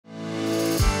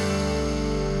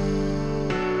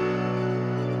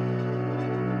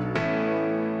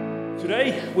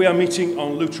Today we are meeting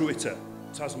on Lutruwita,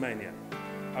 Tasmania,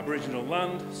 Aboriginal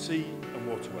land, sea and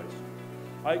waterways.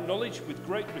 I acknowledge with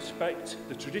great respect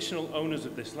the traditional owners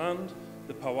of this land,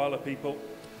 the Pawala people,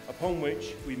 upon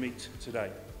which we meet today.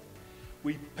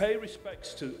 We pay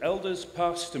respects to elders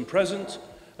past and present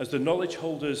as the knowledge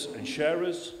holders and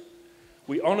sharers.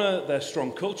 We honour their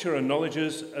strong culture and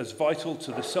knowledges as vital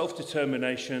to the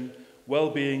self-determination,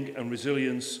 well-being and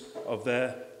resilience of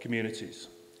their communities.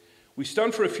 We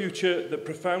stand for a future that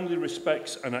profoundly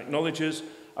respects and acknowledges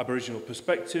Aboriginal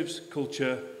perspectives,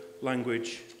 culture,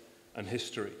 language and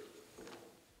history.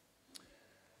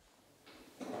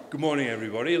 Good morning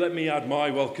everybody. Let me add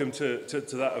my welcome to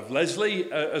that of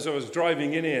Leslie. As I was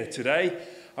driving in here today,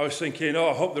 I was thinking,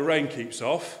 I hope the rain keeps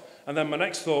off. And then my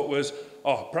next thought was,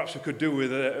 perhaps we could do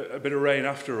with a bit of rain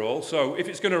after all. So if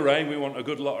it's going to rain, we want a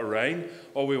good lot of rain,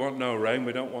 or we want no rain.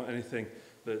 We don't want anything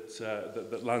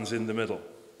that lands in the middle.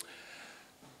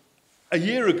 A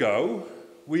year ago,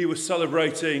 we were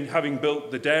celebrating having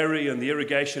built the dairy and the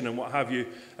irrigation and what have you,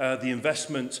 the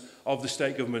investment of the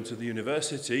state government of the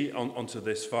university onto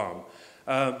this farm.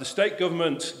 The state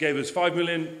government gave us $5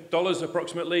 million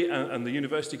approximately, and the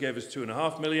university gave us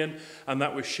 $2.5 million, and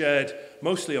that was shared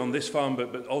mostly on this farm,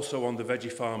 but also on the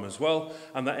veggie farm as well,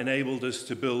 and that enabled us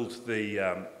to build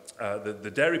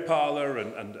the dairy parlour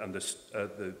and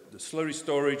the slurry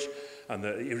storage and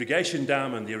the irrigation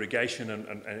dam and the irrigation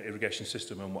and irrigation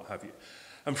system and what have you.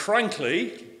 And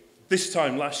frankly, this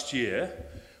time last year,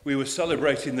 we were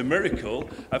celebrating the miracle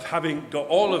of having got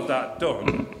all of that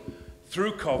done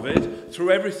through COVID,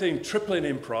 through everything tripling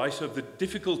in price, of the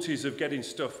difficulties of getting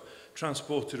stuff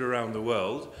transported around the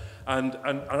world. And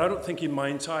I don't think in my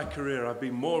entire career I've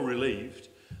been more relieved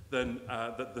than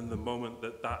the moment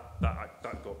that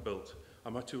got built.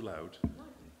 Am I too loud?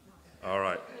 All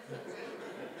right.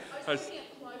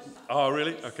 Oh,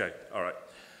 really? Okay, all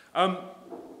right.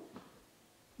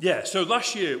 Yeah, so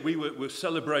last year we were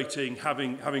celebrating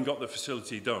having got the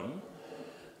facility done.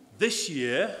 This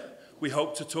year, we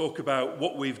hope to talk about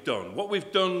what we've done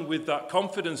with that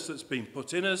confidence that's been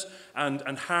put in us,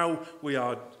 and how we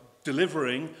are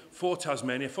delivering for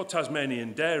Tasmania, for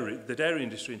Tasmanian dairy, the dairy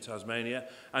industry in Tasmania,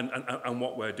 and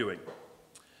what we're doing.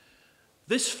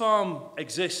 This farm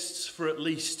exists for at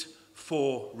least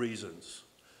 4 reasons.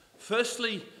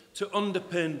 Firstly, to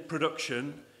underpin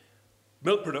production,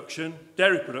 milk production,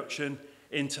 dairy production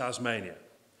in Tasmania.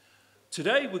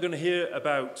 Today we're going to hear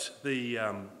about the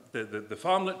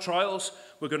Farmlet trials.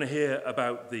 We're going to hear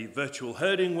about the virtual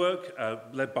herding work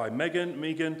led by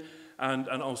Megan, and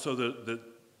also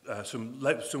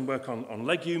some work on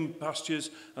legume pastures,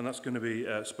 and that's going to be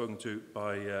spoken to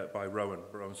by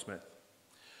Rowan Smith.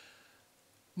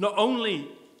 Not only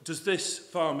does this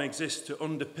farm exist to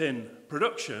underpin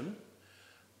production,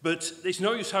 but it's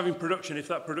no use having production if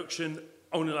that production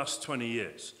only lasts 20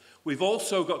 years. We've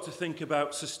also got to think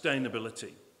about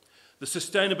sustainability. The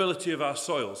sustainability of our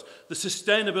soils, the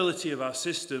sustainability of our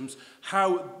systems,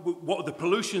 what are the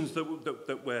pollutions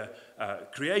that we're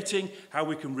creating, how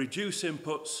we can reduce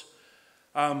inputs.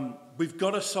 We've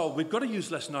got to use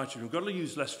less nitrogen, we've got to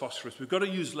use less phosphorus, we've got to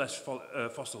use less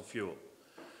fossil fuel.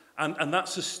 And that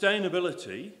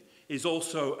sustainability is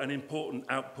also an important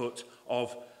output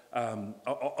of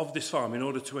this farm in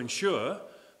order to ensure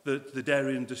that the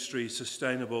dairy industry is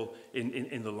sustainable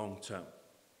in the long term.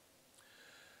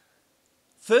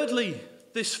 Thirdly,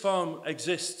 this farm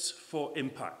exists for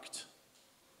impact.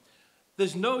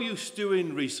 There's no use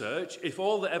doing research if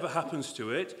all that ever happens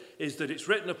to it is that it's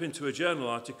written up into a journal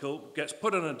article, gets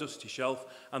put on a dusty shelf,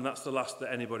 and that's the last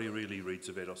that anybody really reads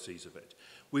of it or sees of it.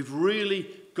 We've really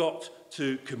got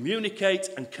to communicate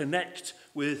and connect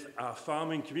with our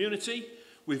farming community.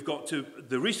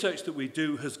 The research that we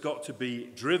do has got to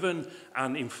be driven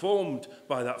and informed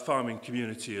by that farming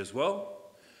community as well.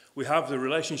 We have the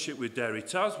relationship with Dairy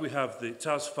Tas. We have the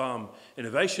Tas Farm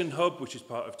Innovation Hub, which is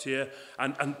part of TIA,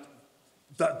 and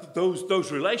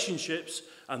those relationships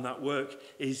and that work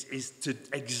is to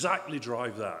exactly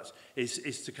drive that,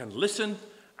 is to kind of listen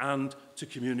and to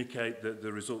communicate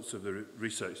the results of the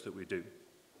research that we do.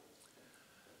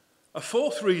 A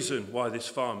 4th reason why this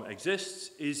farm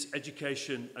exists is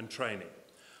education and training.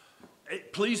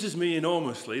 It pleases me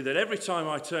enormously that every time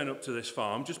I turn up to this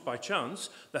farm, just by chance,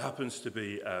 there happens to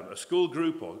be a school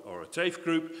group or a TAFE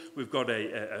group. We've got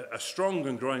a strong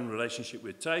and growing relationship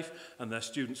with TAFE, and their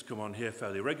students come on here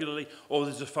fairly regularly, or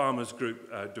there's a farmers group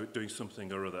doing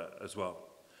something or other as well.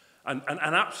 And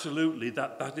absolutely,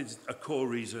 that is a core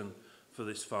reason for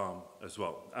this farm as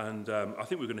well. And I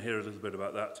think we're going to hear a little bit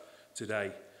about that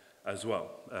today as well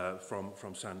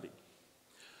from Sandy.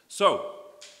 So,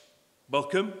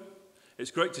 welcome. It's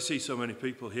great to see so many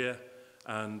people here.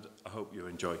 and I hope you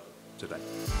enjoy today.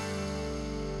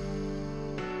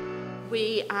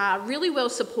 We are really well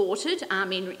supported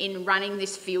in running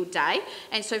this field day,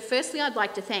 and so firstly I'd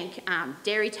like to thank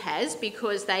Dairy Tas,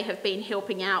 because they have been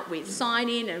helping out with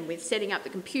sign-in and with setting up the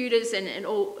computers and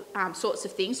all sorts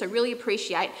of things, so really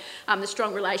appreciate the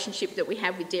strong relationship that we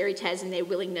have with Dairy Tas and their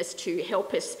willingness to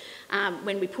help us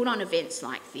when we put on events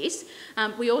like this.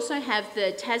 We also have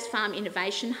the Tas Farm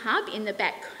Innovation Hub in the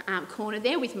back corner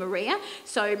there with Maria,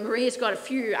 so Maria's got a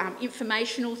few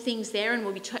informational things there, and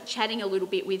we'll be chatting a little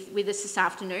bit with us this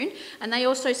afternoon. And they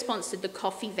also sponsored the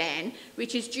coffee van,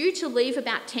 which is due to leave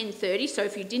about 10:30, so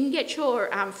if you didn't get your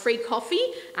free coffee,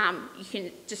 you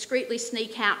can discreetly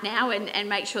sneak out now and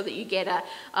make sure that you get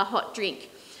a hot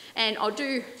drink. And I'll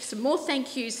do some more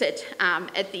thank yous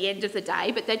at the end of the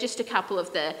day, but they're just a couple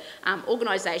of the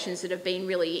organisations that have been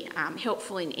really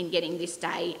helpful in getting this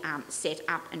day set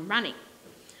up and running.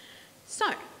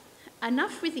 So,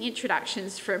 enough with the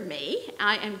introductions from me.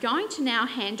 I am going to now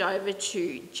hand over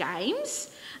to James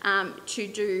to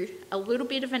do a little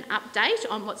bit of an update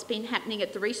on what's been happening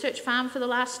at the research farm for the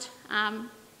last,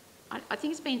 I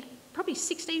think it's been probably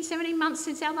 16, 17 months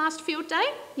since our last field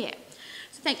day. Yeah.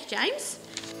 So thank you, James.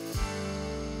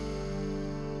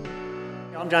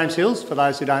 I'm James Hills. For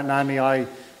those who don't know me, I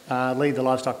lead the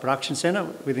Livestock Production Centre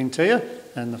within TIA,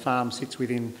 and the farm sits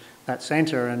within that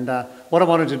centre. And what I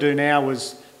wanted to do now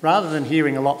was, rather than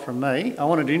hearing a lot from me, I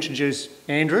wanted to introduce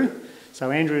Andrew. So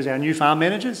Andrew is our new farm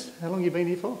manager. How long have you been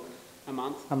here for? A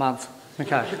month. A month,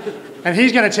 okay. And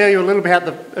he's going to tell you a little bit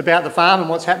about the farm and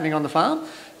what's happening on the farm,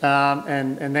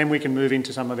 and then we can move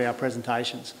into some of our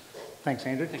presentations. Thanks,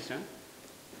 Andrew. Thanks, John.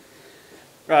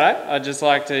 Right, I'd just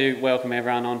like to welcome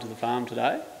everyone onto the farm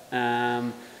today.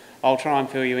 I'll try and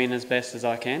fill you in as best as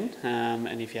I can,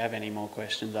 and if you have any more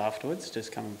questions afterwards,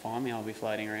 just come and find me. I'll be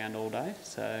floating around all day.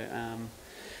 So,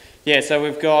 yeah, so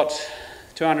we've got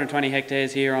 220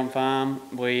 hectares here on farm.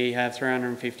 We have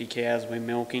 350 cows we're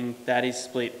milking. That is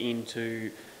split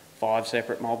into 5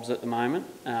 separate mobs at the moment.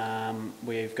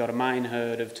 We've got a main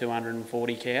herd of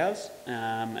 240 cows,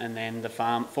 and then the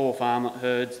 4 farmlet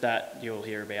herds that you'll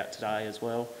hear about today as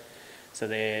well. So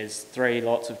there's 3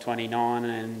 lots of 29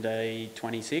 and a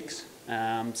 26.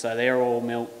 So they're all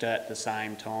milked at the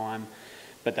same time,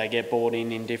 but they get brought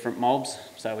in different mobs.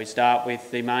 So we start with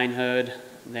the main herd,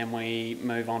 then we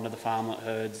move on to the farmlet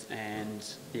herds, and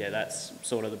yeah, that's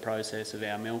sort of the process of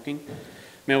our milking.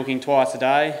 Milking twice a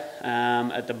day.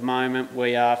 At the moment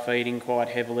we are feeding quite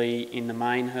heavily in the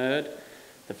main herd.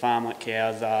 The farmlet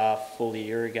cows are fully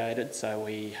irrigated, so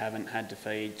we haven't had to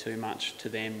feed too much to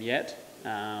them yet,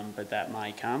 but that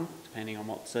may come depending on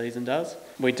what the season does.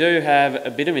 We do have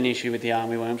a bit of an issue with the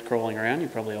armyworms crawling around, you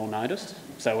probably all noticed.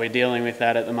 So we're dealing with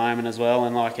that at the moment as well,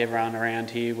 and like everyone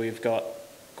around here, we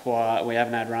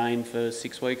haven't had rain for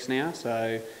 6 weeks now,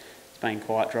 so it's been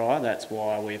quite dry. That's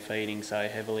why we're feeding so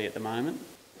heavily at the moment.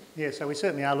 Yeah, so we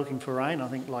certainly are looking for rain. I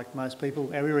think, like most people,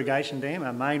 our irrigation dam,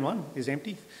 our main one, is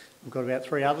empty. We've got about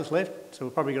 3 others left, so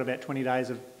we've probably got about 20 days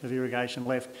of irrigation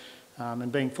left.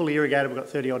 And being fully irrigated, we've got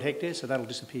 30 odd hectares, so that'll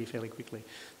disappear fairly quickly.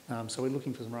 So we're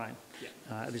looking for some rain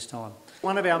at this time.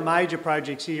 One of our major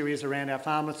projects here is around our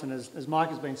farmlets, and as Mike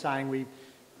has been saying, we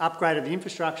upgraded the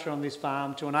infrastructure on this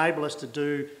farm to enable us to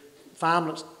do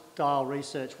farmlet-style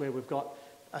research, where we've got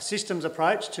a systems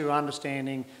approach to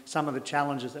understanding some of the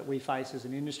challenges that we face as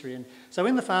an industry. And so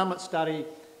in the farmlet study,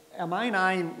 our main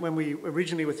aim when we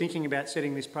originally were thinking about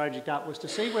setting this project up was to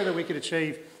see whether we could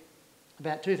achieve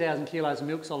about 2,000 kilos of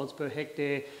milk solids per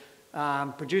hectare,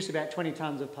 produce about 20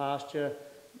 tonnes of pasture,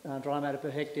 dry matter per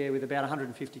hectare with about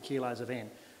 150 kilos of N.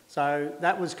 So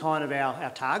that was kind of our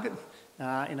target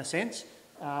in a sense.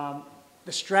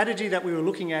 The strategy that we were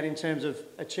looking at in terms of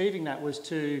achieving that was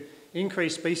to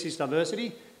increase species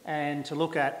diversity and to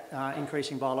look at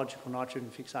increasing biological nitrogen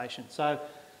fixation. So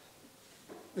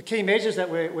the key measures that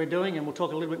we're doing, and we'll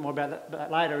talk a little bit more about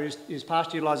that later, is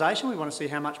pasture utilisation. We want to see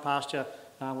how much pasture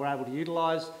we're able to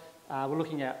utilise. We're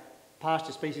looking at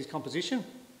pasture species composition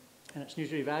and its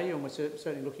nutrient value, and we're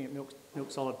certainly looking at milk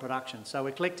solid production. So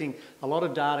we're collecting a lot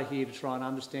of data here to try and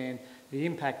understand the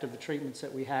impact of the treatments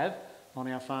that we have on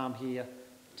our farm here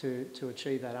to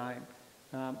achieve that aim.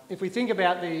 If we think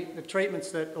about the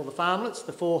treatments or the farmlets,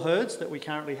 the 4 herds that we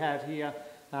currently have here,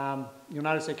 you'll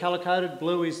notice they're colour-coded.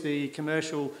 Blue is the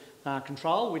commercial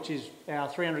control, which is our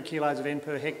 300 kilos of N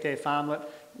per hectare farmlet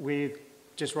with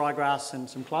just ryegrass and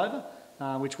some clover,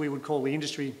 which we would call the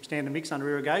industry standard mix under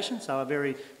irrigation, so a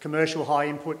very commercial high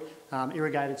input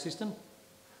irrigated system.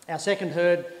 Our second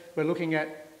herd, we're looking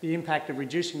at the impact of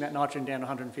reducing that nitrogen down to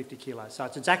 150 kilos. So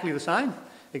it's exactly the same,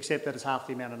 except that it's half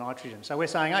the amount of nitrogen. So we're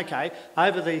saying, okay,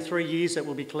 over the 3 years that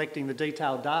we'll be collecting the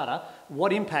detailed data,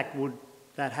 what impact would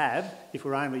that have if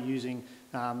we're only using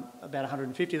about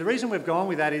 150? The reason we've gone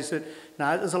with that is that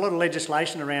there's a lot of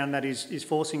legislation around that is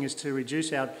forcing us to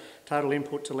reduce our total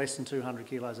input to less than 200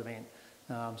 kilos of N.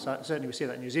 So certainly we see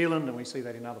that in New Zealand and we see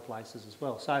that in other places as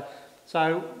well.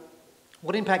 So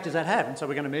what impact does that have? And so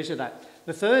we're going to measure that.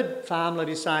 The third farmlet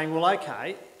is saying, well,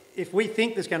 okay, if we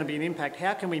think there's going to be an impact,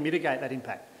 how can we mitigate that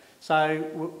impact?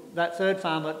 So that third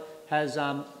farmlet has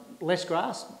less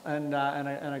grass and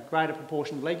a greater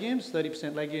proportion of legumes,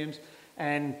 30% legumes,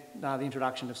 and the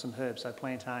introduction of some herbs, so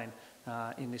plantain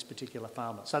in this particular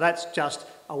farmlet. So that's just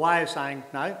a way of saying,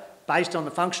 no, based on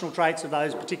the functional traits of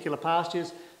those particular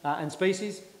pastures and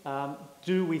species,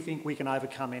 do we think we can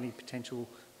overcome any potential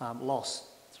loss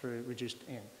through reduced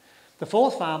N? The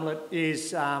fourth farmlet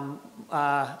is,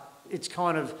 it's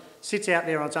kind of sits out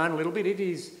there on its own a little bit. It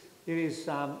is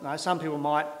some people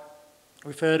might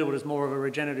refer to it as more of a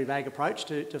regenerative ag approach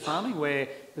to farming, where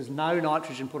there's no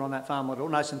nitrogen put on that farmlet at all,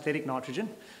 no synthetic nitrogen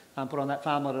put on that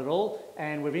farmlet at all,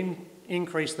 and we've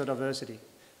increased the diversity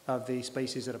of the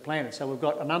species that are planted. So we've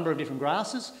got a number of different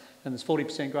grasses, and there's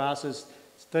 40% grasses,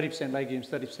 30% legumes,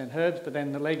 30% herbs, but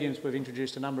then the legumes we've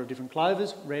introduced a number of different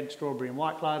clovers, red, strawberry and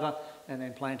white clover, and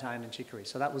then plantain and chicory.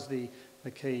 So that was the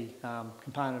key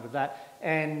component of that.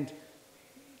 And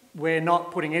we're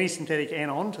not putting any synthetic N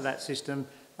onto that system,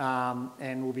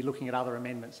 and we'll be looking at other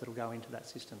amendments that will go into that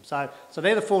system. So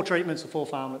they're the four treatments, the four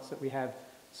farmlets that we have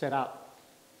set up.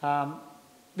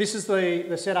 This is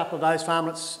the setup of those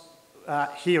farmlets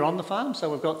here on the farm.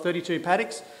 So we've got 32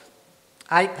 paddocks,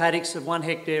 8 paddocks of 1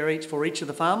 hectare each for each of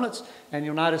the farmlets, and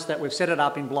you'll notice that we've set it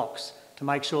up in blocks to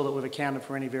make sure that we've accounted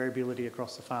for any variability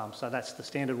across the farm. So that's the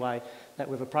standard way that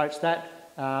we've approached that.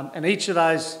 And each of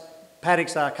those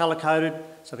paddocks are colour-coded,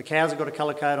 so the cows have got a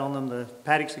colour code on them, the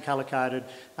paddocks are colour-coded.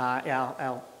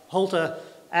 Our halter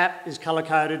app is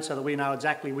colour-coded so that we know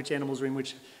exactly which animals are in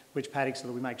which paddocks, so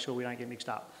that we make sure we don't get mixed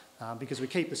up. Because we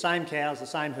keep the same cows, the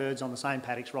same herds on the same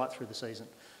paddocks right through the season.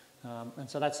 And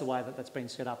so that's the way that that's been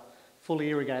set up, fully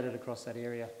irrigated across that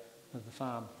area of the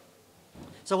farm.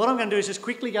 So what I'm going to do is just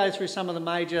quickly go through some of the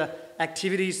major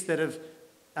activities that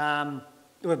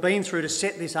we've been through to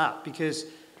set this up, because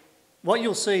what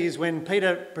you'll see is when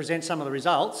Pieter presents some of the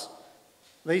results,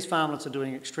 these farmlets are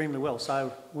doing extremely well.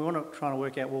 So we want to try and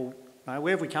work out, well,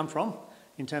 where have we come from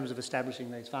in terms of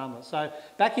establishing these farmlets? So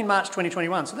back in March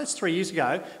 2021, so that's 3 years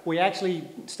ago, we actually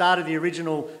started the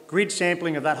original grid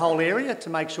sampling of that whole area to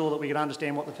make sure that we could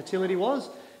understand what the fertility was.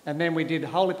 And then we did a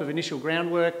whole heap of initial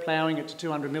groundwork, ploughing it to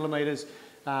 200 millimetres,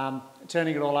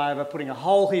 turning it all over, putting a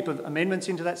whole heap of amendments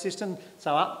into that system.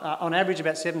 So on average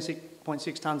about 7.6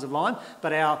 tonnes of lime,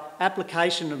 but our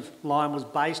application of lime was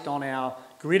based on our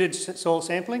gridded soil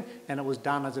sampling, and it was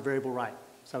done as a variable rate.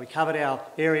 So we covered our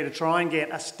area to try and get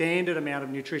a standard amount of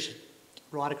nutrition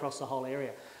right across the whole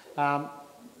area.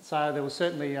 So there was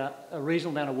certainly a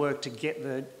reasonable amount of work to get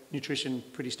the nutrition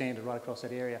pretty standard right across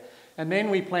that area. And then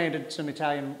we planted some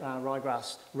Italian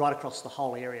ryegrass right across the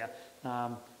whole area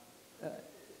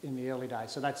in the early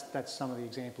days. So that's some of the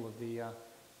example of the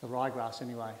ryegrass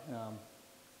anyway.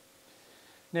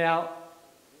 Now,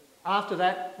 after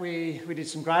that, we did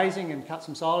some grazing and cut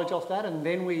some silage off that, and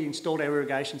then we installed our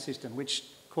irrigation system, which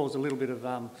caused a little bit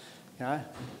of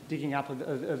digging up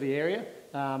of the area.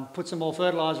 Put some more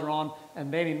fertiliser on,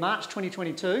 and then in March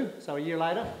 2022, so a year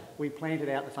later, we planted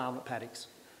out the farmlet paddocks.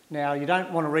 Now, you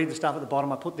don't want to read the stuff at the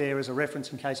bottom. I put there as a reference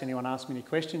in case anyone asks me any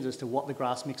questions as to what the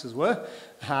grass mixes were,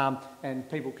 and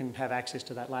people can have access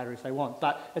to that later if they want.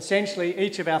 But essentially,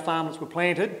 each of our farmlets were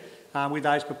planted with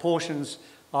those proportions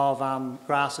of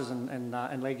grasses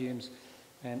and legumes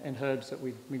and herbs that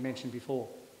we mentioned before.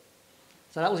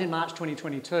 So that was in March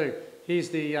 2022. Here's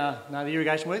the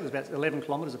irrigation work. There's about 11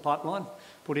 kilometres of pipeline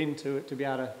put in to be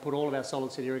able to put all of our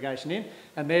solid seed irrigation in.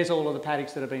 And there's all of the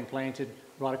paddocks that have been planted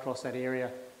right across that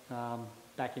area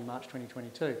back in March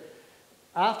 2022.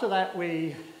 After that,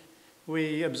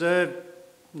 we observed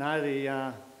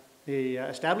the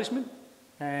establishment,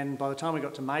 and by the time we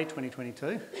got to May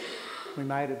 2022, we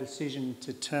made a decision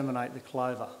to terminate the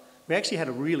clover. We actually had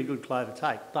a really good clover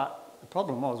take, but the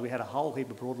problem was we had a whole heap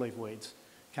of broadleaf weeds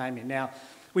came in. Now,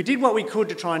 we did what we could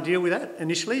to try and deal with that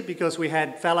initially, because we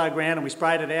had fallow ground and we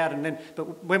sprayed it out,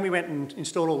 but when we went and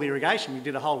installed all the irrigation, we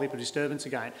did a whole heap of disturbance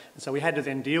again. And so we had to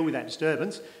then deal with that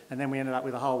disturbance, and then we ended up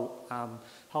with a whole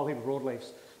heap of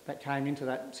broadleafs that came into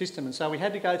that system. And so we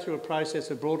had to go through a process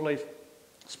of broadleaf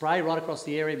spray right across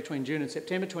the area between June and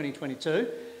September 2022,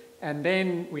 and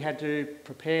then we had to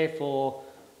prepare for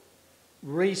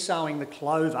re-sowing the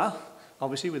clover,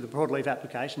 obviously with the broadleaf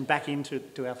application, back into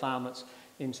our farmlets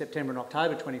in September and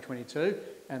October 2022,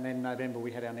 and then November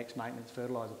we had our next maintenance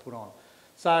fertiliser put on.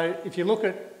 So if you look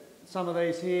at some of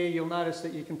these here, you'll notice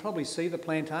that you can probably see the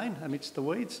plantain amidst the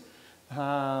weeds.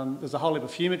 There's a whole heap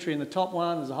of fumitree in the top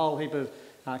one, there's a whole heap of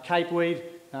capeweed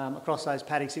across those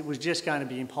paddocks. It was just going to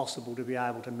be impossible to be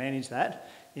able to manage that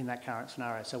in that current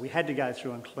scenario. So we had to go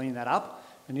through and clean that up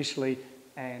initially,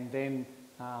 and then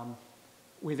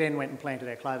we then went and planted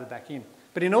our clover back in.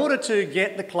 But in order to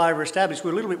get the clover established, we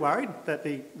were a little bit worried that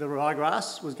the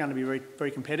ryegrass was going to be very,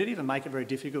 very competitive and make it very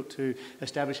difficult to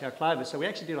establish our clover. So we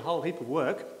actually did a whole heap of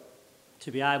work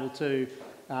to be able to,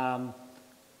 and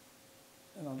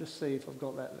I'll just see if I've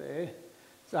got that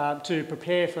there, to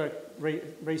prepare for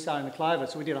re-sowing the clover.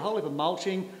 So we did a whole heap of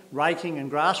mulching, raking and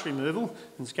grass removal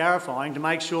and scarifying to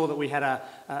make sure that we had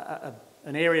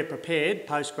an area prepared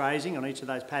post-grazing on each of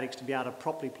those paddocks to be able to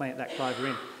properly plant that clover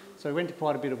in. So we went to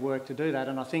quite a bit of work to do that,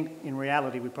 and I think in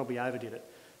reality we probably overdid it,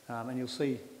 and you'll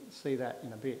see that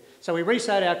in a bit. So we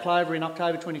re-sowed our clover in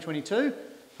October 2022,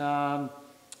 and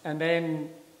then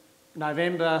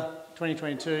November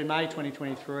 2022, May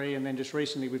 2023, and then just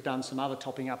recently we've done some other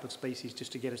topping up of species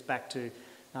just to get us back to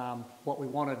what we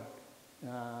wanted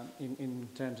in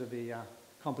terms of the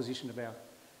composition of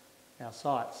our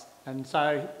sites. And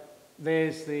so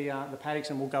there's the paddocks,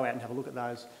 and we'll go out and have a look at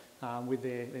those with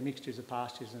their mixtures of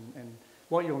pastures, and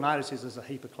what you'll notice is there's a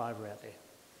heap of clover out there.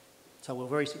 So we're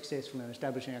very successful in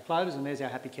establishing our clovers, and there's our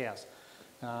happy cows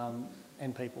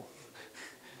and people.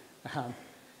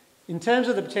 In terms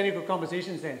of the botanical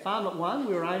compositions then, Farmlet 1,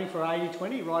 we were aiming for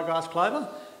 80-20 ryegrass clover.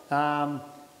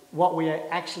 What we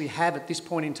actually have at this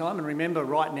point in time, and remember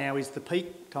right now is the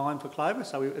peak time for clover,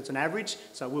 so it's an average,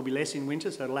 so it will be less in winter,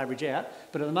 so it'll average out.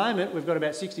 But at the moment, we've got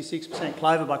about 66%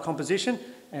 clover by composition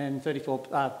and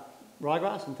 34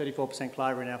 ryegrass and 34%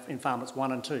 clover in Farmlets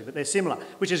 1 and 2. But they're similar,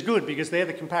 which is good because they're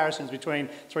the comparisons between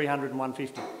 300 and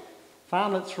 150.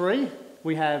 Farmlet 3,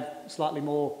 we have slightly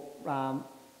more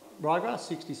ryegrass,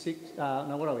 66,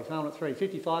 no, what are we? Farmlet 3,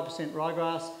 55%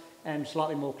 ryegrass and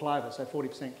slightly more clover, so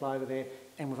 40% clover there.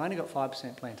 And we've only got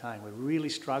 5% plantain. We're really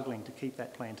struggling to keep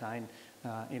that plantain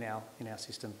in our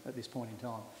system at this point in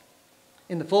time.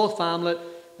 In the fourth farmlet,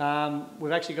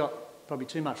 we've actually got probably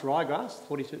too much ryegrass,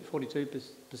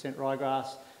 42% ryegrass,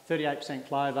 38%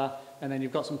 clover, and then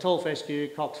you've got some tall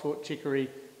fescue, cocksfoot, chicory,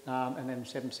 and then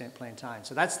 7% plantain.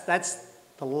 So that's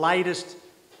the latest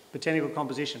botanical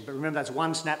composition, but remember that's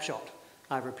one snapshot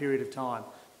over a period of time.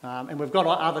 And we've got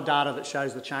other data that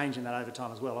shows the change in that over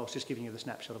time as well. I was just giving you the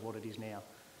snapshot of what it is now.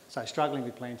 So struggling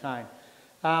with plantain.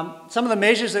 Some of the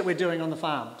measures that we're doing on the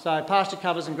farm. So pasture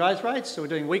covers and growth rates. So we're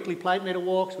doing weekly plate metre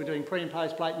walks. We're doing pre and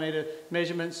post plate metre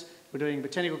measurements. We're doing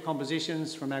botanical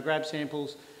compositions from our grab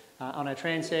samples on our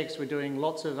transects. We're doing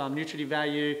lots of nutritive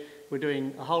value. We're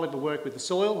doing a whole heap of work with the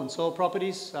soil and soil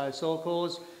properties, so soil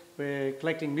cores. We're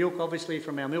collecting milk, obviously,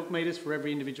 from our milk meters for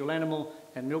every individual animal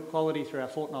and milk quality through our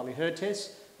fortnightly herd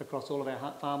tests across all of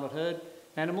our farmlet herd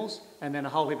animals, and then a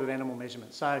whole heap of animal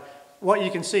measurements. So what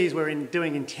you can see is we're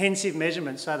doing intensive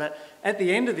measurements so that at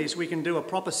the end of this we can do a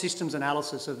proper systems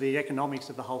analysis of the economics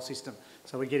of the whole system.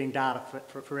 So we're getting data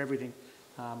for everything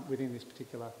within this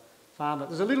particular farmlet.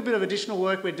 There's a little bit of additional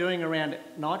work we're doing around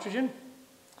nitrogen.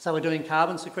 So we're doing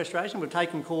carbon sequestration. We've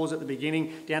taken cores at the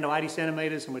beginning down to 80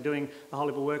 centimetres, and we're doing a whole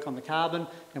heap of work on the carbon,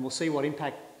 and we'll see what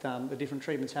impact the different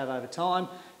treatments have over time.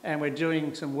 And we're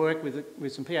doing some work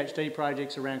with some PhD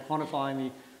projects around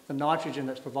quantifying the nitrogen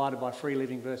that's provided by free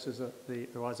living versus the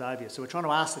rhizobia. So we're trying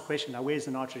to ask the question, now where's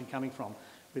the nitrogen coming from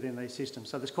within these systems?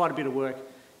 So there's quite a bit of work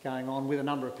going on with a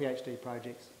number of PhD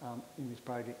projects in this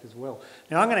project as well.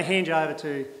 Now I'm going to hand you over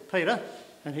to Pieter,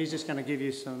 and he's just going to give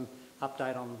you some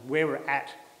update on where we're at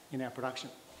in our production.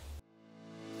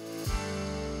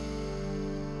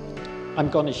 I'm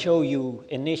going to show you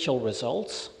initial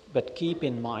results, but keep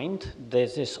in mind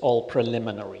this is all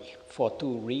preliminary for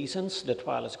two reasons. The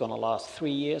trial is going to last 3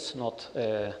 years, not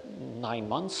 9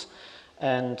 months.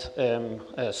 And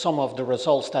some of the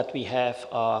results that we have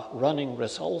are running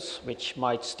results, which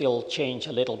might still change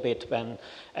a little bit when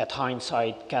at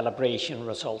hindsight calibration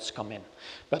results come in.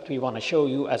 But we want to show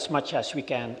you as much as we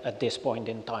can at this point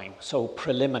in time, so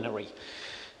preliminary.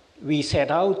 We set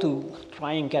out to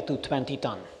try and get to 20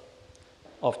 tonne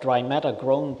of dry matter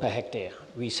grown per hectare.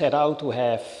 We set out to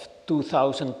have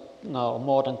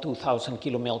more than 2,000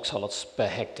 kilo milk solids per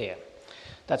hectare.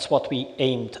 That's what we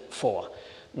aimed for.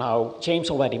 Now, James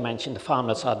already mentioned the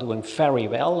farmlets are doing very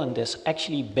well, and there's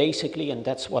actually basically, and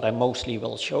that's what I mostly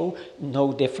will show,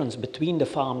 no difference between the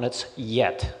farmlets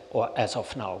yet, or as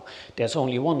of now. There's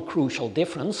only one crucial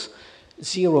difference.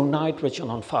 Zero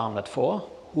nitrogen on Farmlet 4.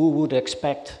 Who would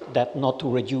expect that not to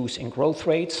reduce in growth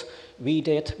rates? We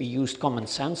did. We used common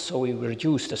sense, so we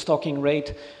reduced the stocking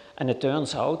rate, and it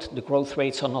turns out the growth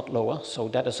rates are not lower, so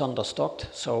that is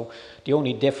understocked. So the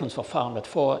only difference for Farmlet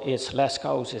 4 is less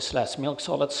cows, is less milk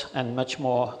solids, and much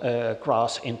more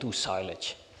grass into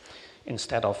silage,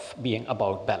 instead of being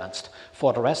about balanced.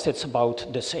 For the rest, it's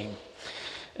about the same.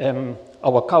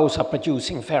 Our cows are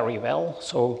producing very well,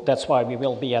 so that's why we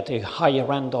will be at the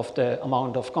higher end of the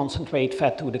amount of concentrate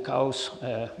fed to the cows.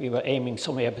 We were aiming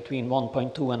somewhere between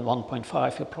 1.2 and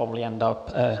 1.5. We'll probably end up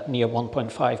near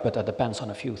 1.5, but that depends on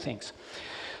a few things.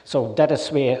 So that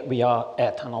is where we are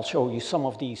at, and I'll show you some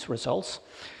of these results.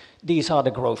 These are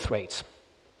the growth rates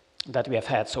that we have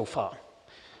had so far.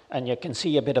 And you can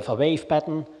see a bit of a wave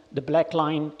pattern. The black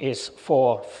line is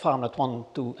for Farmlet 1,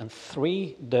 2, and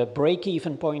 3, the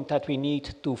break-even point that we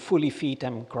need to fully feed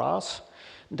them grass.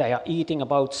 They are eating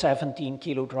about 17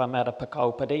 kilogram per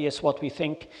cow per day is what we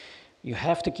think. You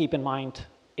have to keep in mind,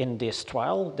 in this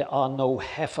trial, there are no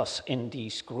heifers in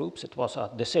these groups. It was a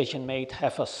decision made,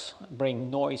 heifers bring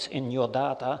noise in your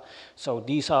data. So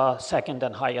these are second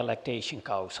and higher lactation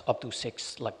cows, up to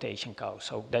 6 lactation cows.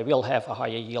 So they will have a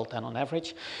higher yield than on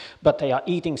average, but they are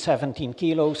eating 17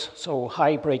 kilos, so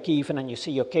high break even, and you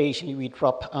see occasionally we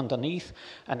drop underneath,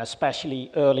 and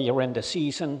especially earlier in the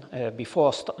season,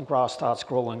 before grass starts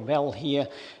growing well here,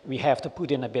 we have to put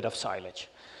in a bit of silage.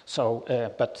 So,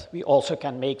 but we also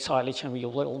can make silage, and we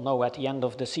will know at the end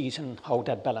of the season how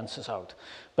that balances out.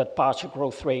 But pasture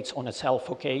growth rates on itself,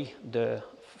 okay. The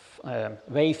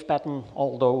wave pattern,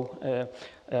 although,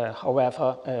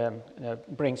 however,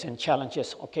 brings in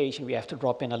challenges. Occasionally we have to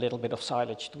drop in a little bit of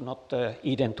silage to not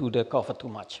eat into the cover too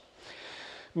much.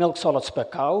 Milk solids per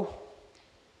cow,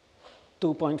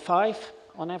 2.5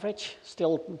 on average,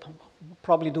 still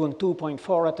probably doing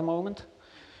 2.4 at the moment.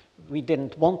 We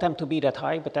didn't want them to be that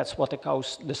high, but that's what the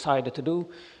cows decided to do.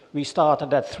 We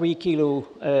started at 3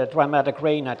 kilogram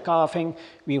grain at calving.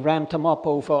 We ramped them up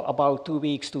over about 2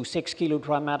 weeks to 6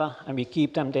 kilogram, and we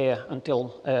keep them there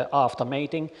until after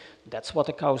mating. That's what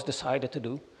the cows decided to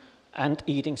do, and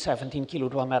eating 17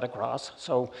 kilogram grass.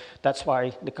 So that's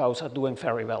why the cows are doing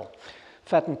very well.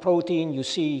 Fat and protein, you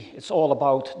see, it's all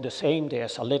about the same.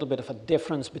 There's a little bit of a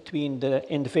difference between the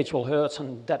individual herds,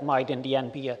 and that might in the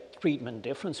end be a treatment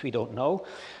difference, we don't know.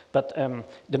 But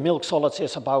the milk solids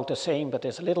is about the same, but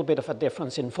there's a little bit of a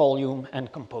difference in volume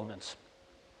and components.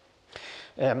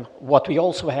 What we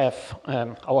also have,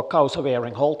 our cows are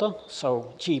wearing halter,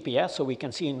 so GPS, so we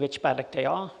can see in which paddock they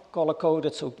are,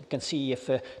 color-coded, so we can see if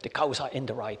the cows are in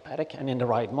the right paddock and in the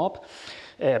right mob.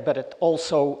 But it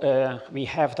also, we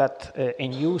have that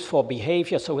in use for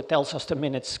behavior, so it tells us the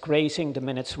minutes grazing, the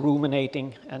minutes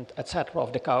ruminating, and etc.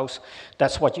 of the cows.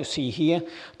 That's what you see here.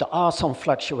 There are some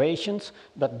fluctuations,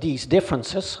 but these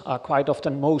differences are quite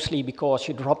often mostly because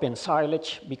you drop in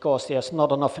silage, because there's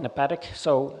not enough in the paddock,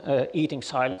 so eating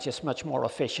silage is much more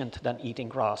efficient than eating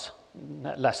grass.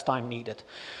 Less time needed.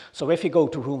 So if you go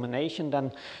to rumination,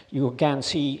 then you again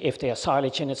see if there's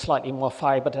silage in it, slightly more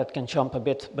fiber that can jump a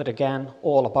bit, but again,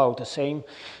 all about the same.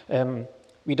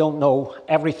 We don't know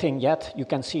everything yet. You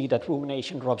can see that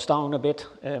rumination drops down a bit.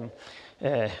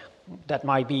 That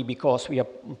might be because we are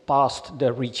past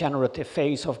the regenerative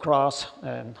phase of grass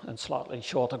and slightly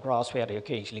shorter grass where they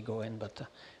occasionally go in, but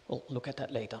we'll look at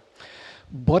that later.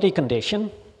 Body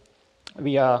condition.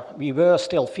 We were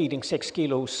still feeding 6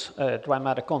 kilos dry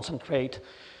matter concentrate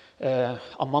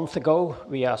a month ago.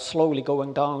 We are slowly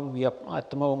going down. We are at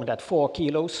the moment at 4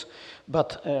 kilos.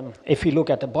 But if you look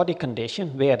at the body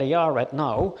condition, where they are at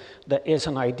now, there is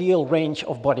an ideal range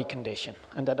of body condition.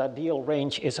 And that ideal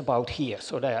range is about here.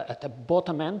 So they're at the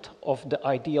bottom end of the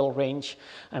ideal range,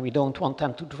 and we don't want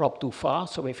them to drop too far.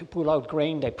 So if you pull out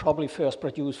grain, they probably first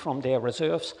produce from their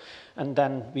reserves, and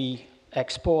then we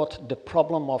export the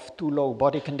problem of too low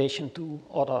body condition to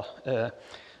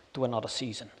another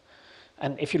season.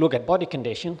 And if you look at body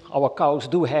condition, our cows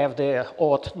do have their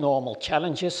odd normal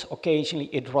challenges. Occasionally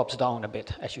it drops down a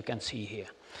bit, as you can see here.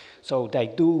 So they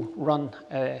do run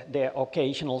their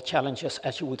occasional challenges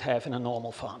as you would have in a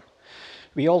normal farm.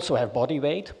 We also have body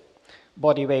weight.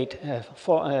 Body weight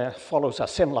follows a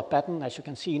similar pattern. As you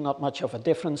can see, not much of a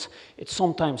difference. It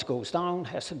sometimes goes down,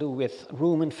 has to do with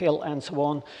rumen fill and so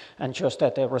on, and just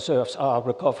that the reserves are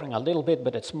recovering a little bit,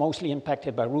 but it's mostly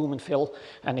impacted by rumen fill.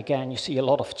 And again, you see a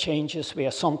lot of changes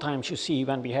where sometimes you see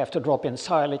when we have to drop in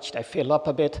silage, they fill up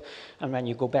a bit, and when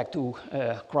you go back to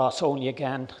grass only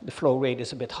again, the flow rate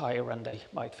is a bit higher and they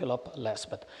might fill up less,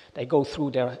 but they go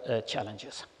through their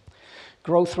challenges.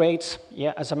 Growth rates,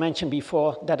 yeah, as I mentioned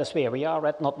before, that is where we are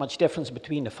at. Not much difference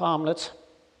between the farmlets.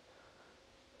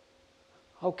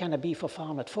 How can it be for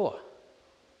Farmlet 4?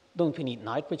 Don't we need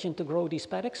nitrogen to grow these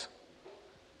paddocks?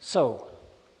 So,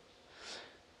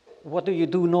 what do you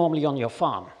do normally on your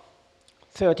farm?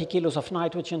 30 kilos of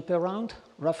nitrogen per round,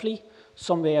 roughly.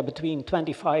 Somewhere between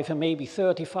 25 and maybe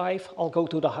 35. I'll go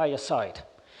to the higher side.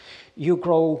 You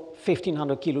grow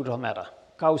 1,500 kilogrammatter.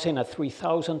 Cows in at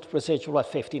 3,000, residual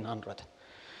at 1,500.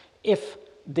 If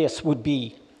this would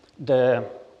be the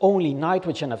only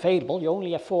nitrogen available, you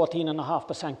only have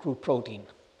 14.5% crude protein.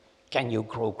 Can you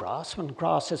grow grass when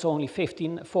grass is only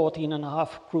 14.5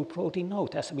 crude protein? No,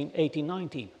 it has to be 18,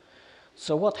 19.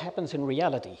 So what happens in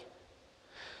reality?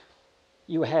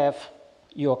 You have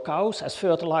your cows as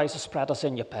fertilizer spreaders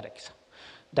in your paddocks.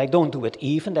 They don't do it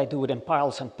even, they do it in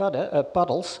piles and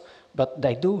puddles, but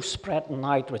they do spread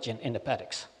nitrogen in the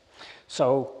paddocks.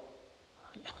 So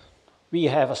we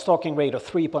have a stocking rate of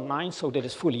 3.9, so that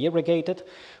is fully irrigated.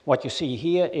 What you see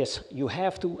here is you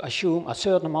have to assume a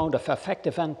certain amount of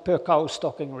effective N per cow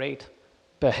stocking rate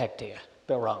per hectare,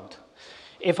 per round.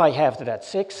 If I have that at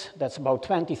 6, that's about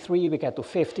 23, we get to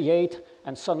 58,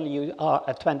 and suddenly you are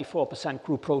at 24%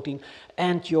 crude protein,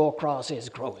 and your grass is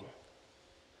growing.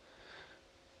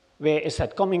 Where is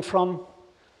that coming from?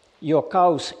 Your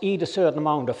cows eat a certain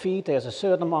amount of feed, there's a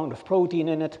certain amount of protein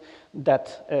in it,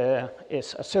 that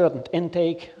is a certain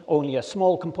intake, only a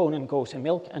small component goes in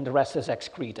milk, and the rest is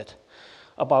excreted.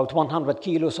 About 100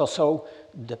 kilos or so,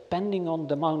 depending on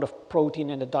the amount of protein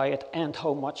in the diet and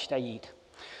how much they eat.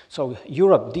 So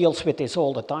Europe deals with this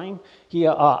all the time.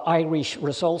 Here are Irish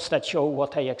results that show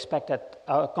what they expect that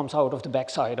comes out of the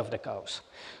backside of the cows.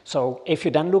 So if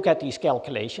you then look at these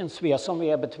calculations, we are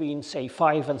somewhere between, say,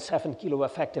 5 and 7 kilo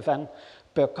effective N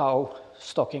per cow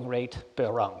stocking rate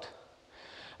per round.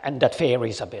 And that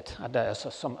varies a bit, there are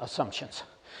some assumptions.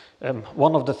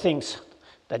 One of the things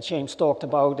that James talked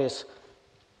about is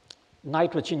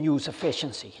nitrogen use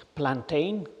efficiency.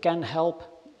 Plantain can help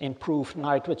improve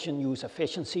nitrogen use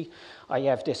efficiency. I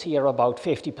have this here about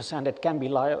 50%. It can be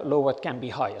lower, it can be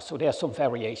higher. So there are some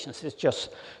variations. It's just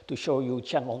to show you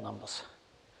general numbers.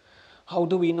 How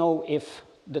do we know if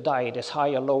the diet is high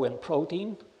or low in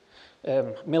protein?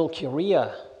 Milk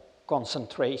urea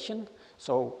concentration.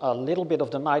 So a little bit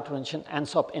of the nitrogen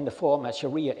ends up in the form as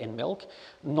urea in milk.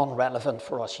 Non-relevant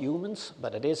for us humans,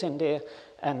 but it is in there.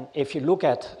 And if you look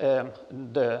at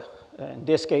in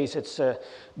this case, it's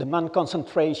the MUN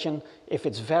concentration. If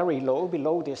it's very low,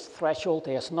 below this threshold,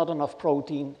 there's not enough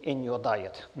protein in your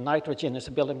diet. Nitrogen is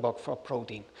a building block for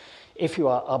protein. If you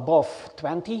are above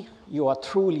 20, you are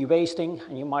truly wasting,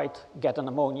 and you might get an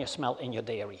ammonia smell in your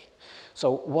dairy.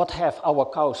 So what have our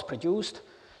cows produced?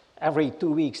 Every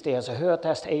 2 weeks, there's a herd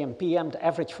test, AM, PM, the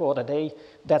average for the day.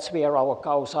 That's where our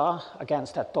cows are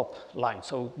against that top line.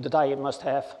 So the diet must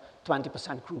have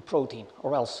 20% crude protein,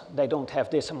 or else they don't have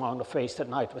this amount of wasted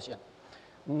nitrogen.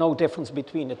 No difference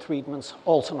between the treatments,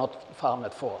 also not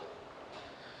Farmlet 4.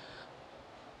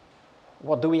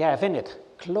 What do we have in it?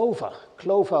 Clover.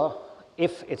 Clover,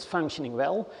 if it's functioning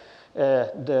well,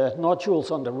 the nodules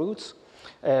on the roots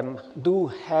do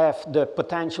have the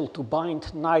potential to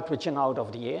bind nitrogen out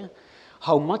of the air.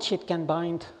 How much it can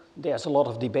bind, there's a lot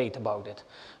of debate about it.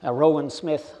 Rowan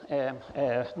Smith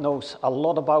knows a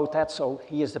lot about that, so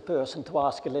he is the person to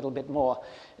ask a little bit more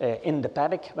in the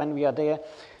paddock when we are there.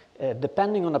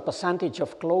 Depending on the percentage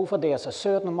of clover, there's a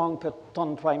certain amount per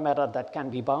ton dry matter that can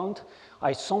be bound.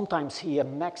 I sometimes hear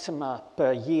maxima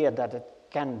per year that it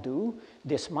can do.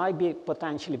 This might be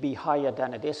potentially be higher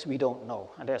than it is, we don't know.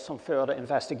 And there's some further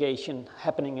investigation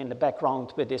happening in the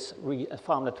background with this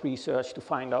Farmlet research to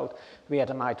find out where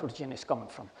the nitrogen is coming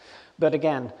from. But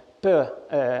again,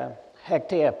 per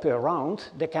hectare per round,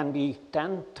 there can be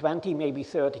 10, 20, maybe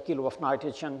 30 kilo of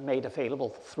nitrogen made available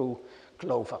through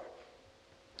clover.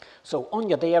 So on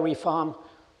your dairy farm,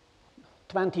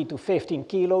 20 to 15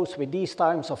 kilos with these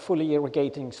times of fully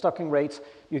irrigating stocking rates,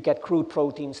 you get crude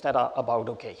proteins that are about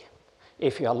okay.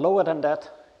 If you are lower than that,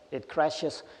 it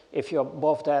crashes. If you're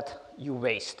above that, you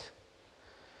waste.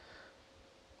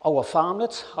 Our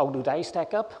farmlets, how do they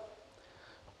stack up?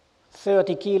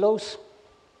 30 kilos,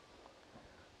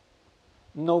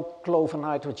 no clover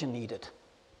nitrogen needed.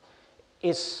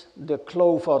 Is the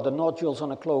clover, the nodules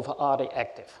on a clover, are they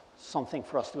active? Something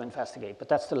for us to investigate, but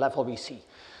that's the level we see.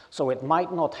 So it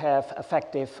might not have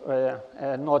effective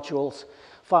nodules.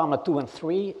 Farmlet 2 and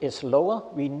 3 is lower.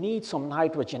 We need some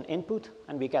nitrogen input,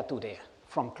 and we get to there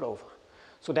from clover.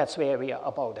 So that's where we are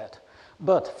about that.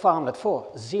 But Farmlet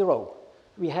 4, 0.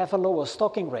 We have a lower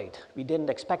stocking rate. We didn't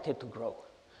expect it to grow.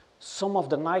 Some of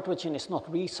the nitrogen is not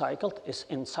recycled, it's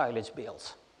in silage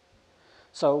bales.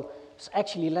 So it's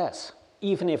actually less.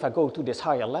 Even if I go to this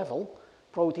higher level,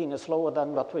 protein is lower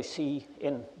than what we see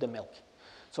in the milk.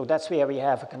 So that's where we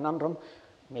have a conundrum.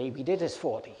 Maybe this is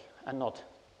 40 and not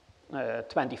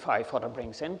 25 what it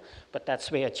brings in, but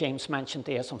that's where James mentioned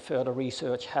there's some further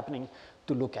research happening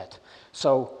to look at.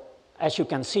 So as you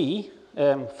can see,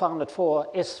 Farmlet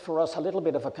 4 is for us a little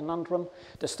bit of a conundrum.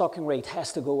 The stocking rate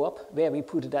has to go up. Where we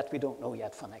put it at, we don't know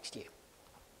yet for next year.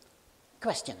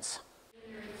 Questions?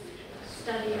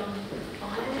 Study on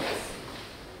finance?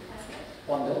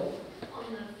 On the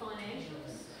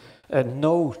financials?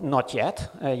 No, not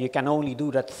yet. You can only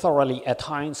do that thoroughly at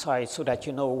hindsight so that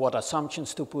you know what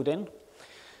assumptions to put in.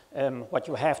 What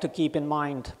you have to keep in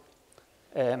mind,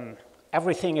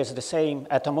 everything is the same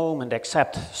at the moment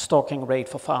except stocking rate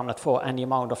for Farmlet 4 and the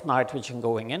amount of nitrogen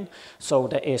going in. So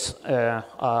there is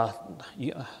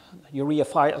urea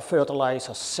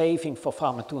fertilizer saving for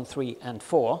Farmlet 2 and 3 and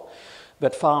 4.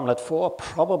 But Farmlet 4,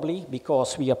 probably,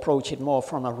 because we approach it more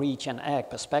from a reach and ag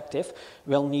perspective,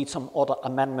 will need some other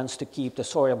amendments to keep the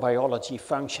soil biology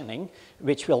functioning,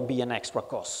 which will be an extra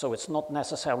cost. So it's not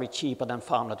necessarily cheaper than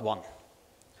Farmlet 1.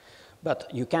 But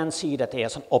you can see that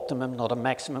there's an optimum, not a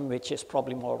maximum, which is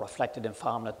probably more reflected in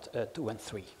Farmlet 2 and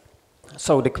 3.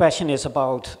 So the question is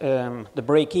about the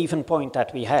break-even point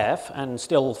that we have, and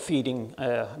still feeding,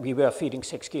 we were feeding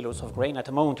 6 kilos of grain. At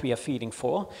the moment we are feeding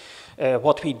 4.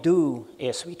 What we do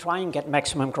is we try and get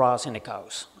maximum grass in the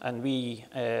cows, and we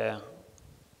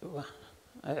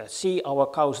see our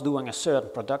cows doing a certain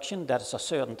production, that is a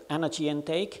certain energy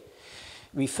intake.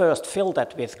 We first fill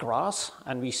that with grass,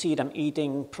 and we see them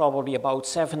eating probably about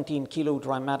 17 kilo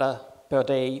dry matter per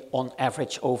day on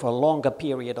average over a longer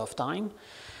period of time.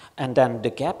 And then the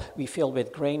gap we fill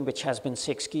with grain, which has been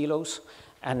 6 kilos,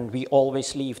 and we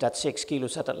always leave that 6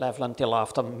 kilos at that level until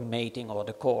after mating or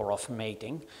the core of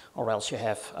mating, or else you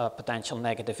have a potential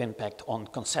negative impact on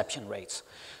conception rates.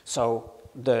 So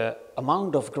the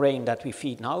amount of grain that we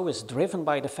feed now is driven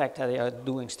by the fact that they are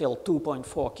doing still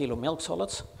 2.4 kilo milk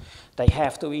solids. They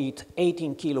have to eat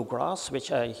 18 kilo grass, which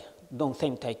I don't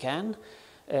think they can.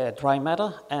 Dry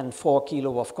matter and 4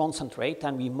 kilo of concentrate,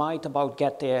 and we might about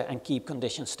get there and keep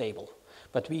conditions stable.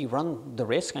 But we run the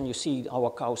risk, and you see our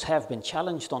cows have been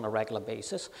challenged on a regular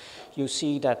basis. You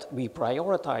see that we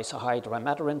prioritize a high dry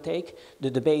matter intake. The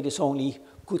debate is only,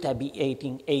 could that be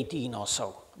 18 or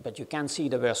so? But you can see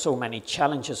there were so many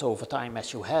challenges over time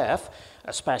as you have,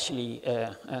 especially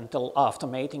until after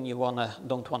mating, you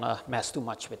don't want to mess too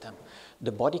much with them.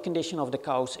 The body condition of the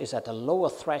cows is at a lower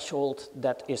threshold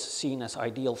that is seen as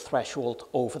ideal threshold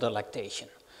over the lactation.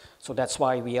 So that's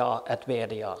why we are at where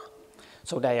they are.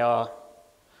 So they are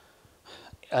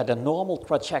at a normal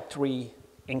trajectory,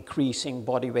 increasing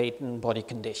body weight and body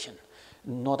condition,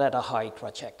 not at a high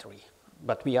trajectory.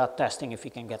 But we are testing if we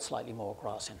can get slightly more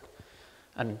grass in.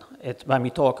 And when we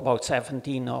talk about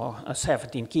 17 or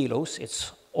 17 kilos,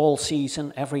 it's all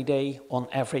season, every day, on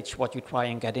average, what you try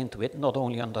and get into it, not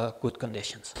only under good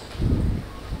conditions.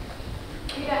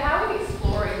 Pieter, how are we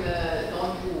exploring the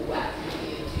non-dual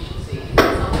activity and efficiency? Is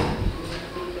there something in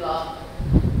particular?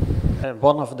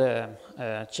 One of the,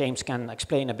 James can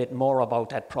explain a bit more about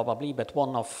that probably, but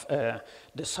one of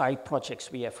the side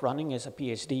projects we have running is a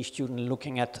PhD student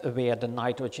looking at where the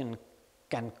nitrogen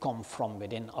can come from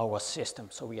within our system.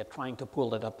 So we are trying to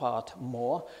pull it apart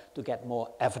more to get more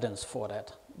evidence for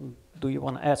that. Do you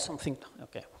want to add something?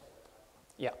 Okay.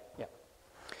 Yeah.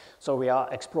 So we are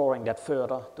exploring that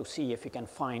further to see if we can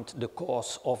find the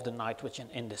cause of the nitrogen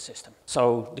in the system.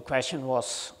 So the question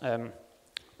was,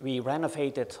 we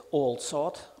renovated old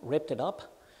sod, ripped it up,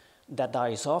 that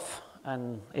dies off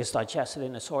and is digested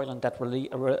in the soil, and that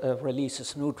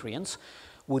releases nutrients.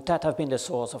 Would that have been the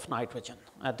source of nitrogen?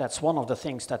 That's one of the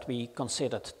things that we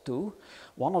considered too.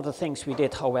 One of the things we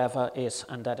did, however, is,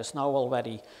 and that is now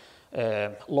already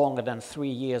longer than 3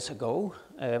 years ago,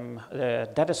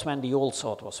 that is when the old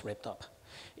sod was ripped up.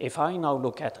 If I now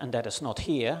look at, and that is not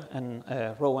here, and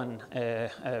Rowan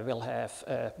will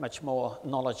have much more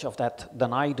knowledge of that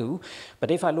than I do,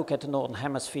 but if I look at the Northern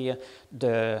Hemisphere,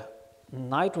 the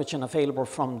nitrogen available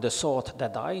from the sod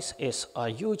that dies is a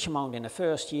huge amount in the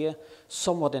first year,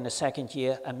 somewhat in the second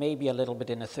year, and maybe a little bit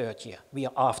in the third year. We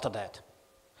are after that.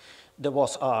 There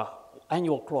was our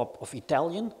annual crop of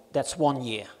Italian, that's 1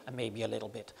 year, and maybe a little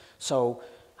bit. So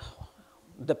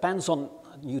depends on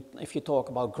if you talk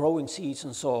about growing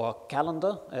seasons or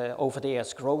calendar, over there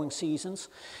it's growing seasons.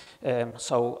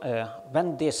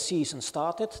 When this season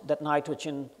started, that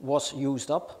nitrogen was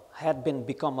used up, had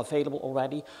become available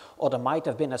already, or there might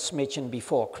have been a smidgen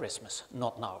before Christmas,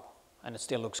 not now, and it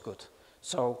still looks good.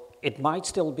 So it might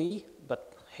still be,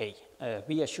 but hey,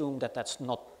 we assume that that's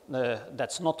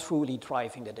not truly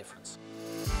driving the difference.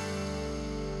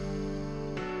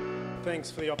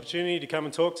 Thanks for the opportunity to come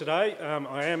and talk today.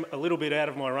 I am a little bit out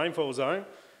of my rainfall zone,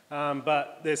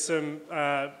 but there's some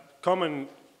common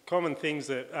things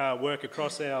that work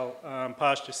across our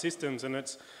pasture systems, and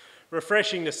it's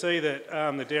refreshing to see that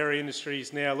the dairy industry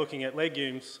is now looking at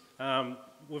legumes.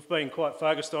 We've been quite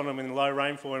focused on them in the low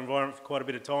rainfall environment for quite a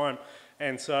bit of time,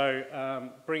 and so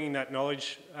bringing that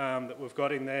knowledge that we've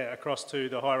got in there across to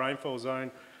the high rainfall zone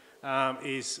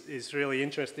is really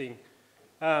interesting.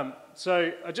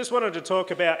 So I just wanted to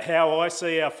talk about how I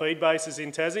see our feed bases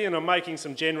in Tassie, and I'm making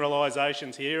some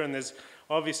generalisations here, and there's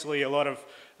obviously a lot of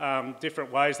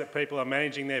different ways that people are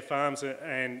managing their farms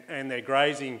and their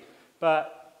grazing,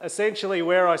 but essentially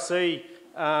where I see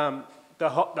the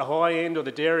high end or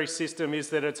the dairy system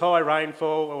is that it's high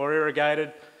rainfall or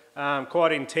irrigated,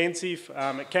 quite intensive.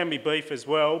 It can be beef as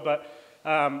well, but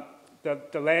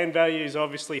the land value is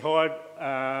obviously high.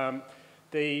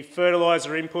 The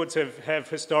fertiliser inputs have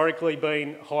historically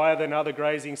been higher than other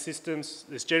grazing systems.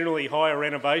 There's generally higher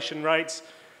renovation rates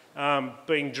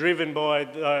being driven by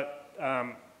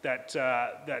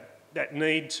that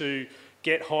need to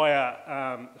get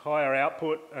higher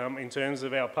output in terms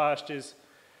of our pastures.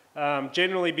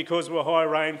 Generally, because we're high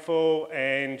rainfall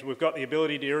and we've got the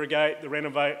ability to irrigate, the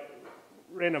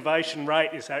renovation rate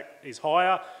is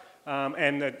higher,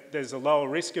 and there's a lower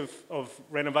risk of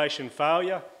renovation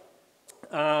failure.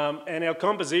 And our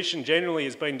composition generally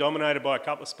has been dominated by a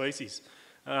couple of species.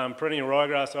 Perennial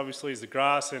ryegrass obviously is the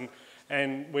grass,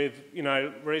 and with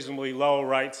reasonably lower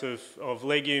rates of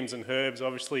legumes and herbs.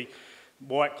 Obviously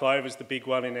white clover is the big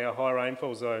one in our high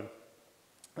rainfall zone.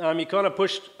 You kind of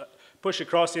push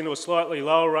across into a slightly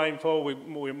lower rainfall.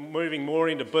 We're moving more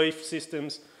into beef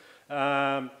systems.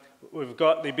 We've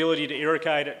got the ability to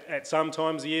irrigate at some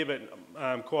times a year,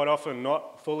 but quite often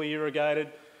not fully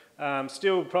irrigated.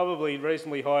 Still probably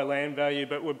reasonably high land value,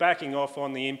 but we're backing off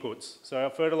on the inputs. So our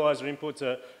fertiliser inputs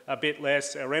are a bit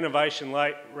less, our renovation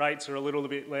rates are a little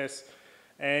bit less,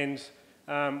 and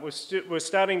we're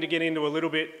starting to get into a little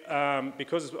bit,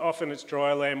 because often it's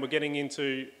dry land, we're getting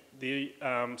into the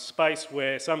space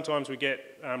where sometimes we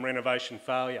get renovation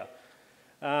failure.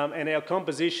 And our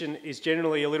composition is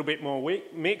generally a little bit more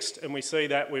mixed, and we see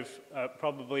that with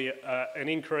probably an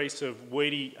increase of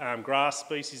weedy grass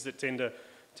species that tend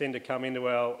to come into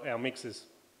our mixes.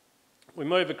 We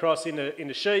move across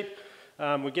into sheep.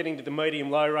 We're getting to the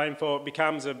medium-low rainfall. It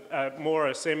becomes more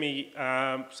a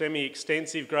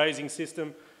semi-extensive grazing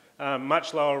system,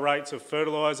 much lower rates of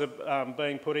fertiliser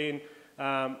being put in,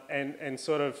 and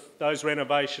sort of those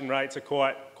renovation rates are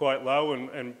quite low,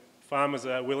 and farmers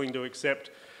are willing to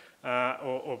accept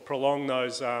or prolong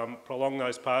those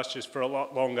pastures for a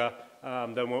lot longer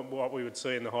than what we would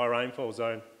see in the high rainfall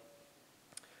zone.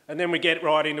 And then we get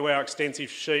right into our extensive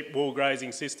sheep wool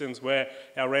grazing systems where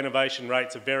our renovation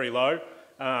rates are very low,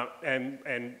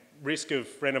 and risk of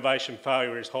renovation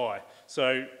failure is high.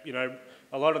 So,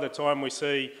 a lot of the time we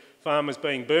see farmers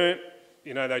being burnt.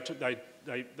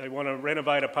 They want to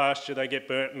renovate a pasture, they get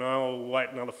burnt, and we'll wait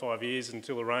another 5 years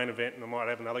until a rain event and I might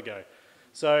have another go.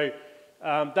 So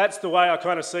that's the way I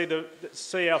kind of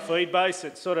see our feed base.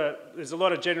 It's there's a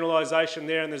lot of generalisation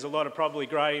there, and there's a lot of probably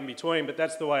grey in between, but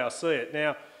that's the way I see it.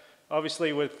 Now,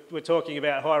 obviously we're talking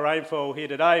about high rainfall here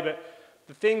today, but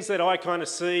the things that I kind of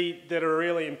see that are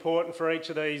really important for each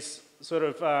of these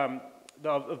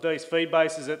of these feed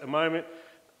bases at the moment,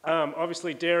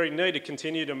 obviously dairy need to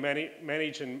continue to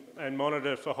manage and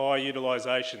monitor for high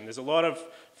utilisation. There's a lot of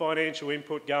financial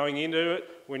input going into it.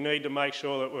 We need to make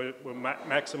sure that we're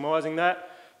maximising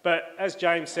that. But as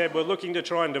James said, we're looking to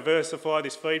try and diversify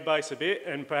this feed base a bit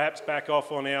and perhaps back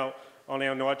off on our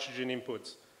nitrogen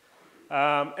inputs.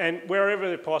 And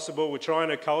wherever possible, we're trying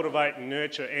to cultivate and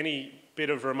nurture any bit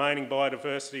of remaining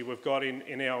biodiversity we've got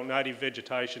in our native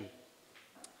vegetation.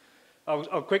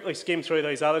 I'll quickly skim through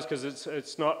these others because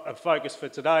it's not a focus for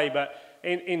today, but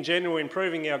in general,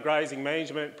 improving our grazing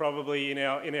management probably in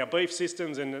our beef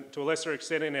systems, and to a lesser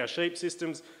extent in our sheep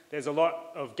systems. There's a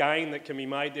lot of gain that can be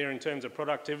made there in terms of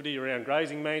productivity around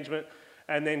grazing management,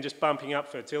 and then just bumping up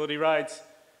fertility rates.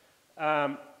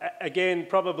 Again,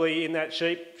 probably in that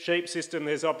sheep system,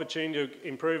 there's opportunity to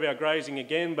improve our grazing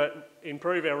again, but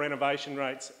improve our renovation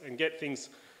rates and get things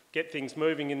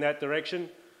moving in that direction.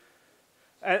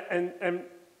 And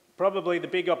probably the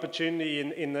big opportunity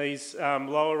in these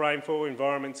lower rainfall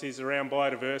environments is around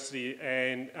biodiversity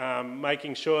and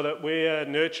making sure that we're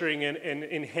nurturing and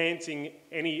enhancing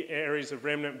any areas of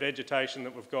remnant vegetation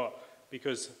that we've got,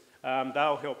 because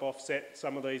they'll help offset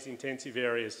some of these intensive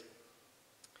areas.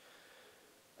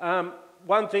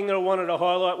 One thing that I wanted to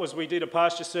highlight was we did a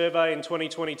pasture survey in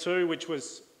 2022, which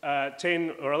was a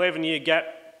 10 or 11 year gap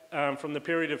from the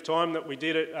period of time that we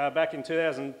did it back in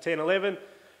 2010-11.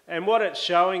 And what it's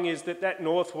showing is that that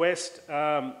northwest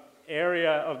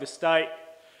area of the state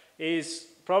is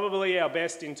probably our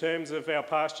best in terms of our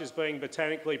pastures being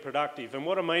botanically productive. And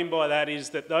what I mean by that is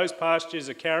that those pastures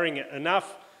are carrying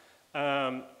enough,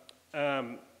 I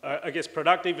guess,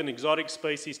 productive and exotic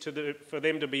species for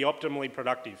them to be optimally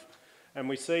productive. And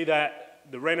we see that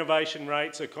the renovation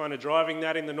rates are kind of driving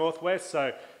that in the northwest.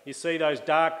 So you see those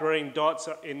dark green dots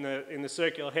in the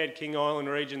Circular Head King Island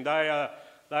region. They are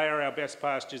our best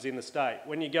pastures in the state.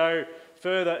 When you go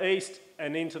further east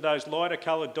and into those lighter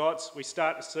coloured dots, we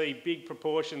start to see big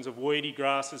proportions of weedy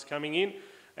grasses coming in.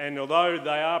 And although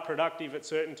they are productive at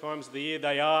certain times of the year,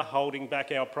 they are holding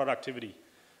back our productivity.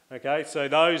 Okay, so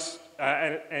those,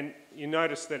 and you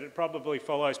notice that it probably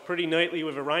follows pretty neatly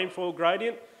with a rainfall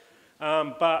gradient.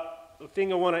 But the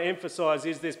thing I want to emphasise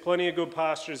is there's plenty of good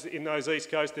pastures in those East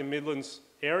Coast and Midlands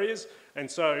areas, and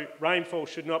so rainfall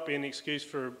should not be an excuse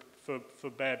for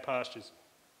bad pastures.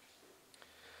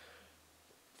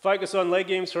 Focus on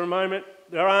legumes for a moment.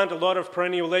 There aren't a lot of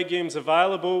perennial legumes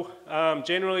available.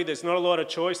 Generally, there's not a lot of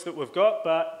choice that we've got,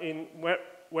 but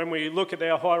when we look at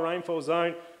our high rainfall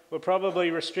zone, we're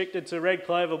probably restricted to red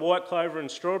clover, white clover and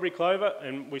strawberry clover,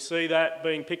 and we see that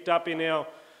being picked up in our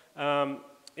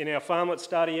Farmlet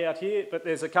study out here, but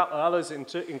there's a couple of others,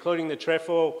 including the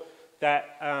trefoil,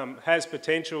 that has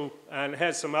potential and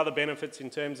has some other benefits in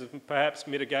terms of perhaps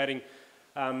mitigating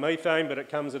methane, but it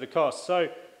comes at a cost. So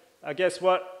I guess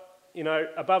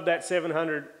above that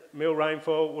 700 mil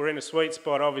rainfall, we're in a sweet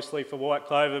spot obviously for white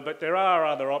clover, but there are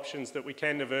other options that we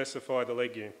can diversify the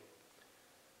legume.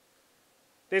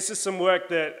 This is some work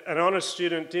that an honours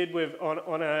student did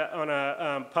on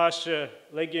a pasture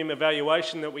legume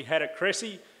evaluation that we had at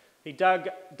Cressy. He dug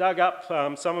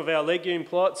up some of our legume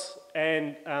plots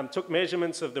and took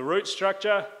measurements of the root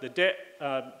structure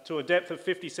to a depth of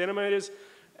 50 centimetres,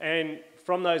 and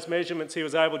from those measurements he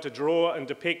was able to draw and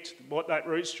depict what that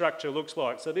root structure looks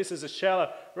like. So this is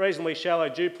a reasonably shallow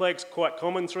duplex, quite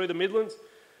common through the Midlands.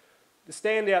 The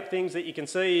standout things that you can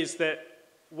see is that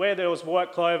where there was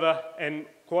white clover, and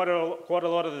quite a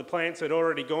lot of the plants had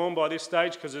already gone by this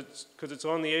stage because it's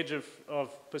on the edge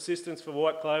of persistence for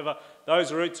white clover,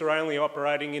 those roots are only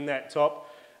operating in that top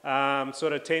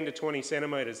sort of 10 to 20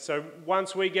 centimetres. So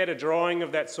once we get a drawing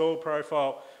of that soil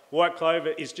profile, white clover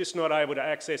is just not able to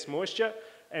access moisture,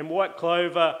 and white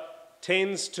clover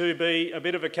tends to be a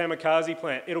bit of a kamikaze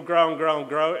plant. It'll grow and grow and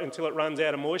grow until it runs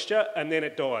out of moisture and then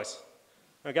it dies.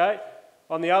 Okay?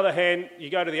 On the other hand, you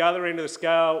go to the other end of the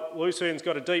scale, Lucerne's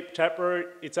got a deep taproot,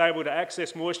 it's able to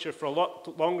access moisture for a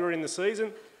lot longer in the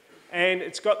season, and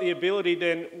it's got the ability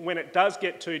then, when it does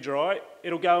get too dry,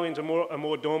 it'll go into a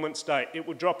more dormant state. It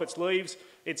will drop its leaves,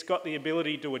 it's got the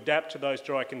ability to adapt to those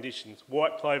dry conditions.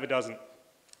 White clover doesn't.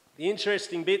 The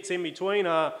interesting bits in between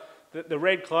are that the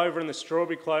red clover and the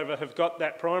strawberry clover have got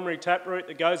that primary taproot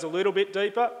that goes a little bit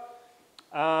deeper,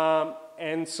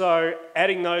 and so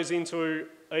adding those into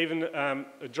even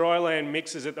dryland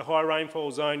mixes at the high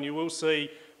rainfall zone, you will see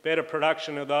better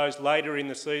production of those later in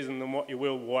the season than what you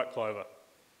will white clover.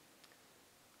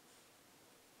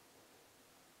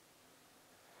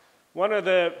 One of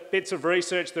the bits of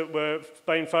research that we've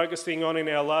been focusing on in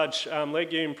our large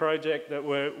legume project that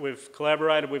we've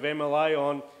collaborated with MLA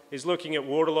on is looking at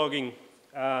waterlogging,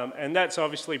 and that's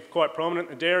obviously quite prominent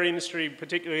in the dairy industry,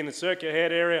 particularly in the Circular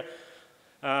Head area.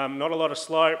 Not a lot of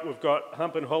slope. We've got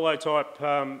hump and hollow type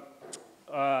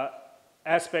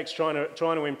aspects trying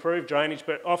to improve drainage,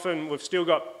 but often we've still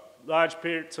got large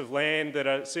periods of land that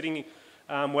are sitting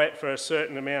wet for a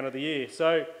certain amount of the year.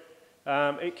 So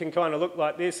it can kind of look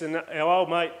like this, and our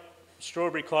old mate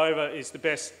strawberry clover is the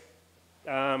best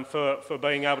for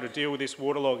being able to deal with this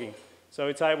waterlogging. So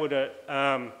it's able to,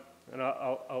 and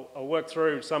I'll work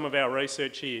through some of our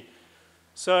research here.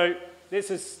 So this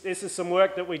is some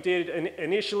work that we did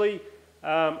initially.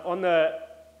 On the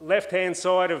left-hand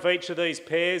side of each of these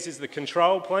pairs is the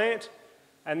control plant,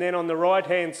 and then on the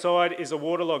right-hand side is a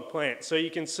waterlog plant. So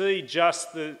you can see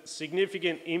just the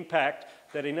significant impact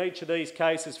that in each of these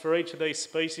cases, for each of these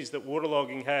species, that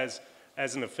waterlogging has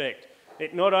as an effect.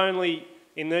 It not only,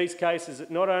 in these cases,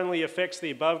 it not only affects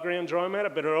the above-ground dry matter,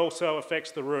 but it also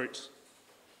affects the roots.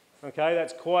 Okay,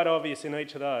 that's quite obvious in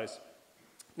each of those.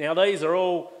 Now these are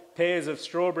all pairs of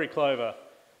strawberry clover,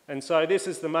 and so this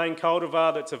is the main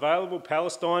cultivar that's available,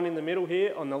 Palestine in the middle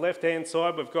here. On the left-hand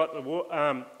side we've got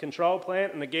the control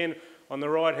plant, and again on the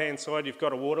right-hand side you've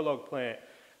got a waterlog plant.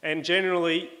 And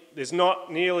generally there's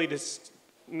not nearly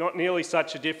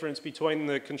such a difference between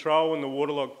the control and the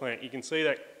waterlog plant. You can see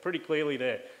that pretty clearly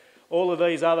there. All of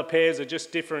these other pairs are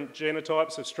just different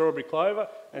genotypes of strawberry clover,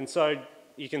 and so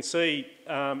you can see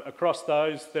across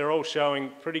those, they're all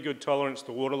showing pretty good tolerance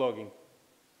to waterlogging.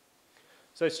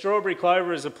 So strawberry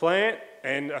clover is a plant,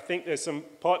 and I think there's some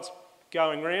pots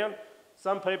going around.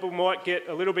 Some people might get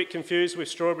a little bit confused with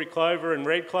strawberry clover and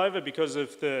red clover because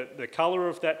of the colour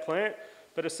of that plant,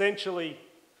 but essentially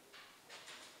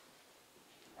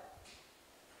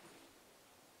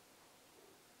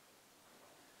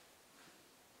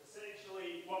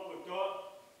what we've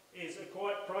got is a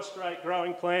quite prostrate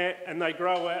growing plant, and they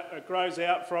grow out, it grows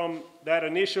out from that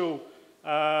initial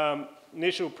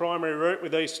primary root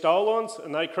with these stolons,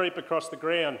 and they creep across the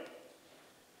ground.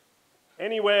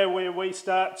 Anywhere where we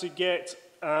start to get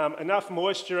enough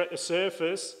moisture at the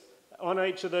surface on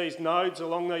each of these nodes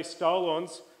along these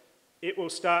stolons, it will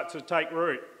start to take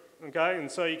root. Okay,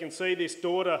 and so you can see this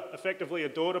daughter, effectively a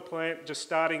daughter plant, just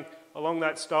starting along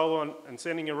that stolon and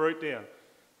sending a root down.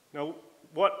 Now,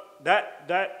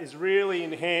 that is really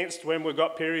enhanced when we've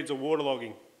got periods of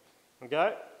waterlogging.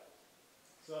 Okay,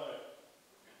 so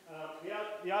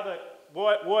the other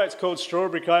why it's called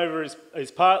strawberry clover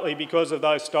is partly because of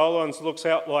those stolons. Looks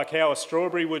out like how a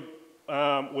strawberry would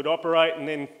operate and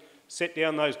then set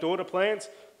down those daughter plants.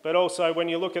 But also when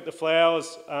you look at the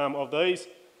flowers of these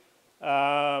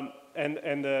and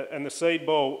the seed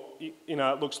ball, you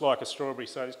know, it looks like a strawberry.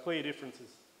 So there's clear differences.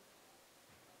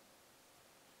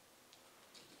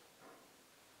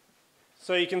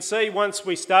 So you can see once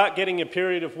we start getting a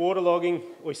period of waterlogging,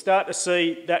 we start to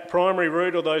see that primary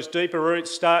root or those deeper roots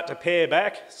start to pare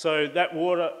back. So that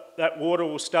water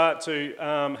will start to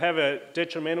have a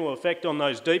detrimental effect on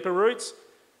those deeper roots.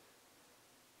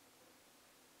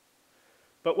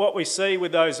 But what we see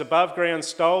with those above ground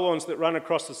stolons that run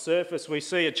across the surface, we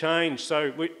see a change.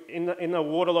 So in the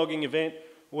waterlogging event,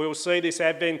 we'll see this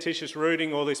adventitious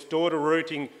rooting or this daughter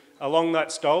rooting along that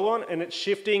stolon, and it's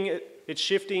shifting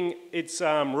its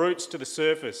roots to the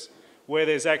surface where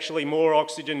there's actually more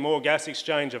oxygen, more gas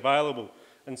exchange available.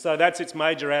 And so that's its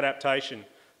major adaptation.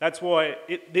 That's why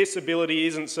this ability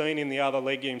isn't seen in the other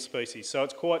legume species, so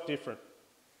it's quite different.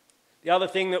 The other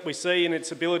thing that we see in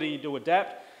its ability to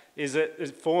adapt is that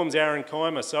it forms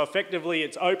arenchyma. So effectively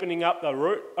it's opening up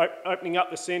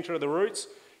the centre of the roots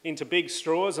into big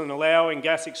straws and allowing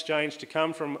gas exchange to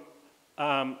come from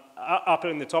up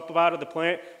in the top part of the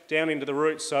plant down into the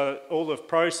roots, so all the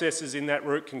processes in that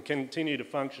root can continue to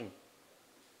function.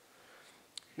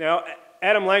 Now,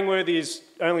 Adam Langworthy has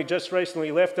only just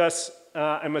recently left us,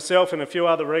 and myself and a few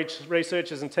other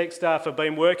researchers and tech staff have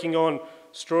been working on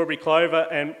strawberry clover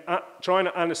and trying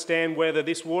to understand whether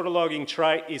this waterlogging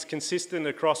trait is consistent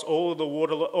across all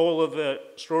of the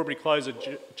strawberry clover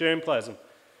germplasm.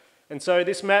 And so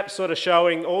this map's sort of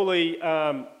showing all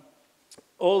the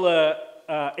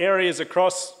areas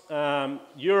across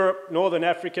Europe, Northern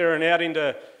Africa, and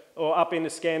up into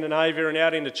Scandinavia and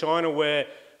out into China where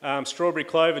strawberry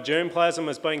clover germplasm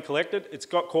has been collected. It's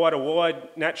got quite a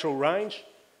wide natural range.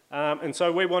 And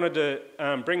so we wanted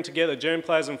to bring together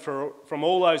germplasm from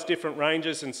all those different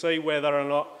ranges and see whether or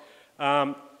not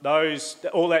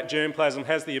all that germplasm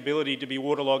has the ability to be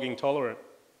waterlogging tolerant.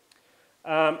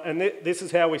 And this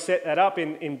is how we set that up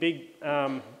in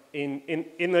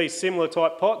these similar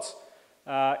type pots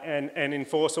and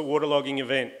enforce a waterlogging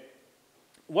event.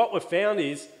 What we've found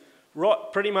is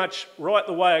pretty much right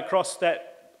the way across that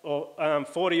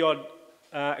 40 odd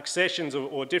accessions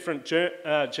or different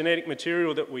genetic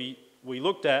material that we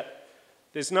looked at,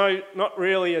 there's not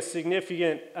really a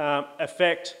significant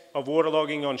effect of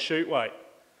waterlogging on shoot weight.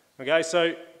 Okay,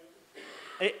 so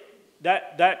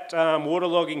that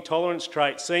waterlogging tolerance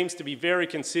trait seems to be very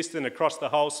consistent across the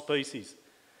whole species.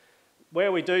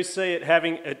 Where we do see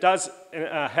it does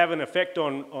have an effect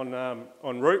on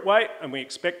root weight, and we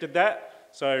expected that.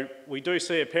 So we do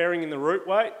see a pairing in the root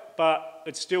weight, but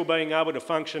it's still being able to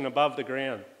function above the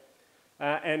ground.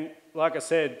 And like I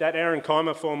said, that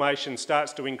arenchyma formation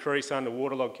starts to increase under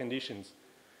waterlogged conditions.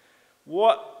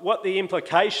 What the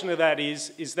implication of that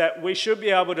is that we should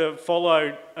be able to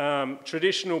follow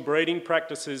traditional breeding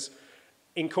practices,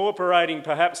 incorporating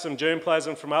perhaps some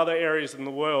germplasm from other areas in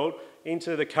the world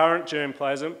into the current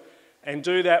germplasm, and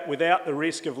do that without the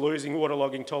risk of losing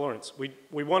waterlogging tolerance.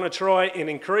 We want to try and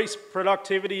increase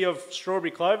productivity of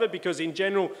strawberry clover because in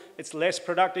general it's less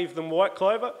productive than white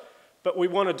clover, but we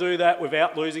want to do that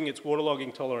without losing its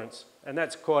waterlogging tolerance, and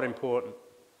that's quite important.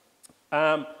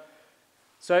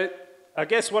 So I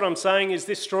guess what I'm saying is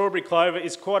this strawberry clover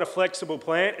is quite a flexible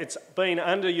plant. It's been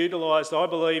underutilised, I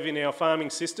believe, in our farming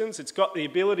systems. It's got the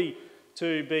ability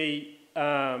to be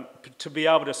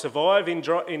able to survive in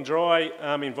dry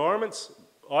environments.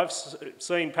 I've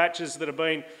seen patches that have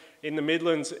been in the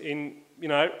Midlands in you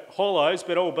know, hollows,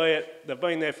 but albeit they've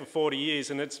been there for 40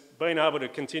 years and it's been able to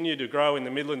continue to grow in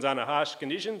the Midlands under harsh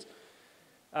conditions.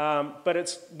 But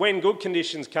it's when good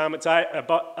conditions come, it's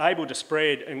able to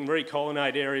spread and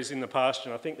recolonate areas in the pasture.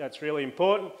 And I think that's really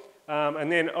important.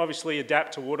 And then obviously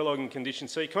adapt to waterlogging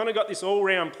conditions. So you kind of got this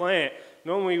all-round plant.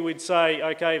 Normally we'd say,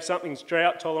 okay, if something's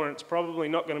drought tolerant, it's probably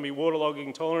not going to be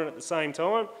waterlogging tolerant at the same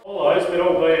time. Hollows, but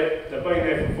albeit they've been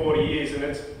there for 40 years and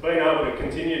it's been able to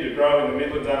continue to grow in the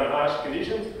Midlands under harsh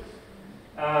conditions.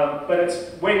 But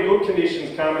it's when good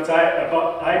conditions come, it's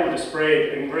able to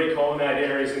spread and recolonate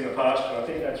areas in the pasture. I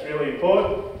think that's really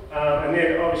important. And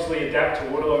then obviously adapt to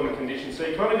waterlogging conditions. So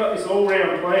you kind of got this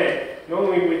all-round plant.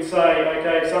 Normally we'd say,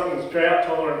 okay, if something's drought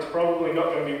tolerant, it's probably not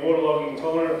going to be waterlogging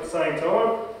tolerant at the same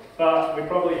time, but we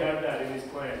probably have that in this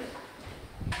plant.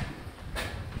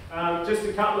 Just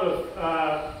a couple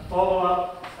of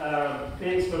follow-up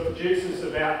things for producers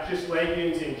about just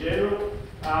legumes in general.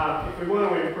 If we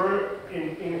want to improve,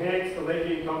 enhance the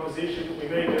legume composition, we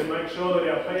need to make sure that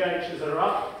our pHs are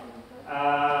up.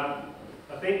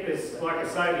 I think there's, like I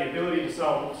say, the ability to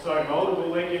sow multiple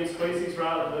legume species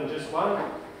rather than just one.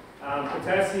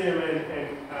 Potassium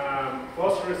and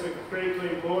phosphorus are critically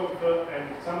important for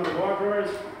some of the micros.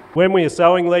 When we are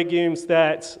sowing legumes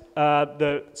that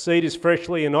the seed is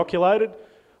freshly inoculated,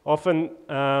 often,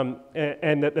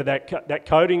 and that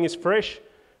coating is fresh,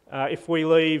 if we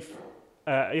leave,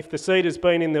 if the seed has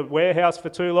been in the warehouse for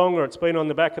too long or it's been on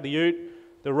the back of the ute,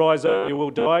 the rhizobia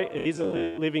will die. It is a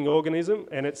living organism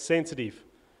and it's sensitive.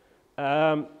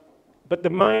 But the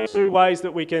main two ways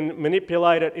that we can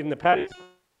manipulate it in the paddock,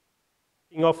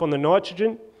 off on the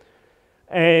nitrogen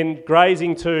and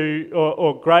grazing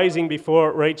or grazing before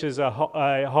it reaches a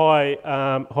high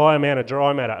amount of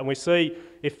dry matter. And we see,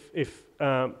 if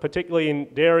particularly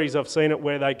in dairies, I've seen it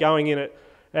where they're going in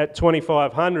at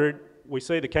 2500, we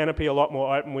see the canopy a lot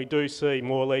more open. We do see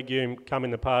more legume come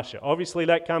in the pasture. Obviously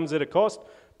that comes at a cost,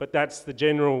 but that's the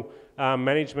general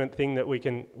management thing that we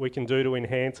can do to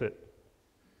enhance it.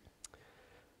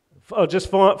 Just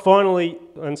finally,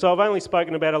 and so I've only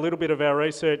spoken about a little bit of our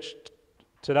research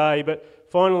today, but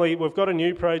finally we've got a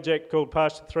new project called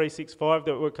Pasture 365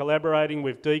 that we're collaborating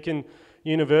with Deakin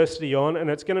University on, and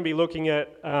it's going to be looking at,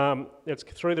 it's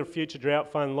through the Future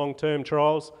Drought Fund long-term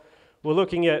trials. We're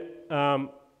looking at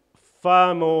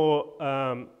far more,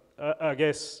 I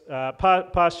guess,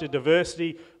 pasture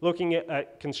diversity, looking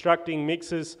at constructing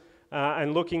mixes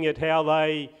and looking at how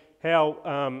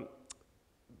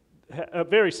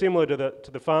very similar to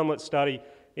the Farmlet study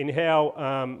in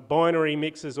how binary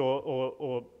mixes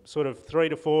or sort of 3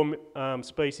 to 4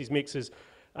 species mixes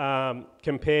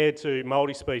compared to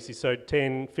multi-species, so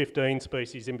 10, 15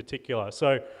 species in particular.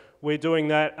 So we're doing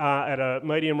that at a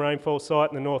medium rainfall site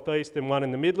in the northeast and one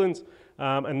in the Midlands,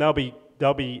 and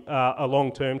they'll be a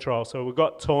long-term trial. So we've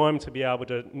got time to be able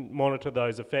to monitor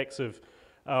those effects of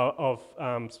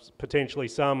potentially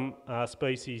some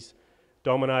species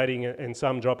dominating and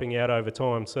some dropping out over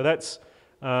time. So that's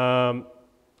where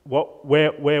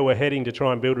we're heading to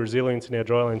try and build resilience in our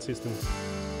dryland systems.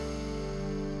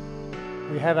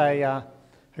 We have a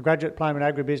graduate diploma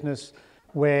in agribusiness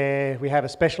where we have a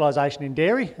specialisation in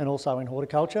dairy and also in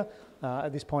horticulture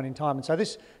at this point in time. And so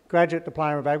this graduate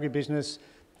diploma of agribusiness,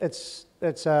 it's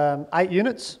 8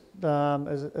 units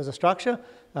as a structure,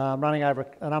 running over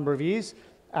a number of years.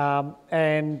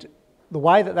 And the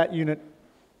way that unit,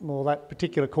 well, that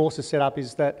particular course is set up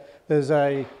is that there's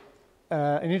an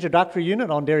introductory unit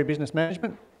on dairy business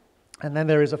management, and then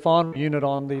there is a final unit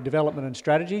on the development and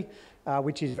strategy,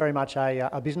 which is very much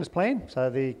a business plan, so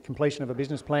the completion of a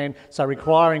business plan, so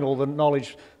requiring all the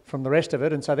knowledge from the rest of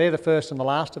it, and so they're the first and the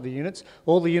last of the units.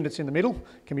 All the units in the middle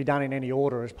can be done in any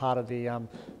order as part of the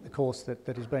course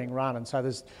that is being run, and so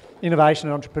there's innovation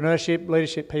and entrepreneurship,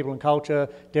 leadership, people and culture,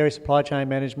 dairy supply chain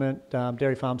management,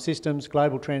 dairy farm systems,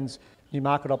 global trends, new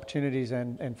market opportunities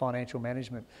and financial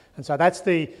management. And so that's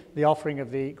the offering of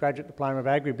the Graduate Diploma of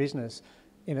Agribusiness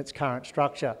in its current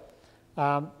structure.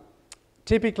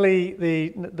 Typically,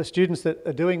 the students that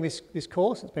are doing this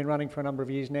course, it's been running for a number of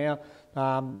years now,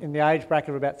 in the age bracket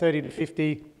of about 30 to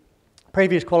 50.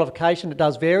 Previous qualification, it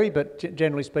does vary, but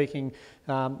generally speaking,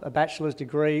 a bachelor's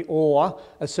degree or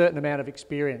a certain amount of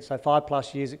experience, so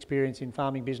 5+ years experience in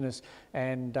farming business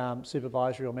and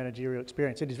supervisory or managerial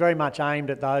experience. It is very much aimed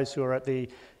at those who are at the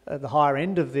higher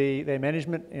end of their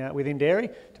management within dairy,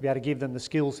 to be able to give them the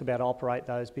skills to be able to operate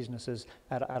those businesses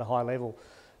at a high level.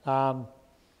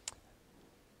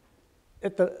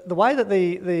 The way that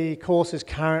the course is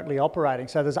currently operating,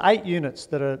 so there's 8 units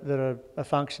that are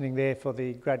functioning there for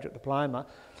the graduate diploma,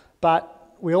 but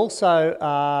we also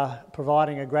are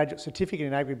providing a graduate certificate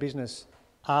in agribusiness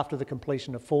after the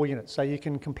completion of 4 units. So you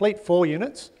can complete 4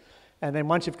 units, and then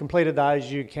once you've completed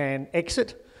those, you can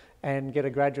exit and get a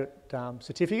graduate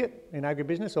certificate in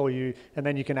agribusiness, and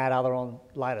then you can add other on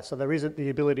later. So there is the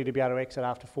ability to be able to exit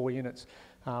after 4 units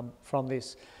from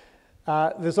this.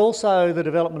 There's also the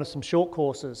development of some short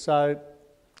courses. So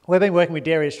we've been working with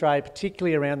Dairy Australia,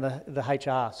 particularly around the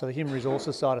HR, so the human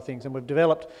resources side of things, and we've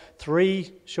developed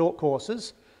 3 short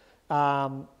courses,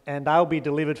 and they'll be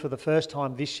delivered for the first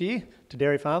time this year to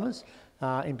dairy farmers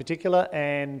in particular,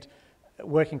 and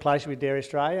working closely with Dairy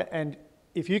Australia. And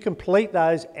if you complete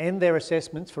those and their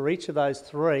assessments for each of those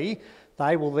 3,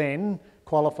 they will then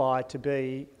qualify to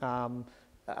be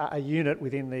a unit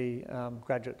within the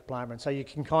graduate diploma. And so you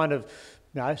can kind of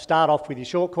start off with your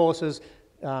short courses,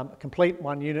 complete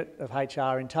 1 unit of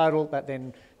HR in total, that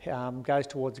then goes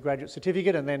towards the graduate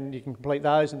certificate, and then you can complete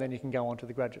those, and then you can go on to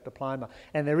the graduate diploma.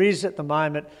 And there is at the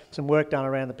moment some work done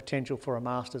around the potential for a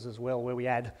master's as well, where we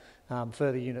add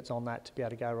further units on that to be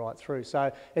able to go right through.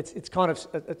 So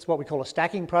it's what we call a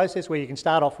stacking process, where you can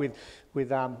start off with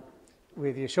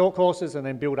your short courses and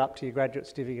then build up to your graduate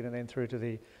certificate and then through to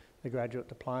the graduate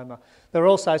diploma. There are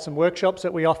also some workshops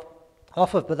that we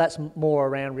offer, but that's more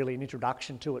around really an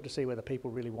introduction to it to see whether people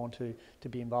really want to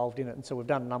be involved in it. And so we've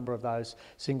done a number of those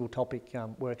single topic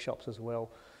workshops as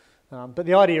well. But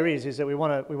the idea is that we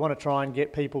want to try and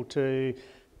get people to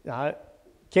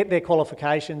get their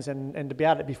qualifications and to be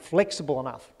able to be flexible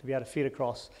enough to be able to fit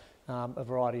across a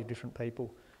variety of different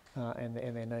people and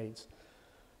their needs.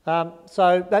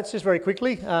 So that's just very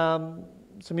quickly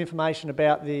some information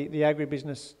about the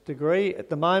agribusiness degree. At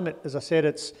the moment, as I said,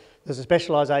 there's a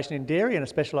specialisation in dairy and a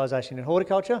specialisation in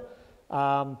horticulture,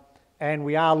 and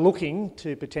we are looking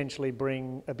to potentially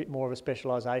bring a bit more of a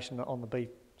specialisation on the beef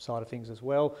side of things as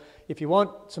well. If you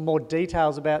want some more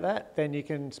details about that, then you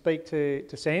can speak to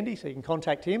Sandy, so you can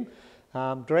contact him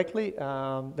directly.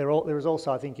 There is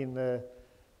also, I think, in the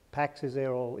packs, is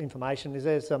there all information? Is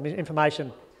there some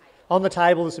information on the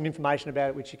table? There's some information about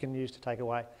it which you can use to take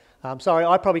away. Sorry,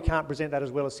 I probably can't present that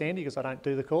as well as Sandy because I don't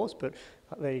do the course, but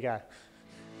there you go.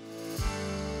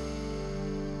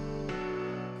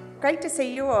 Great to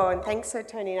see you all, and thanks for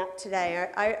turning up today.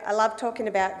 I love talking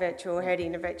about virtual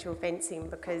herding and virtual fencing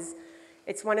because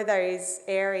it's one of those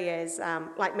areas,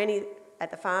 like many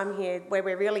at the farm here, where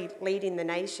we're really leading the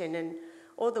nation, and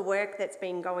all the work that's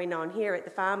been going on here at the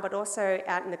farm, but also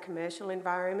out in the commercial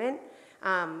environment,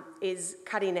 is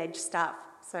cutting edge stuff.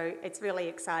 So it's really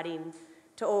exciting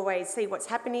to always see what's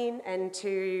happening and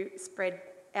to spread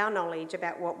our knowledge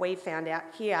about what we've found out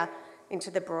here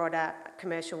into the broader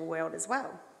commercial world as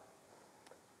well.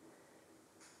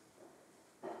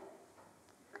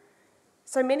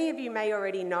 So many of you may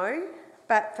already know,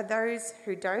 but for those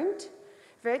who don't,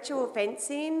 virtual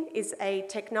fencing is a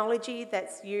technology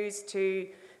that's used to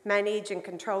manage and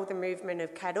control the movement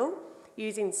of cattle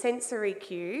using sensory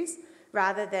cues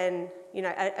rather than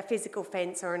a physical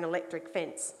fence or an electric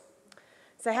fence.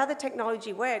 So how the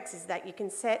technology works is that you can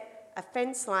set a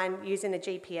fence line using a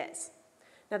GPS.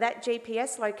 Now that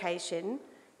GPS location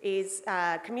is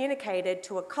communicated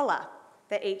to a collar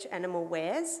that each animal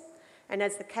wears, and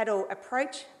as the cattle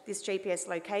approach this GPS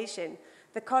location,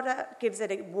 the collar gives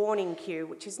it a warning cue,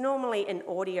 which is normally an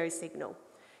audio signal.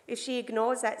 If she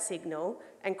ignores that signal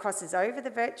and crosses over the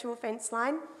virtual fence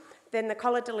line, then the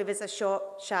collar delivers a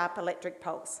short, sharp electric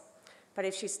pulse. But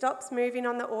if she stops moving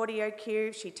on the audio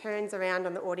cue, she turns around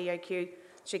on the audio cue,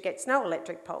 she gets no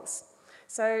electric pulse.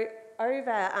 So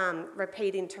over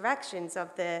repeat interactions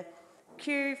of the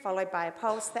cue followed by a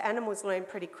pulse, the animals learn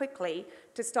pretty quickly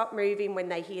to stop moving when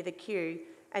they hear the cue,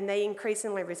 and they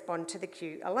increasingly respond to the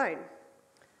cue alone.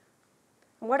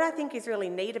 And what I think is really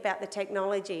neat about the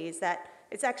technology is that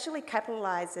it actually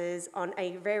capitalises on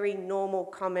a very normal,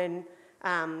 common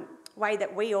way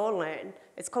that we all learn.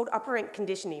 It's called operant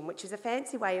conditioning, which is a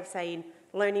fancy way of saying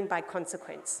learning by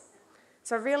consequence.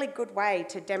 So a really good way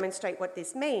to demonstrate what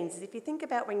this means is if you think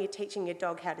about when you're teaching your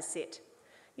dog how to sit.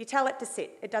 You tell it to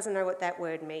sit, it doesn't know what that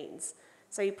word means.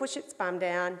 So you push its bum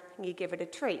down and you give it a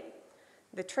treat.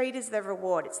 The treat is the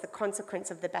reward, it's the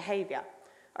consequence of the behaviour.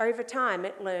 Over time,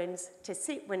 it learns to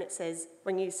sit when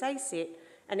you say sit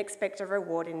and expect a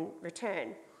reward in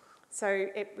return. So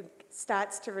it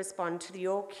starts to respond to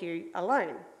your cue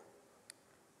alone.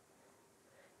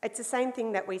 It's the same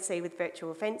thing that we see with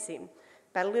virtual fencing,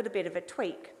 but a little bit of a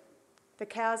tweak. The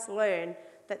cows learn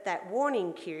that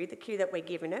warning cue, the cue that we're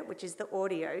giving it, which is the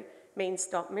audio, means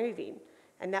stop moving,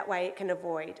 and that way it can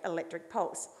avoid electric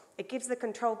pulse. It gives the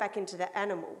control back into the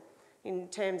animal in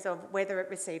terms of whether it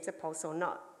receives a pulse or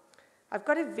not. I've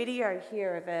got a video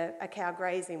here of a cow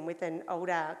grazing with an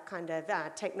older kind of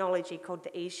technology called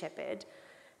the e-shepherd,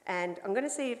 And I'm going to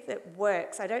see if it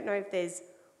works. I don't know if there's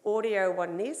audio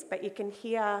on this, but you can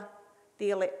hear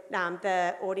the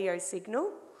audio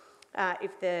signal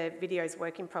if the video is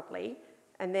working properly.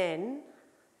 And then,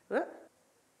 no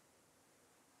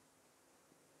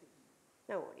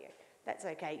audio. That's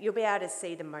okay. You'll be able to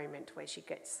see the moment where she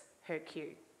gets her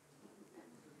cue.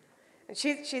 And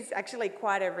she's actually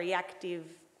quite a reactive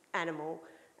animal.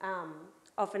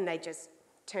 Often they just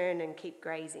turn and keep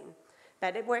grazing,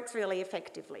 but it works really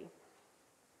effectively.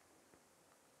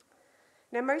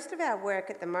 Now, most of our work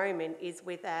at the moment is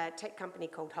with a tech company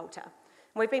called Halter.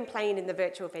 We've been playing in the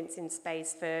virtual fencing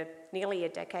space for nearly a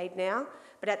decade now,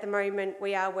 but at the moment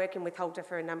we are working with Halter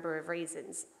for a number of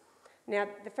reasons. Now,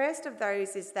 the first of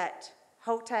those is that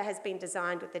Halter has been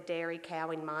designed with the dairy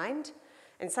cow in mind,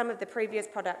 and some of the previous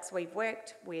products we've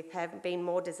worked with have been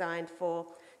more designed for,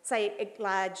 say,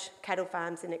 large cattle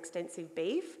farms and extensive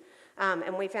beef.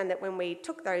 And we found that when we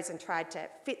took those and tried to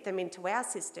fit them into our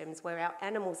systems, where our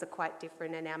animals are quite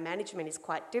different and our management is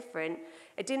quite different,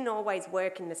 it didn't always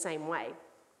work in the same way.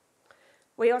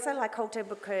 We also like Halter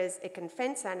because it can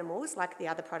fence animals like the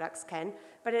other products can,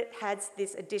 but it has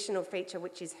this additional feature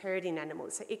which is herding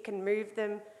animals. So it can move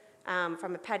them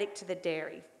from a paddock to the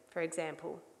dairy, for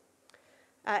example.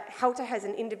 Halter has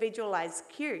an individualised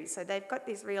queue, so they've got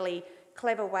this really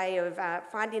clever way of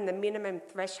finding the minimum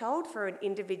threshold for an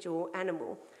individual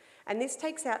animal. And this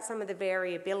takes out some of the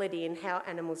variability in how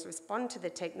animals respond to the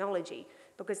technology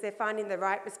because they're finding the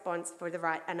right response for the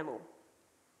right animal.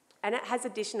 And it has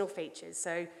additional features,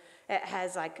 so it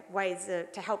has like ways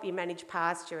to help you manage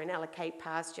pasture and allocate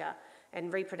pasture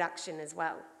and reproduction as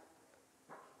well.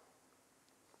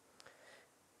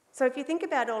 So if you think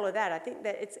about all of that, I think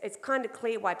that it's kind of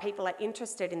clear why people are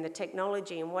interested in the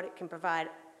technology and what it can provide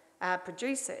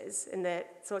producers and the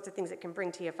sorts of things it can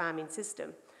bring to your farming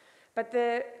system. But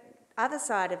the other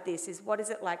side of this is, what is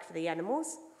it like for the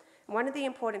animals? And one of the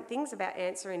important things about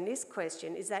answering this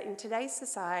question is that in today's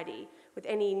society, with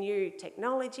any new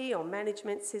technology or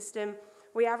management system,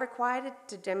 we are required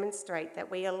to demonstrate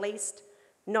that we are at least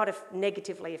not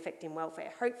negatively affecting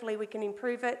welfare. Hopefully we can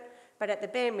improve it, but at the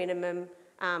bare minimum,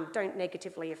 don't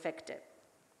negatively affect it.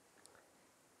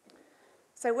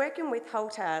 So working with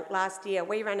Halter last year,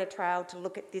 we ran a trial to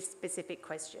look at this specific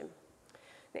question.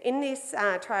 In this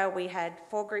trial, we had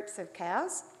 4 groups of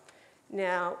cows.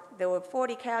 Now, there were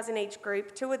 40 cows in each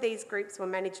group. 2 of these groups were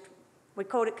managed, we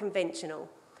called it conventional.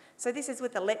 So this is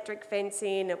with electric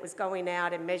fencing. It was going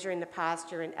out and measuring the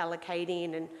pasture and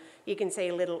allocating, and you can see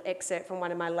a little excerpt from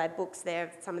one of my lab books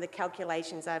there, some of the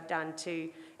calculations I've done to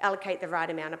allocate the right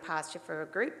amount of pasture for a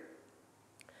group.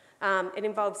 It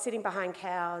involves sitting behind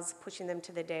cows, pushing them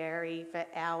to the dairy for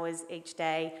hours each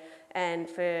day, and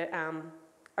for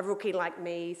a rookie like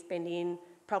me, spending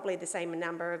probably the same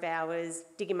number of hours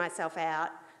digging myself out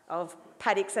of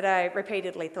paddocks that I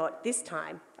repeatedly thought, this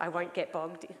time I won't get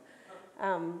bogged.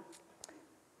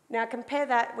 Now compare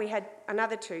that, we had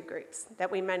another 2 groups that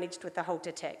we managed with the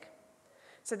Halter tech.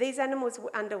 So these animals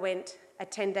underwent a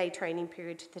 10-day training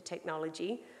period to the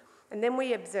technology, and then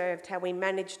we observed how we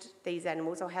managed these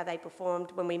animals, or how they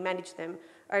performed when we managed them,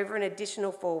 over an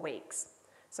additional 4 weeks.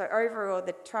 So overall,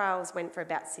 the trials went for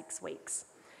about 6 weeks.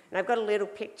 And I've got a little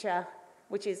picture,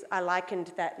 which is, I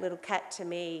likened that little cat to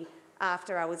me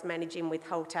after I was managing with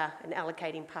Halter and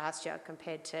allocating pasture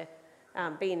compared to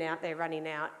being out there running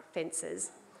out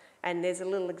fences. And there's a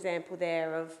little example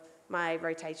there of my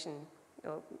rotation,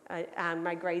 or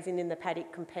my grazing in the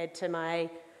paddock compared to my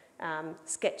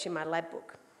sketch in my lab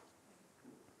book.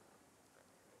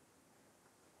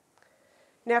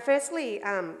 Now, firstly,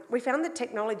 we found the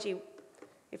technology,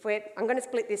 I'm going to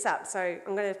split this up. So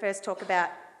I'm going to first talk about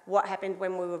what happened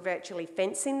when we were virtually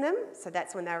fencing them. So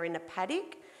that's when they were in a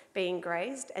paddock being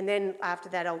grazed. And then after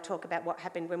that, I'll talk about what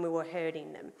happened when we were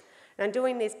herding them. And I'm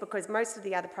doing this because most of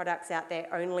the other products out there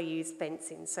only use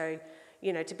fencing. So,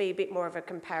 you know, to be a bit more of a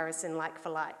comparison like for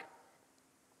like.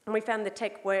 And we found the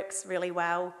tech works really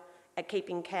well at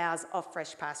keeping cows off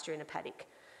fresh pasture in a paddock.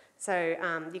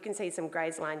 So you can see some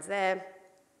graze lines there.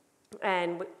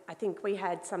 And I think we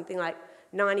had something like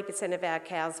 90% of our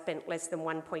cows spent less than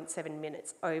 1.7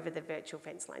 minutes over the virtual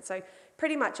fence line. So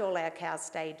pretty much all our cows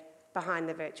stayed behind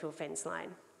the virtual fence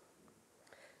line.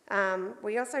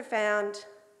 We also found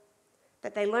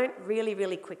that they learnt really,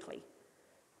 really quickly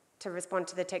to respond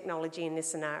to the technology in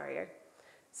this scenario.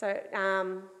 So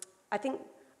I think,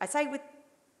 I say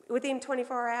within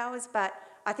 24 hours, but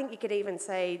I think you could even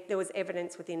say there was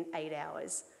evidence within 8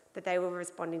 hours that they were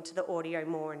responding to the audio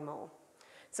more and more.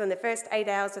 So in the first 8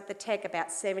 hours of the tech, about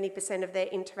 70% of their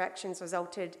interactions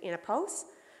resulted in a pulse.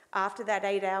 After that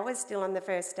 8 hours, still on the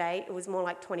first day, it was more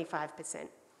like 25%.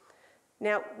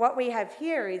 Now, what we have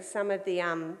here is some of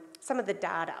the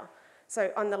data.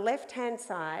 So on the left-hand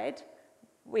side,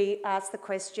 we ask the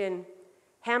question,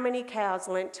 how many cows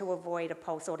learnt to avoid a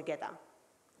pulse altogether?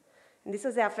 And this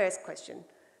was our first question.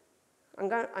 I'm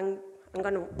going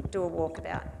to do a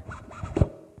walkabout.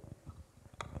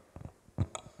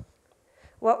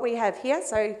 What we have here,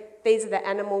 so these are the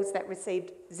animals that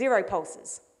received 0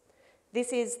 pulses.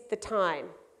 This is the time.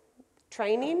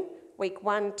 Training, week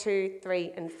 1, 2,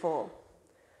 3, and 4.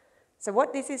 So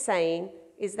what this is saying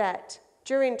is that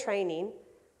during training,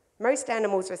 most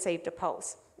animals received a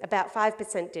pulse. About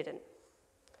 5% didn't.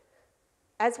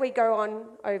 As we go on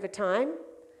over time,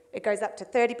 it goes up to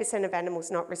 30% of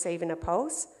animals not receiving a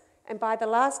pulse. And by the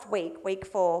last week, week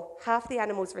 4, half the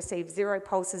animals received 0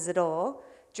 pulses at all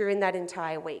during that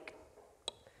entire week.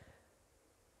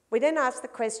 We then ask the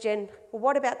question, well,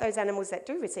 what about those animals that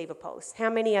do receive a pulse? How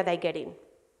many are they getting?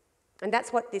 And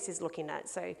that's what this is looking at.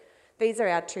 So these are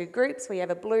our 2 groups. We have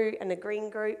a blue and a green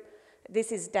group.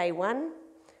 This is day 1.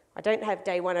 I don't have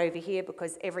day 1 over here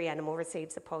because every animal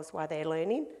receives a pulse while they're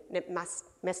learning, and it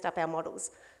messed up our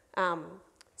models.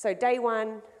 So day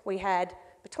 1, we had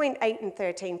between 8 and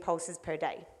 13 pulses per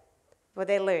day. Well,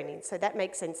 they're learning, so that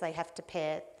makes sense. They have to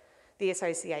pair the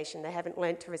association. They haven't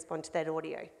learned to respond to that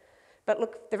audio. But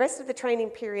look, the rest of the training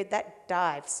period, that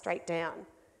dives straight down.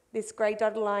 This grey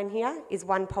dotted line here is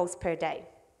 1 pulse per day.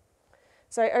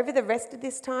 So over the rest of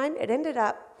this time, it ended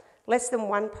up less than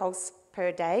 1 pulse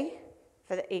per day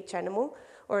for each animal,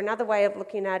 or another way of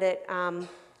looking at it,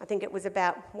 I think it was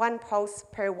about 1 pulse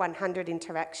per 100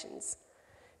 interactions.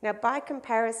 Now, by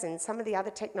comparison, some of the other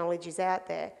technologies out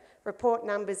there report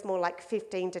numbers more like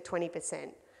 15 to 20%.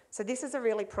 So this is a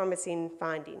really promising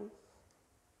finding.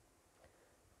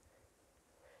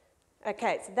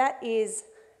 Okay, so that is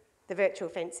the virtual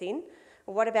fencing.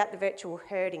 What about the virtual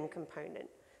herding component?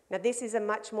 Now, this is a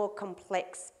much more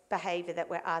complex behaviour that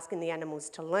we're asking the animals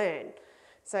to learn.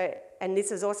 So, and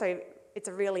this is also, it's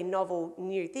a really novel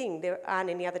new thing. There aren't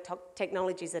any other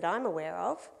technologies that I'm aware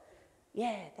of.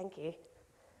 Yeah, thank you.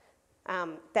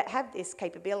 That have this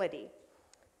capability.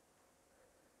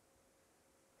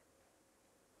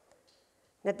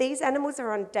 Now, these animals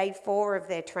are on day 4 of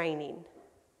their training.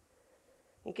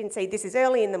 You can see this is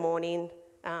early in the morning.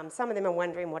 Some of them are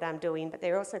wondering what I'm doing, but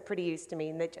they're also pretty used to me,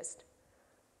 and they're just,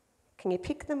 can you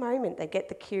pick the moment they get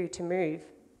the cue to move?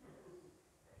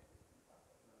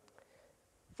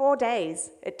 4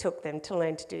 days it took them to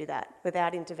learn to do that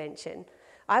without intervention.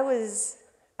 I was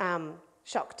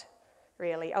shocked,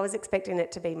 really. I was expecting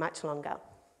it to be much longer.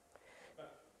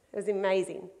 It was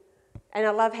amazing. And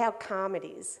I love how calm it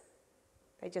is.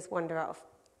 They just wander off.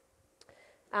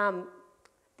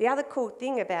 The other cool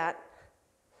thing about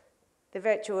the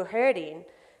virtual herding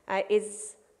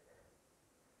is,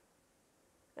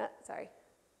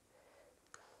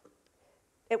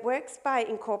 it works by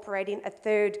incorporating a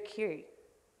third cue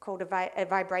called a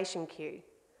vibration cue.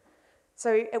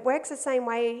 So it works the same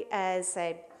way as,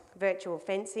 say, virtual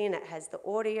fencing. It has the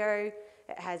audio,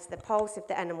 it has the pulse if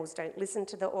the animals don't listen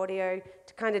to the audio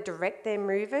to kind of direct their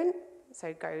movement,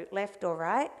 so go left or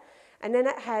right. And then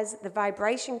it has the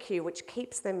vibration cue, which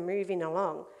keeps them moving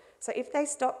along. So if they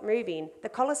stop moving, the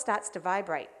collar starts to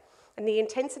vibrate, and the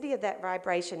intensity of that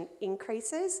vibration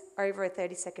increases over a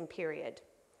 30-second period.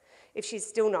 If she's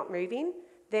still not moving,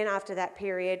 then after that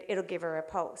period, it'll give her a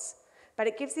pulse. But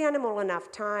it gives the animal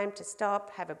enough time to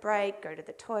stop, have a break, go to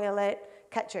the toilet,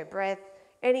 catch her breath,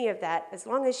 any of that, as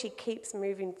long as she keeps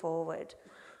moving forward.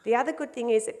 The other good thing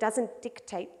is it doesn't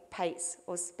dictate pace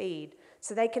or speed,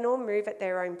 so they can all move at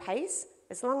their own pace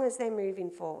as long as they're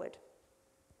moving forward.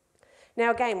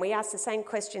 Now again, we asked the same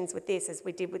questions with this as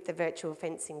we did with the virtual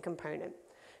fencing component.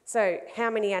 So how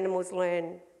many animals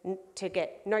learn to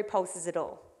get no pulses at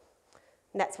all?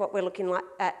 And that's what we're looking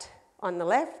at on the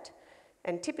left.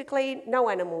 And typically, no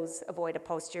animals avoid a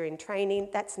pulse during training.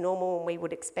 That's normal, and we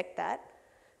would expect that.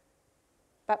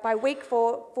 But by week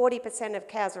 4, 40% of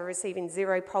cows were receiving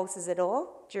 0 pulses at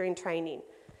all during training.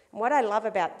 And what I love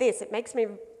about this, it makes me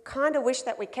kind of wish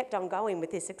that we kept on going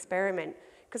with this experiment,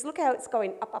 because look how it's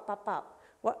going up, up, up, up.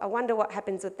 I wonder what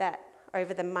happens with that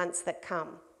over the months that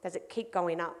come. Does it keep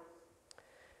going up?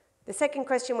 The second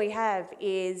question we have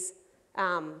is,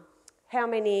 how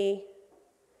many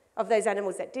of those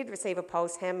animals that did receive a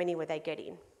pulse, how many were they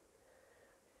getting?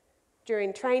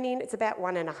 During training, it's about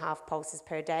 1.5 pulses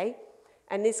per day.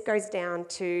 And this goes down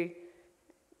to,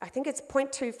 I think it's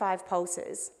 0.25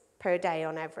 pulses per day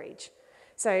on average.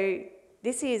 So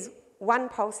this is 1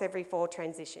 pulse every 4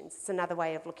 transitions. It's another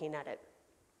way of looking at it.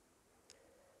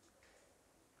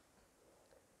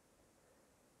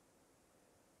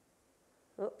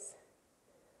 Oops.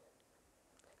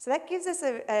 So that gives us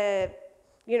an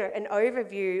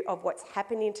overview of what's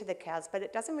happening to the cows, but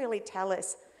it doesn't really tell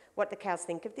us what the cows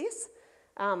think of this.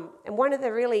 And one of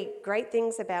the really great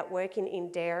things about working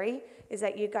in dairy is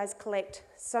that you guys collect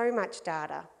so much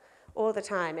data all the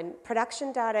time, and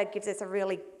production data gives us a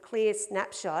really clear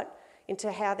snapshot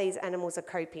into how these animals are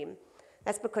coping.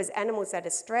 That's because animals that are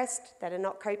stressed, that are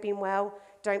not coping well,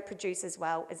 don't produce as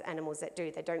well as animals that do.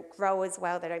 They don't grow as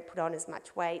well, they don't put on as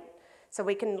much weight. So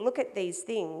we can look at these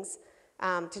things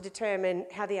to determine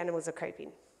how the animals are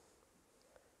coping.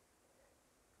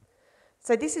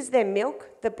 So this is their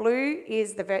milk. The blue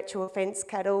is the virtual fence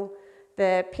cattle,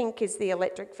 the pink is the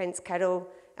electric fence cattle,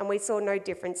 and we saw no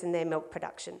difference in their milk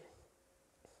production.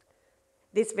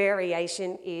 This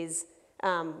variation is,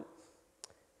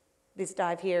 this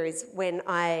dive here is when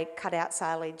I cut out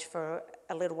silage for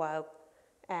a little while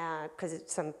because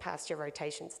it's some pasture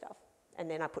rotation stuff, and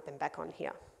then I put them back on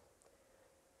here.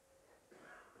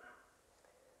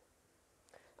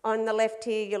 On the left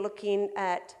here, you're looking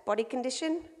at body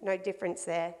condition, no difference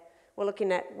there. We're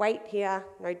looking at weight here,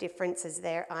 no differences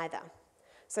there either.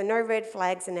 So no red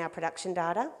flags in our production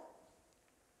data.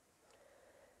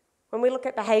 When we look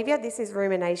at behaviour, this is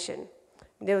rumination.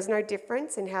 There was no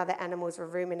difference in how the animals were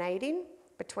ruminating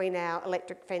between our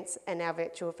electric fence and our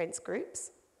virtual fence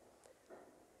groups.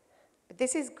 But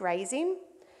this is grazing.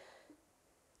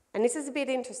 And this is a bit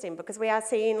interesting because we are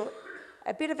seeing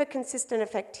a bit of a consistent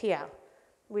effect here,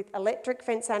 with electric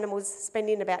fence animals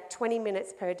spending about 20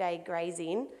 minutes per day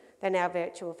grazing than our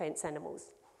virtual fence animals.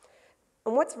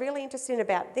 And what's really interesting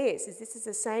about this is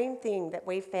the same thing that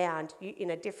we found in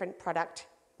a different product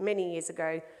many years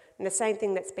ago, and the same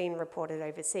thing that's been reported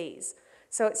overseas.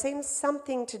 So it seems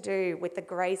something to do with the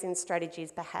grazing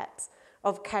strategies, perhaps,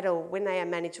 of cattle when they are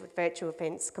managed with virtual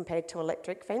fence compared to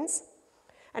electric fence.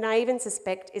 And I even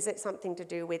suspect, is it something to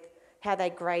do with how they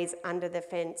graze under the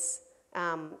fence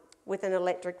with an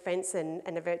electric fence and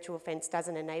a virtual fence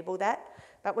doesn't enable that.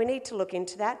 But we need to look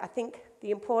into that. I think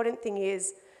the important thing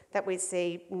is that we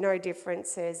see no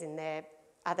differences in their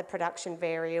other production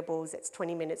variables. It's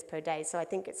 20 minutes per day, so I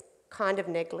think it's kind of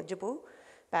negligible,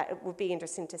 but it would be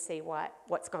interesting to see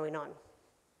what's going on.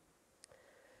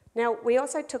 Now, we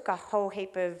also took a whole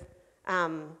heap of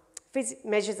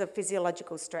measures of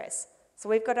physiological stress. So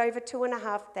we've got over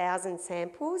 2,500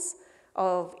 samples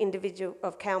of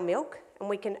cow milk, and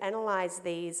we can analyse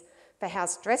these for how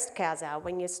stressed cows are.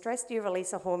 When you're stressed, you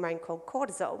release a hormone called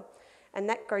cortisol, and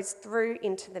that goes through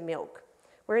into the milk.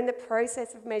 We're in the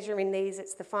process of measuring these.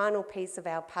 It's the final piece of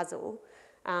our puzzle,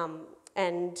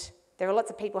 and there are lots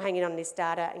of people hanging on this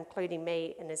data, including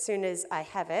me, and as soon as I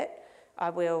have it, I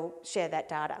will share that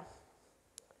data.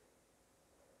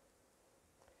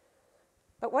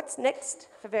 But what's next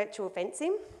for virtual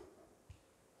fencing?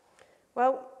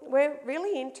 Well, we're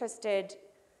really interested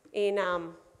in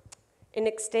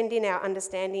extending our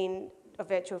understanding of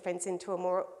virtual fencing to a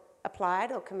more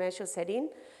applied or commercial setting,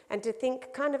 and to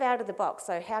think kind of out of the box.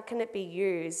 So how can it be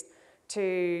used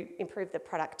to improve the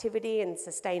productivity and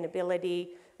sustainability,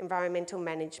 environmental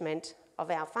management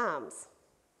of our farms?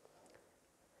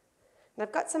 And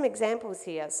I've got some examples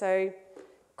here. So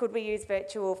could we use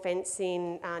virtual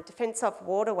fencing to fence off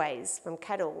waterways from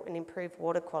cattle and improve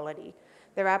water quality?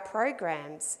 There are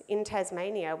programs in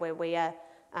Tasmania where we are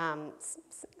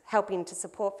helping to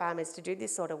support farmers to do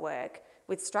this sort of work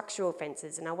with structural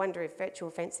fences, and I wonder if virtual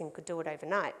fencing could do it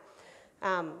overnight.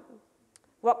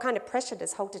 What kind of pressure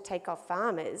does Halter take off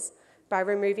farmers by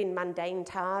removing mundane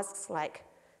tasks like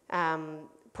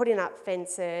putting up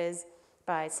fences,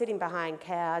 by sitting behind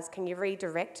cows? Can you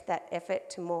redirect that effort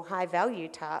to more high-value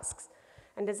tasks?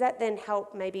 And does that then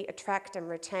help maybe attract and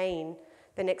retain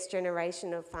the next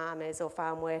generation of farmers or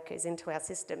farm workers into our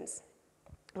systems?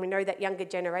 We know that younger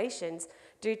generations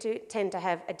do tend to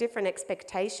have a different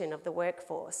expectation of the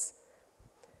workforce.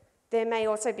 There may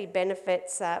also be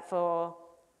benefits for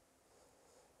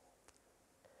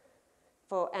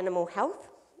animal health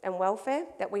and welfare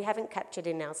that we haven't captured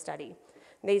in our study.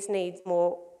 These need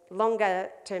more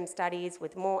longer-term studies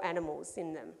with more animals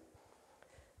in them.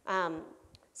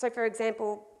 So, for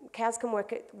example, cows can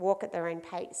walk at their own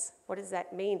pace. What does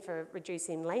that mean for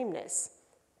reducing lameness?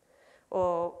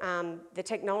 Or the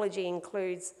technology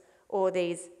includes all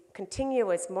these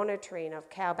continuous monitoring of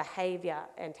cow behaviour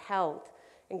and health,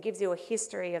 and gives you a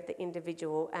history of the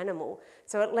individual animal.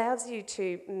 So it allows you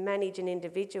to manage an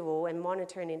individual and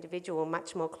monitor an individual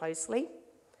much more closely.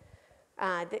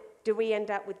 Do we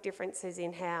end up with differences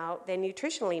in how they're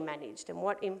nutritionally managed, and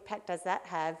what impact does that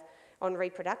have on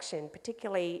reproduction,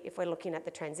 particularly if we're looking at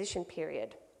the transition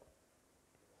period?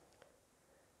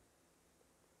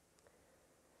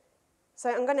 So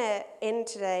I'm going to end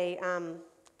today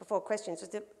before questions,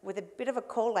 with a bit of a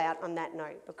call out on that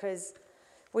note, because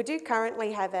we do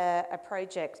currently have a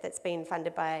project that's been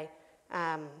funded by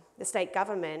the state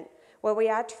government where we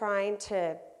are trying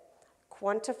to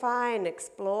quantify and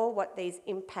explore what these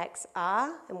impacts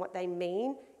are and what they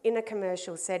mean in a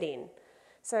commercial setting.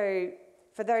 So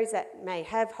for those that may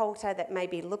have halter, that may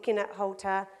be looking at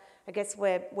halter, I guess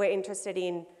we're interested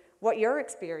in what your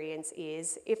experience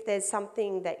is, if there's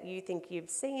something that you think you've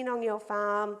seen on your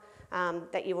farm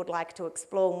that you would like to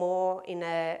explore more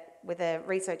with a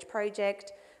research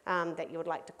project, that you would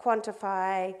like to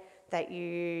quantify, that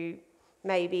you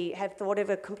maybe have thought of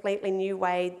a completely new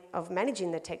way of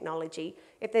managing the technology.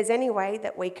 If there's any way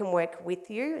that we can work with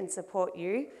you and support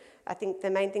you, I think the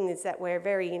main thing is that we're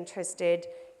very interested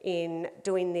in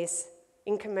doing this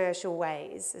in commercial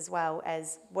ways, as well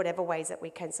as whatever ways that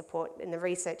we can support in the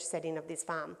research setting of this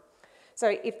farm.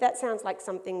 So if that sounds like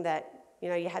something that, you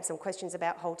know, you have some questions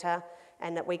about halter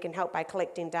and that we can help by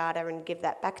collecting data and give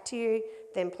that back to you,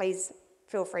 then please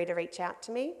feel free to reach out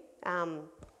to me,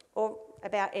 or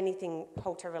about anything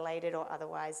halter related or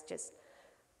otherwise. Just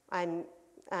I'm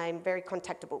very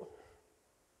contactable.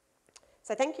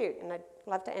 So thank you, and I'd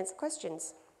love to answer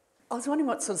questions. I was wondering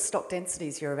what sort of stock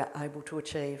densities you're able to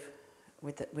achieve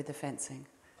with the fencing,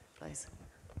 please.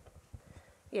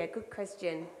 Yeah, good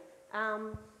question.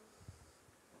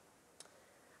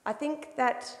 I think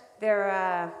that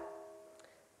there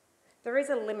is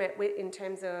a limit in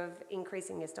terms of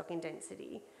increasing your stocking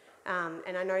density.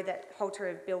 And I know that halter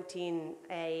have built in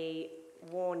a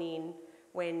warning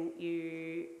when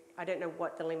I don't know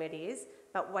what the limit is,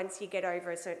 but once you get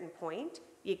over a certain point,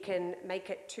 you can make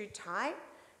it too tight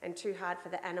and too hard for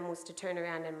the animals to turn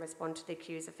around and respond to the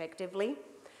cues effectively.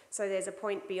 So there's a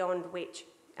point beyond which,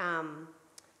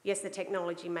 yes, the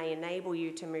technology may enable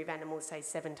you to move animals, say,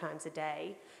 7 times a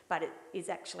day, but it is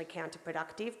actually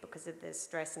counterproductive because of the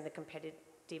stress and the competitive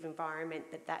environment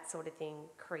that sort of thing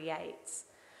creates.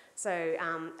 So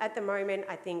at the moment,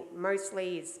 I think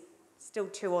mostly is still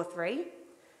 2 or 3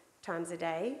 times a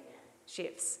day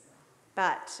shifts,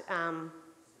 but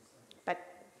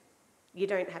you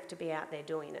don't have to be out there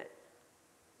doing it.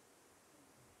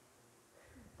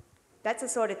 That's the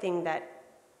sort of thing that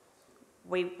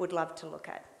we would love to look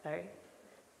at, though.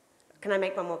 Can I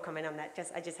make one more comment on that?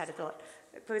 I just had a thought.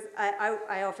 Because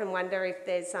I often wonder if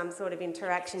there's some sort of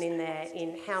interaction in there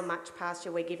in how much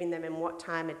pasture we're giving them and what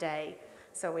time of day.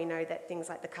 So we know that things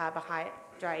like the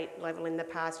carbohydrate level in the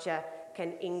pasture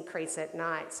can increase at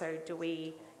night. So do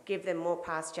we give them more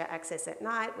pasture access at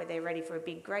night where they're ready for a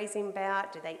big grazing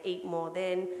bout? Do they eat more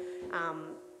then?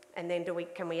 And then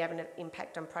can we have an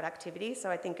impact on productivity?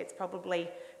 So I think it's probably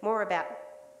more about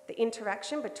the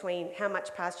interaction between how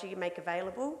much pasture you make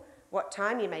available, what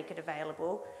time you make it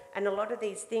available, and a lot of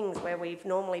these things where we've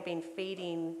normally been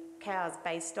feeding cows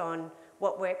based on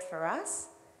what works for us,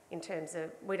 in terms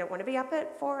of we don't want to be up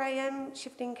at 4 a.m.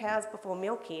 shifting cows before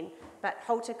milking, but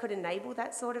halter could enable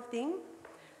that sort of thing.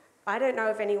 I don't know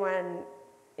of anyone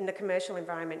in the commercial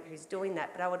environment who's doing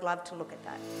that, but I would love to look at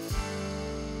that.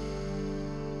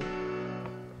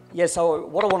 Yeah, so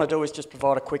what I want to do is just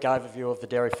provide a quick overview of the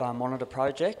Dairy Farm Monitor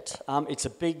project. It's a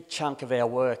big chunk of our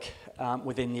work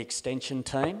within the extension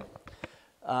team.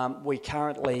 We've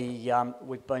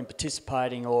been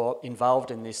participating or involved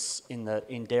in this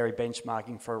in dairy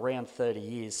benchmarking for around 30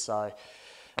 years. So,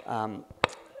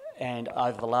 and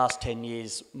over the last 10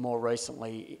 years, more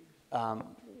recently,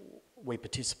 we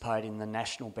participate in the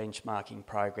national benchmarking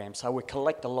program. So we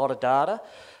collect a lot of data.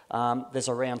 There's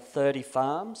around 30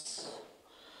 farms.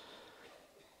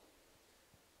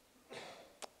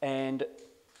 And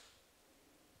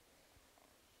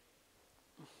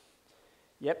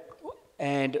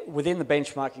and within the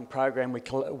benchmarking program,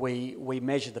 we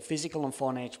measure the physical and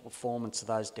financial performance of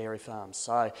those dairy farms.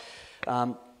 So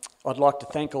I'd like to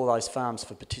thank all those farms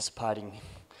for participating.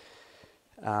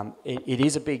 It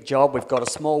is a big job. We've got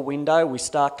a small window. We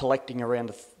start collecting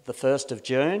around the 1st of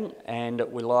June, and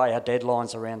we lie our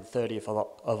deadlines around the 30th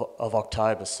of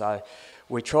October. So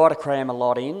we try to cram a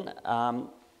lot in.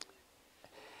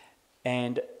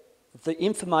 And the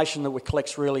information that we collect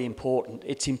is really important.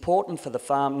 It's important for the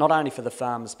farm, not only for the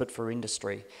farmers, but for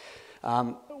industry.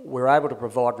 We're able to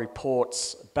provide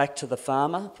reports back to the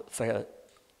farmer for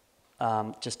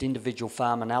just individual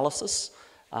farm analysis,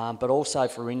 but also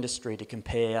for industry to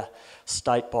compare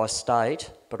state by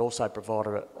state, but also provide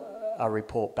a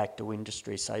report back to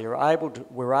industry. So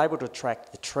we're able to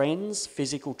track the trends,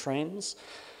 physical trends,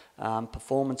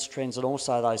 performance trends, and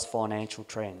also those financial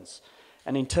trends.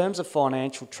 And in terms of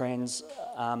financial trends,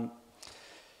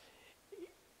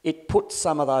 it puts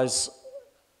some of those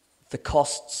the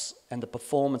costs and the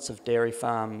performance of dairy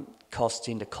farm costs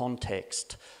into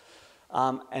context.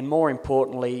 And more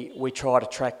importantly, we try to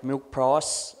track milk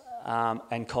price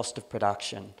and cost of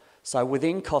production. So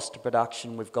within cost of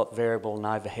production, we've got variable and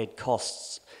overhead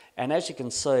costs. And as you can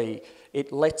see,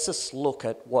 it lets us look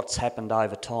at what's happened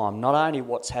over time, not only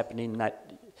what's happened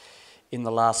in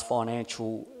the last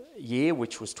financial year,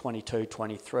 which was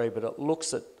 22-23, but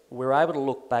we're able to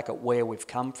look back at where we've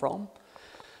come from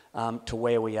to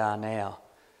where we are now.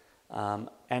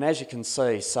 And as you can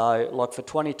see, so like for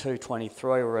 22-23,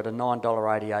 we're at a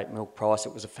 $9.88 milk price.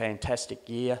 It was a fantastic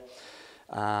year.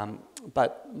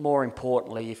 But more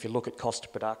importantly, if you look at cost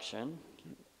of production,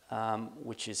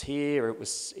 which is here,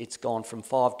 it's gone from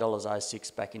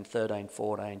 $5.06 back in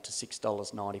 13-14 to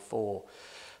 $6.94.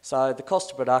 So the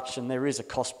cost of production, there is a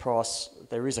cost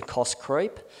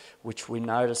creep, which we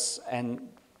notice, and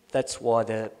that's why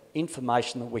the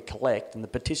information that we collect and the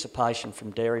participation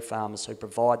from dairy farmers who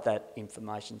provide that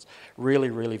information is really,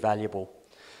 really valuable.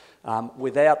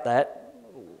 Without that,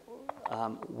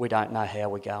 we don't know how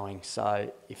we're going.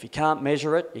 So if you can't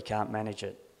measure it, you can't manage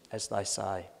it, as they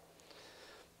say.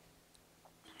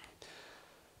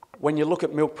 When you look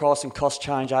at milk price and cost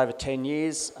change over 10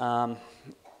 years,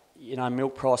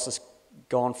 milk price has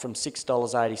gone from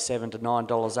 $6.87 to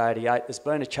 $9.88. There's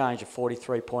been a change of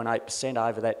 43.8%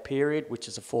 over that period, which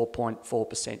is a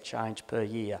 4.4% change per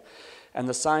year. And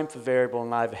the same for variable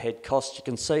and overhead costs. You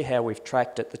can see how we've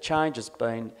tracked it. The change has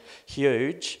been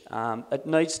huge. It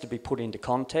needs to be put into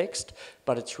context,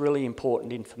 but it's really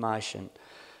important information.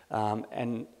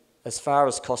 And as far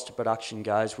as cost of production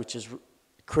goes, which is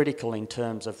critical in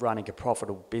terms of running a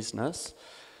profitable business,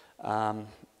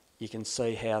 you can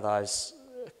see how those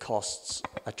costs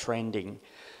are trending.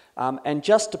 And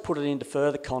just to put it into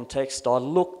further context, I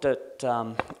looked at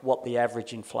what the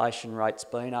average inflation rate's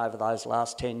been over those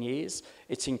last 10 years.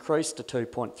 It's increased to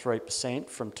 2.3%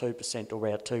 from 2% to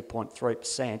around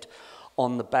 2.3%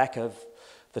 on the back of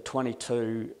the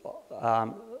 22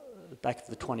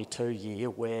 year,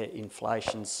 where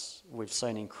we've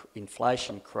seen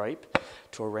inflation creep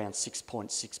to around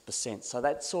 6.6%. So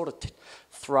that's sort of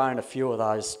thrown a few of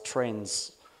those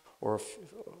trends or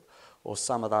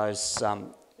some of those.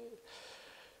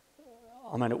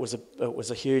 It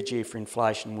was a huge year for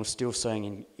inflation. We're still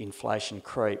seeing inflation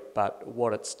creep, but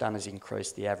what it's done is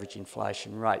increase the average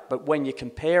inflation rate. But when you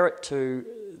compare it to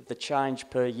the change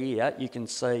per year, you can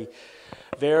see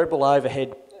variable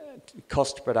overhead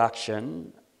cost of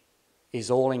production is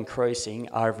all increasing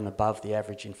over and above the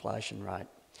average inflation rate.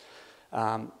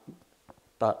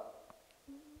 But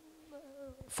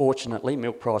fortunately,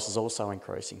 milk price is also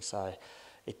increasing, so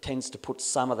it tends to put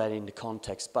some of that into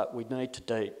context, but we need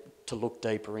to look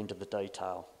deeper into the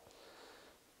detail.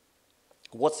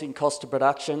 What's in cost of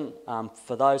production?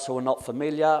 For those who are not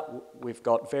familiar, we've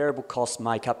got variable costs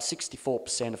make up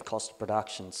 64% of cost of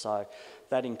production. So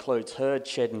that includes herd,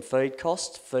 shed and feed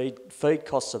costs. Feed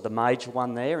costs are the major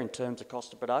one there in terms of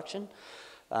cost of production,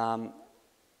 running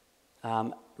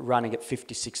at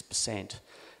 56%.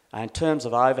 In terms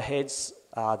of overheads,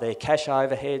 they're cash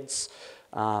overheads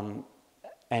and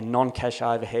non-cash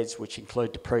overheads, which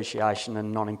include depreciation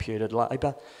and non-imputed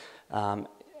labour.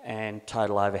 And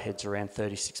total overheads around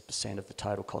 36% of the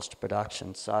total cost of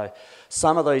production. So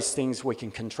some of these things we can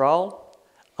control,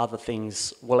 other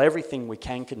things, well, everything we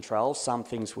can control, some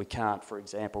things we can't, for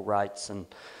example, rates and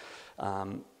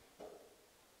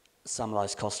some of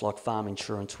those costs like farm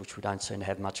insurance, which we don't seem to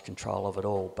have much control of at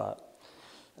all. But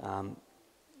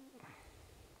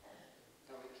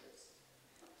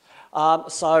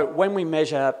so when we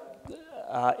measure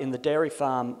in the dairy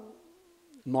farm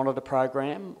monitor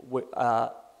program,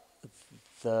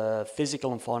 the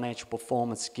physical and financial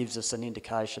performance gives us an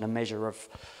indication,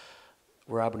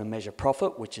 we're able to measure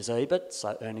profit, which is EBIT,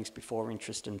 so earnings before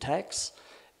interest and tax,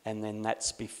 and then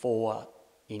that's before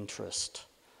interest.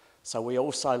 So we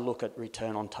also look at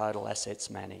return on total assets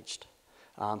managed.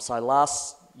 So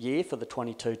last year, for the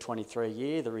 22-23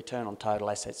 year, the return on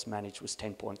total assets managed was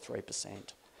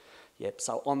 10.3%. Yep,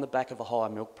 so on the back of a higher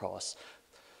milk price.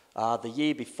 The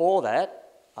year before that,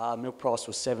 milk price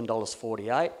was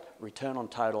 $7.48, return on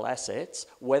total assets,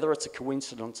 whether it's a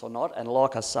coincidence or not, and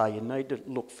like I say, you need to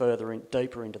look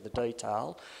deeper into the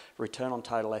detail, return on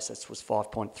total assets was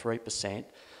 5.3%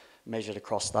 measured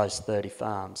across those 30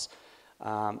 farms.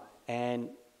 And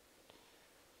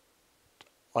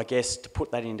I guess to put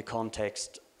that into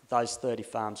context, those 30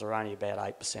 farms are only about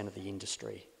 8% of the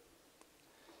industry.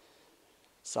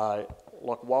 So,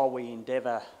 while we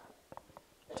endeavour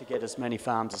to get as many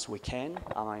farms as we can,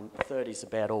 30 is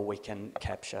about all we can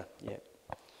capture, yeah.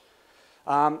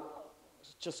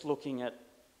 Just looking at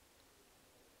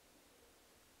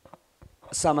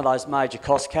some of those major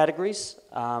cost categories.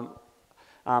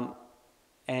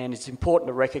 And it's important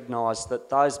to recognise that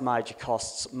those major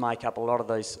costs make up a lot of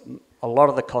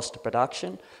the cost of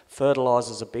production.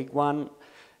 Fertiliser's a big one.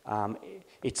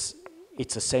 It's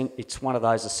one of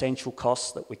those essential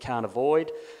costs that we can't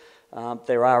avoid.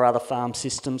 There are other farm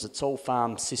systems. It's all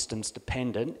farm systems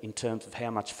dependent in terms of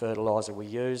how much fertiliser we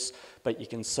use, but you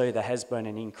can see there has been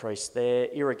an increase there.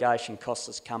 Irrigation costs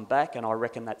has come back, and I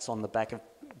reckon that's on the back of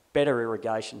better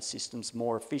irrigation systems,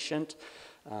 more efficient,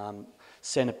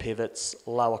 centre pivots,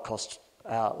 lower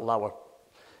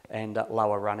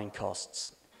running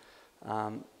costs.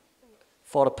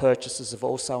 Fodder purchases have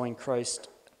also increased,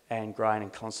 and grain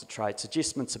and concentrates.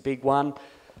 Agistment's a big one.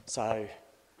 So,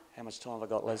 how much time have I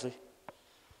got, Leslie?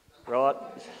 Right.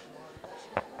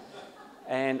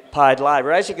 And paid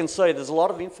labour. As you can see, there's a lot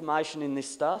of information in this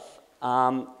stuff,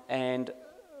 and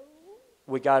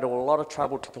we go to a lot of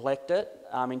trouble to collect it.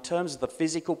 In terms of the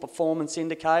physical performance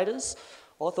indicators,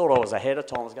 I thought I was ahead of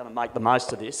time. I was going to make the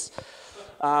most of this.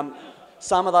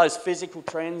 Some of those physical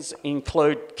trends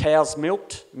include cows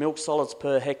milked, milk solids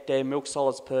per hectare, milk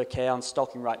solids per cow, and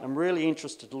stocking rate. And I'm really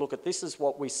interested to look at this. Is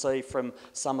what we see from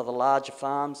some of the larger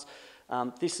farms.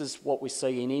 This is what we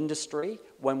see in industry.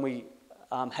 When we,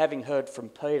 having heard from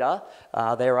Pieter,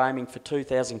 they're aiming for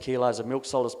 2,000 kilos of milk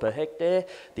solids per hectare.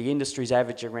 The industry's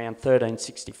average around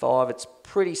 1,365. It's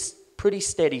pretty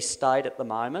steady state at the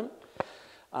moment.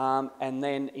 And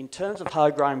then in terms of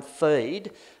whole grain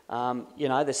feed, you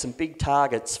know, there's some big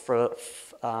targets for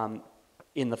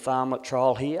in the Farmlet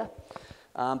trial here.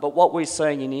 But what we're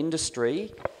seeing in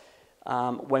industry,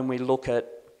 when we look at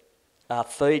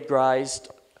feed grazed,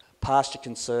 pasture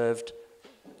conserved,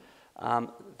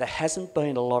 there hasn't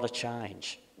been a lot of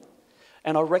change.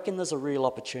 And I reckon there's a real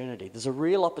opportunity. There's a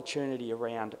real opportunity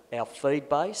around our feed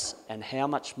base and how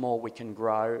much more we can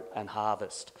grow and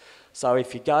harvest. So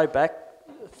if you go back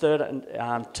to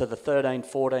the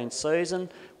 13-14 season,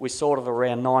 we're sort of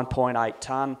around 9.8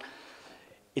 tonne.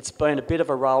 It's been a bit of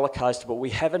a roller coaster, but we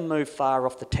haven't moved far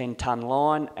off the 10 tonne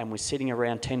line, and we're sitting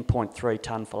around 10.3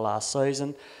 tonne for last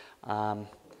season. I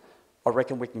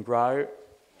reckon we can grow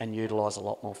and utilise a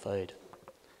lot more feed.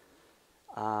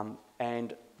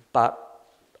 But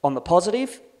on the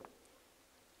positive,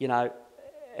 you know,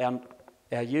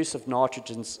 our use of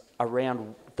nitrogen's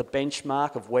around the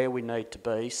benchmark of where we need to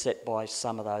be set by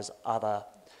some of those other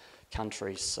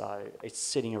countries. So it's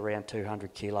sitting around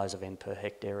 200 kilos of N per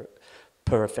hectare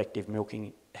per effective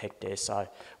milking hectare. So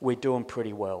we're doing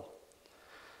pretty well.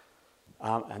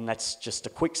 And that's just a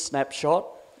quick snapshot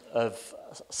of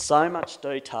so much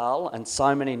detail and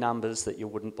so many numbers that you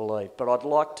wouldn't believe. But I'd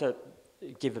like to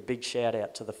give a big shout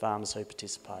out to the farmers who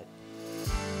participate.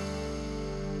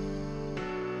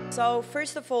 So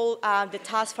first of all, the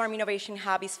Task Farm Innovation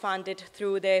Hub is funded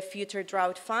through the Future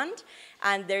Drought Fund,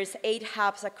 and there's 8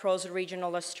 hubs across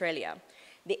regional Australia.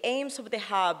 The aims of the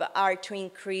hub are to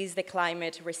increase the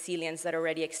climate resilience that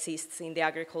already exists in the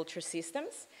agriculture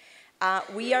systems.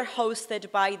 We are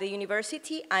hosted by the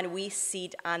university, and we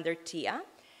sit under TIA.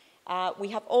 We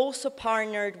have also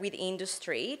partnered with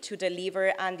industry to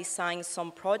deliver and design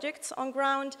some projects on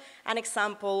ground. An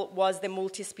example was the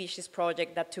multi-species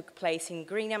project that took place in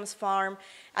Greenham's farm,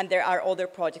 and there are other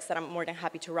projects that I'm more than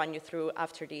happy to run you through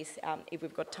after this if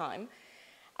we've got time.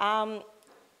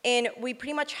 And we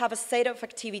pretty much have a set of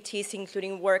activities,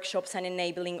 including workshops and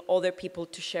enabling other people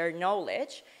to share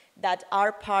knowledge, that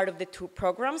are part of the 2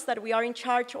 programs that we are in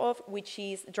charge of, which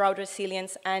is drought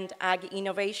resilience and ag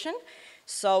innovation.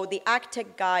 So the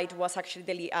AgTech Guide was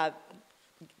actually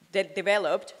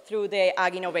developed through the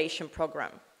Ag Innovation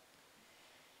Program.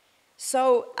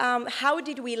 So how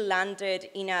did we land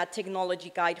in a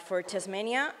technology guide for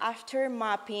Tasmania? After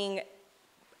mapping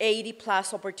 80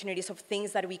 plus opportunities of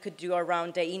things that we could do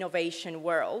around the innovation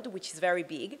world, which is very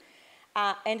big,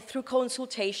 and through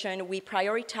consultation, we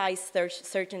prioritized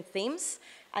certain themes.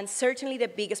 And certainly the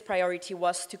biggest priority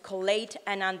was to collate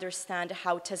and understand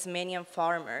how Tasmanian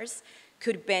farmers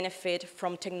could benefit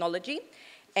from technology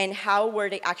and how were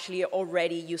they actually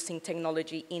already using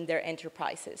technology in their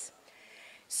enterprises.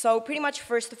 So pretty much,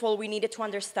 first of all, we needed to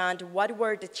understand what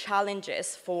were the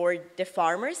challenges for the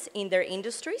farmers in their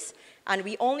industries. And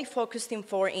we only focused in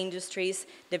 4 industries: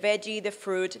 the veggie, the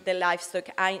fruit, the livestock,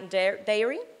 and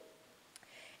dairy.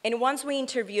 And once we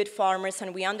interviewed farmers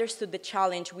and we understood the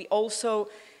challenge, we also,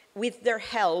 with their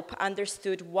help,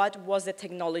 understood what was the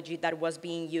technology that was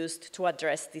being used to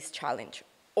address this challenge,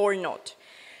 or not.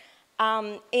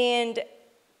 And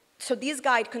so this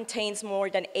guide contains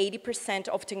more than 80%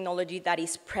 of technology that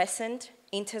is present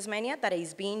in Tasmania, that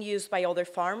is being used by other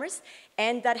farmers,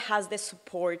 and that has the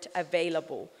support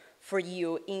available for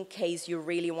you in case you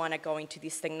really want to go into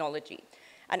this technology.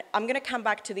 And I'm going to come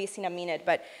back to this in a minute,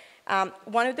 but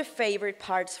one of the favorite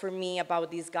parts for me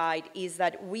about this guide is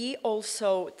that we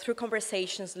also, through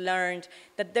conversations, learned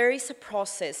that there is a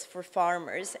process for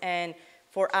farmers and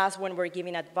for us when we're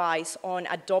giving advice on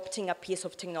adopting a piece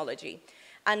of technology.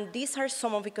 And these are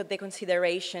some of the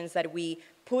considerations that we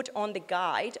put on the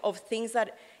guide of things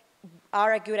that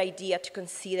are a good idea to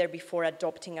consider before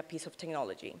adopting a piece of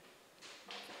technology.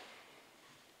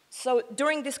 So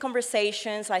during these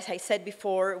conversations, as I said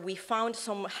before, we found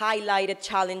some highlighted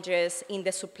challenges in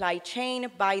the supply chain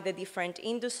by the different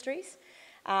industries.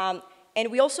 And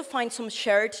we also find some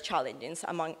shared challenges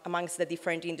amongst the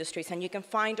different industries, and you can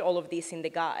find all of this in the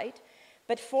guide.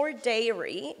 But for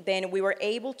dairy, then we were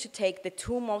able to take the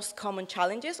two most common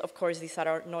challenges, of course these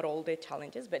are not all the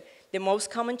challenges, but the most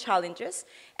common challenges,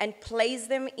 and place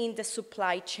them in the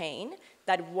supply chain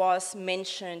that was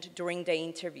mentioned during the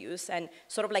interviews and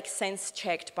sort of like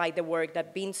sense-checked by the work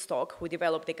that Beanstalk, who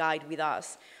developed the guide with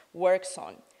us, works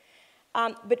on.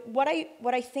 But what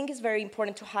I think is very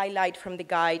important to highlight from the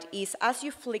guide is as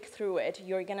you flick through it,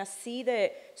 you're going to see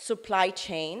the supply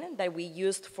chain that we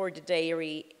used for the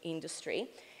dairy industry.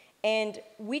 And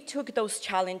we took those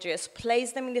challenges,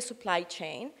 placed them in the supply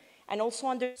chain, and also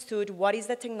understood what is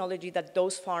the technology that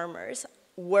those farmers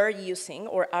were using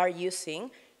or are using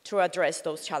to address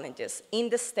those challenges in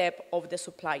the step of the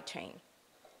supply chain.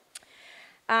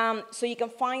 So you can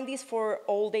find this for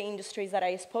all the industries that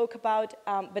I spoke about,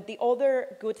 but the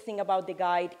other good thing about the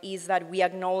guide is that we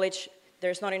acknowledge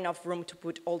there's not enough room to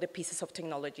put all the pieces of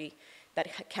technology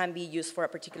that can be used for a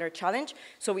particular challenge.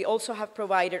 So we also have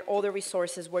provided other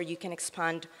resources where you can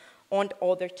expand on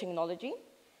other technology.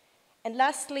 And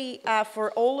lastly,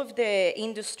 for all of the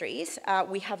industries,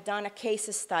 we have done a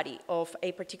case study of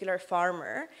a particular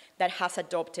farmer that has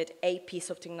adopted a piece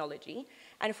of technology.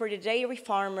 And for the dairy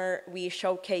farmer, we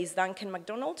showcase Duncan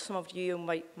MacDonald. Some of you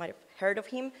might have heard of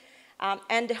him,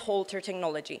 and the halter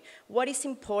technology. What is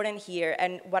important here,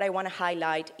 and what I want to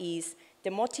highlight, is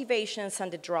the motivations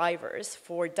and the drivers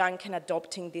for Duncan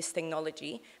adopting this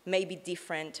technology may be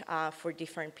different for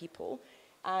different people.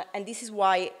 And this is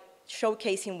why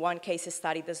showcasing one case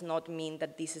study does not mean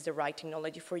that this is the right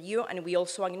technology for you. And we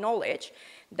also acknowledge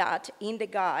that in the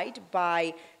guide,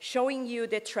 by showing you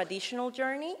the traditional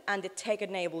journey and the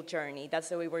tech-enabled journey, that's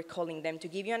the way we're calling them, to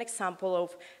give you an example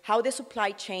of how the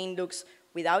supply chain looks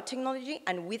without technology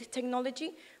and with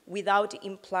technology, without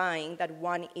implying that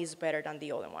one is better than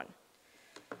the other one.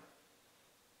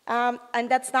 And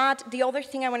that's that. The other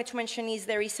thing I wanted to mention is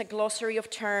there is a glossary of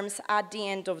terms at the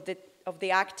end of the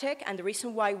AgTech, and the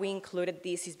reason why we included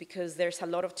this is because there's a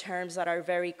lot of terms that are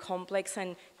very complex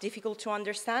and difficult to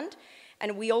understand,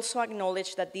 and we also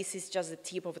acknowledge that this is just the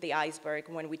tip of the iceberg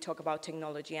when we talk about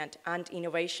technology and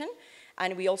innovation,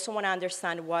 and we also want to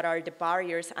understand what are the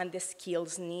barriers and the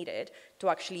skills needed to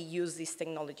actually use this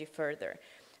technology further.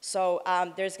 So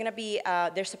there's going to be,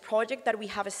 there's a project that we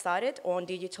have started on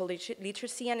digital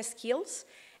literacy and skills.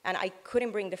 And I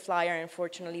couldn't bring the flyer,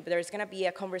 unfortunately, but there's going to be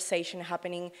a conversation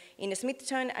happening in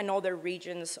Smithton and other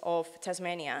regions of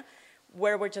Tasmania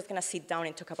where we're just going to sit down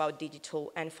and talk about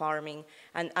digital and farming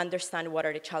and understand what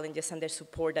are the challenges and the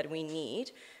support that we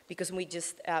need, because we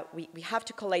just, we have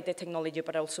to collate the technology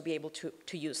but also be able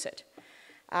to use it.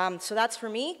 So that's for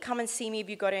me. Come and see me if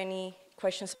you got any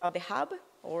questions about the hub,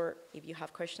 or if you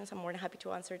have questions, I'm more than happy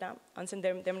to answer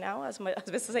them now as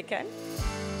best as I can.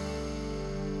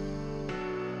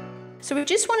 So we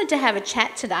just wanted to have a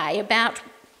chat today about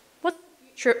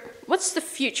what's the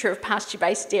future of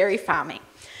pasture-based dairy farming.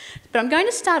 But I'm going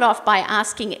to start off by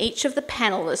asking each of the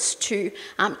panellists to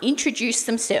introduce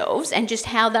themselves and just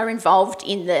how they're involved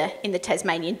in the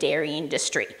Tasmanian dairy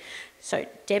industry. So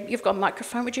Deb, you've got a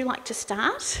microphone. Would you like to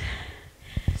start?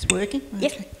 It's working?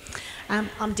 Yep. Okay.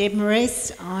 I'm Deb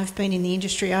Maurice. I've been in the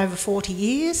industry over 40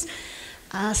 years.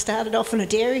 Started off on a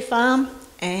dairy farm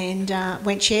and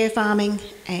went share farming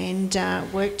and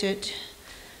worked at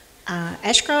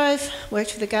Ashgrove,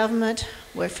 worked for the government,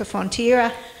 worked for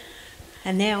Frontiera,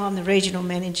 and now I'm the regional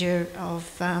manager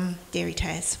of Dairy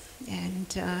Tas. And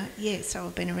yeah, so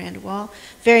I've been around a while.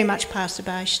 Very much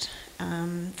pasture-based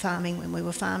farming when we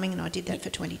were farming, and I did that for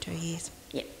 22 years.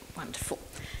 Yep, wonderful.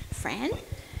 Fran?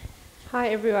 Hi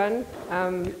everyone.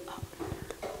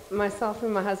 Myself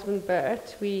and my husband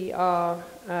Bert, we are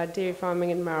dairy farming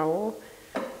in Marrawal,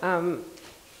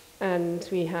 and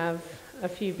we have a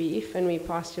few beef and we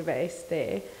pasture-based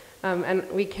there. And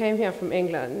we came here from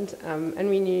England and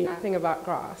we knew nothing about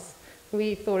grass.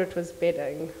 We thought it was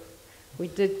bedding. We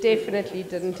definitely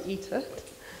didn't eat it.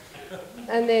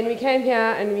 And then we came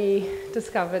here and we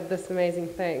discovered this amazing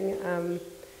thing.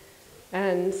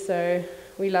 And so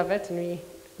we love it, and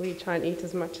we try and eat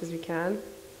as much as we can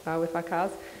with our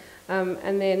cows.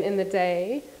 And then in the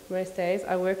day, most days,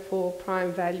 I work for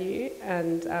Prime Value,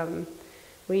 and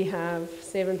we have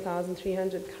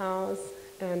 7,300 cows,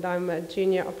 and I'm a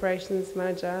junior operations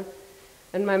manager.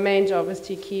 And my main job is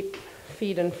to keep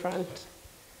feed in front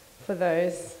for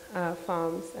those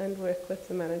farms and work with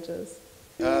the managers.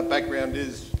 Background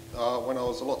is when I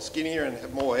was a lot skinnier and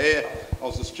had more hair, I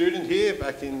was a student here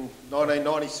back in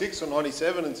 1996 or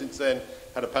 97, and since then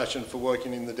had a passion for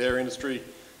working in the dairy industry,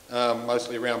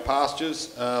 mostly around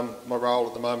pastures. My role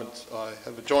at the moment, I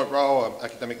have a joint role. I'm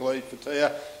academic lead for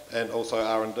TIA and also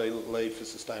R&D lead for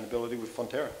sustainability with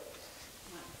Fonterra.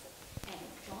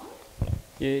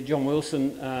 Yeah, John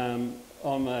Wilson.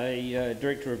 I'm a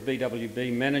director of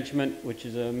BWB Management, which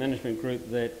is a management group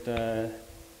that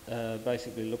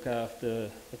basically look after,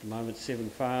 at the moment, 7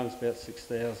 farms, about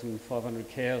 6,500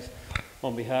 cows,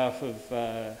 on behalf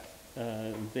of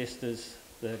investors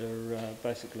that are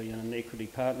basically in an equity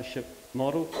partnership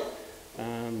model.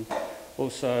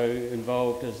 Also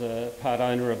involved as a part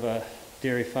owner of a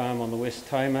dairy farm on the West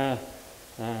Tamar,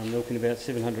 milking about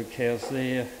 700 cows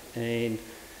there, and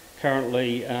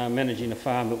currently managing a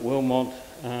farm at Wilmont,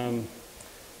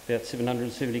 about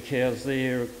 770 cows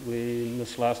there. In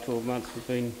this last 12 months we've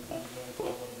been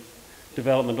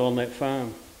development on that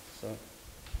farm. So.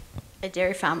 A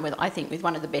dairy farm with, I think, with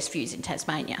one of the best views in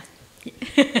Tasmania.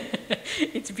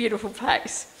 It's a beautiful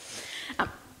place.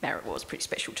 Marrickville is pretty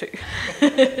special too.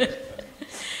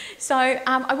 So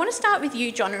I want to start with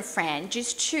you, John and Fran.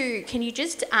 Can you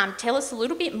just tell us a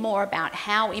little bit more about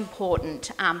how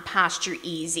important pasture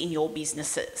is in your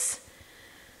businesses?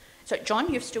 So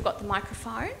John, you've still got the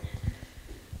microphone.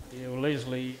 Yeah, well,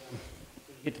 Leslie, you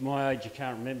get to my age, you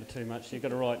can't remember too much, so you've got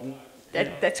to write.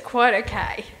 That's quite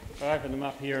okay. I opened them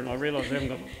up here and I realised I haven't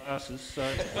got my glasses, so...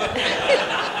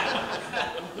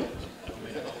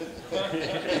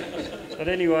 But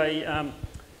anyway,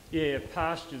 yeah,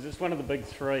 pastures, it's one of the big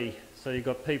three. So you've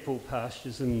got people,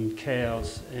 pastures and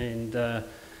cows, and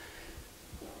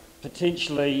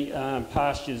potentially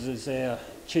pastures is our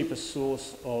cheapest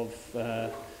source of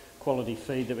quality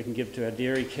feed that we can give to our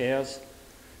dairy cows.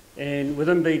 And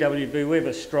within BWB we have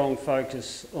a strong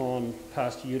focus on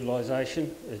pasture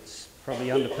utilisation. It's probably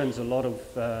underpins a lot of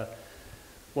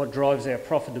what drives our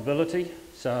profitability.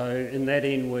 So in that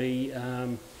end we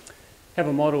have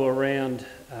a model around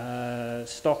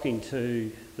stocking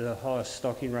to the highest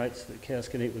stocking rates that cows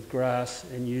can eat with grass,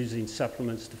 and using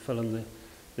supplements to fill in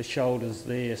the shoulders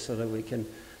there, so that we can,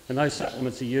 and those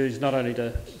supplements are used not only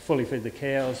to fully feed the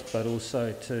cows but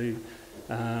also to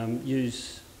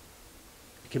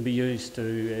can be used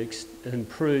to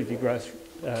improve your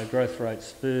growth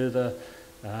rates further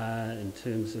in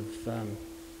terms of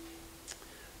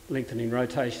lengthening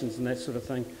rotations and that sort of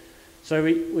thing. So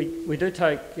we do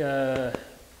take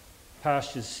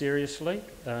pastures seriously.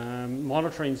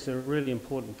 Monitoring is a really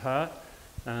important part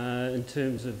in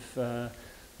terms of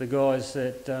the guys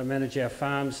that manage our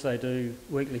farms. They do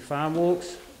weekly farm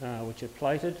walks, which are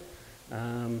plated.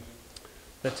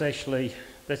 That's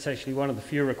actually one of the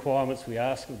few requirements we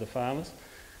ask of the farmers.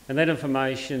 And that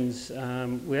information's,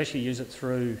 we actually use it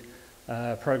through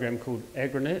a program called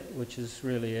AgriNet, which is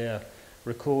really our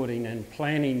recording and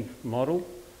planning model.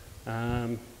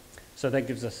 So that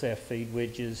gives us our feed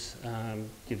wedges,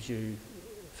 gives you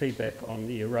feedback on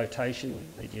your rotation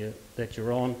that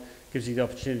you're on, gives you the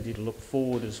opportunity to look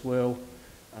forward as well.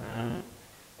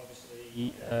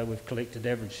 Obviously, we've collected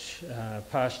average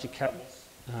pasture cuts,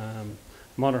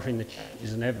 monitoring the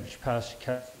changes in average pasture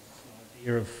cuts, an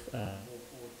idea of more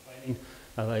forward planning.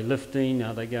 Are they lifting?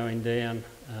 Are they going down?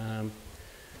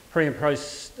 Pre and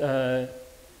post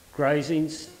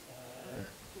grazings.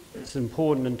 It's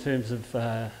important in terms of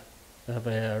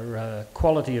our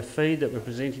quality of feed that we're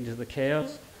presenting to the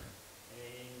cows.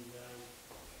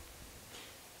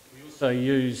 And we also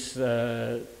use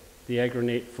the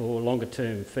AgriNet for longer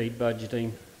term feed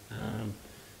budgeting.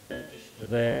 In addition to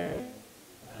that,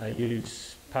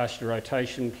 use pasture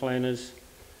rotation planners,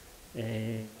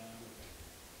 and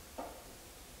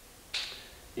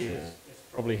yeah, that's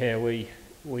probably how we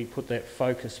put that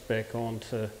focus back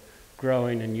onto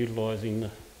growing and utilising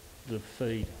the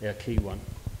feed, our key one.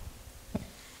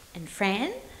 And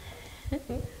Fran?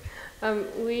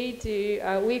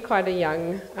 We're quite a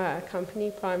young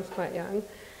company, Prime's quite young,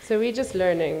 so we're just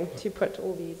learning to put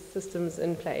all these systems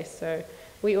in place. So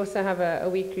we also have a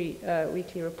weekly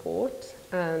report.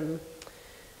 Some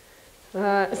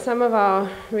of our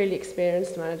really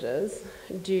experienced managers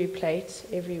do plate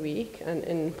every week and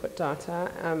input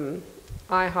data.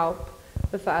 I help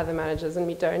with the other managers, and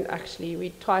we don't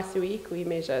actually, twice a week we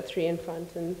measure 3 in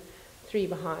front and 3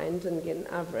 behind and get an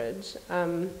average.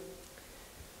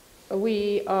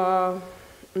 We are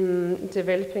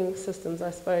developing systems,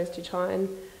 I suppose, to try and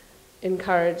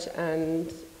encourage,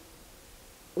 and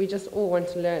we just all want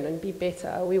to learn and be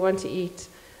better. We want to eat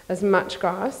as much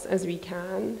grass as we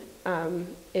can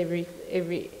every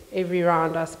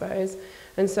round, I suppose.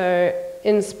 And so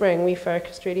in spring we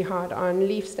focused really hard on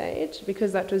leaf stage,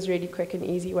 because that was really quick and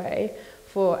easy way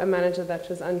for a manager that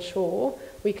was unsure.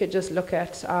 We could just look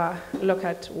at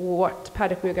what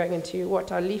paddock we were going into,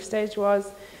 what our leaf stage was,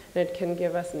 and it can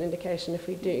give us an indication if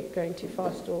we're going too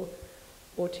fast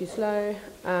or too slow.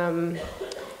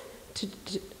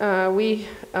 We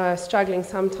are struggling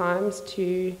sometimes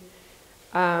to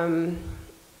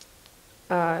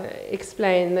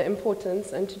explain the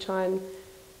importance and to try and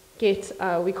get,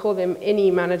 we call them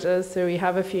any managers, so we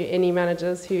have a few any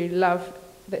managers who love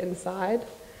the inside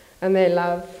and they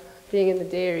love being in the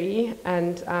dairy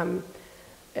and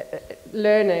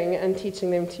learning and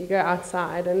teaching them to go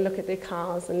outside and look at their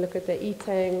cows and look at their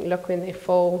eating, look when they're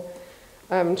full,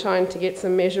 trying to get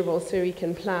some measurables so we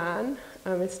can plan.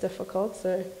 It's difficult,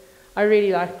 so I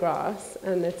really like grass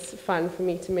and it's fun for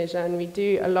me to measure, and we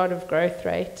do a lot of growth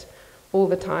rate all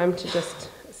the time to just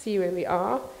see where we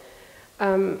are.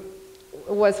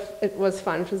 It was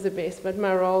fun, it was the best, but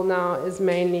my role now is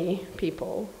mainly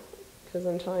people, because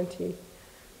I'm trying to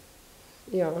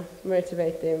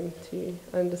motivate them to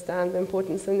understand the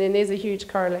importance. And then there's a huge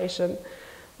correlation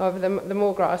of the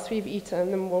more grass we've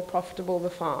eaten, the more profitable the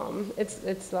farm. It's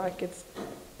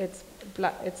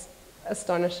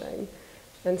astonishing.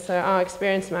 And so our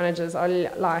experienced managers are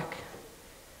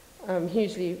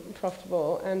hugely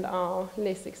profitable, and our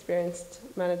less experienced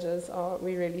managers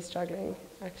we're really struggling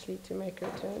actually to make a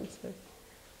return. So.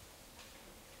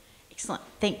 Excellent,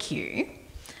 thank you.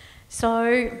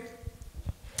 So,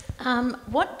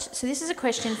 so this is a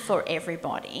question for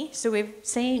everybody. So we've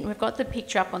got the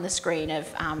picture up on the screen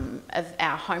of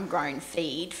our homegrown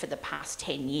feed for the past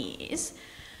 10 years.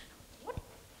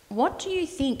 What do you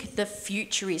think the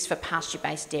future is for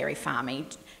pasture-based dairy farming?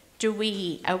 Are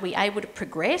we able to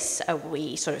progress? Are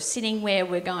we sort of sitting where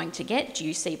we're going to get? Do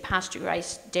you see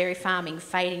pasture-based dairy farming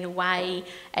fading away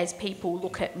as people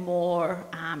look at more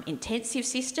intensive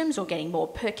systems or getting more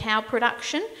per cow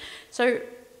production? So,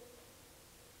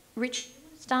 Rich,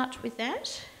 start with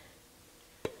that.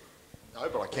 No,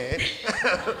 but I can.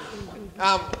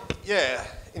 Yeah,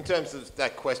 in terms of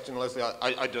that question, Leslie,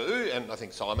 I do, and I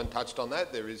think Symon touched on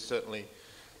that. There is certainly,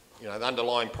 the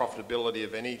underlying profitability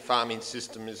of any farming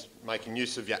system is making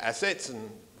use of your assets, and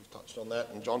we've touched on that,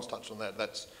 and John's touched on that.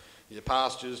 That's your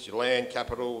pastures, your land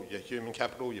capital, your human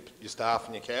capital, your staff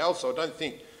and your cows. So I don't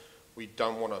think we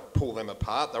don't want to pull them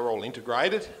apart. They're all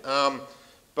integrated.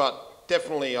 But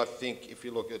definitely, I think if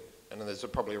you look at, and there's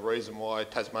probably a reason why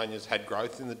Tasmania's had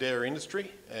growth in the dairy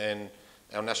industry and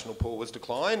our national pool was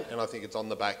declined, and I think it's on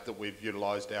the back that we've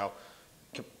utilised our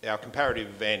comparative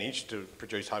advantage to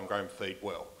produce homegrown feed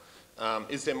well.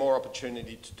 Is there more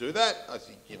opportunity to do that? I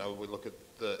think, we look at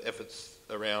the efforts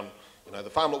around, the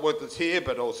Farmlet work that's here,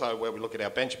 but also where we look at our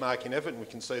benchmarking effort, and we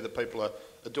can see that people are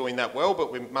doing that well,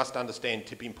 but we must understand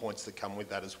tipping points that come with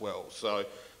that as well. So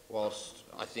whilst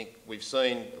I think we've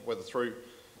seen, whether through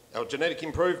our genetic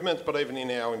improvements, but even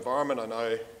in our environment, I know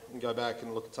you can go back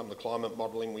and look at some of the climate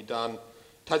modelling we've done.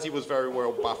 Tassie was very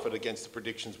well buffered against the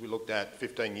predictions we looked at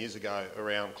 15 years ago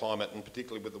around climate, and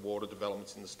particularly with the water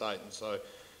developments in the state. And so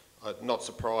I'm not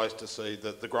surprised to see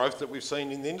the growth that we've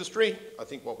seen in the industry. I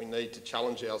think what we need to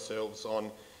challenge ourselves on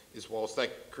is, whilst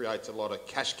that creates a lot of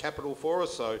cash capital for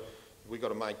us, so we've got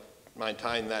to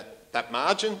maintain that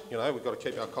margin. We've got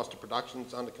to keep our cost of production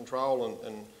under control,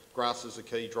 and grass is a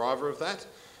key driver of that.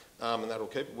 And that'll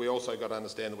keep it. We also got to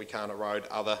understand that we can't erode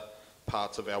other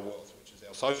parts of our wealth, which is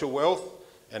our social wealth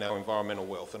and our environmental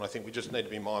wealth. And I think we just need to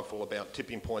be mindful about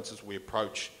tipping points as we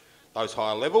approach those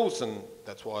higher levels, and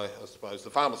that's why I suppose the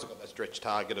farmers have got that stretch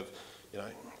target of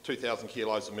 2,000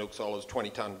 kilos of milk solids, 20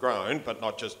 tonne grown, but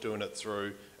not just doing it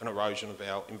through an erosion of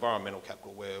our environmental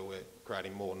capital where we're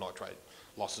creating more nitrate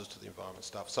losses to the environment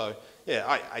stuff. So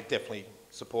yeah, I definitely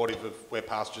supportive of where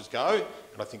pastures go,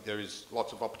 and I think there is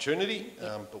lots of opportunity,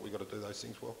 but we've got to do those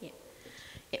things well.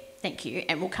 Yeah, thank you,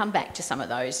 and we'll come back to some of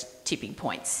those tipping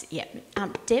points. Yeah,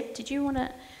 Deb, did you want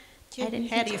to add anything?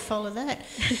 How do you follow that?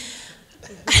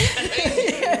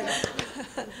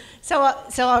 So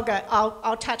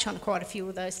I'll touch on quite a few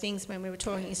of those things when we were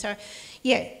talking. So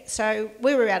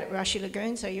we were out at Rushy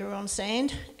Lagoon, so you were on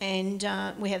sand, and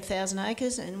we had 1,000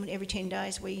 acres, and every 10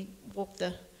 days we walked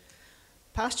the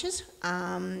pastures.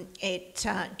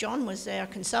 John was our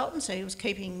consultant, so he was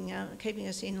keeping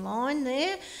us in line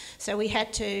there. So we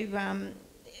had to,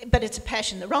 but it's a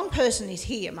passion. The wrong person is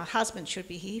here. My husband should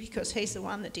be here because he's the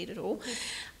one that did it all.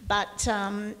 But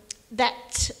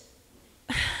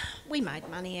we made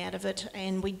money out of it,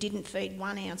 and we didn't feed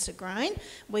 1 ounce of grain.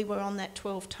 We were on that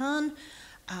 12 tonne.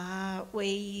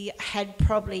 We had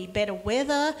probably better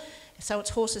weather, so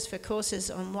it's horses for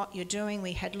courses on what you're doing.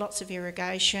 We had lots of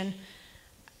irrigation,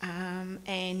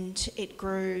 and it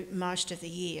grew most of the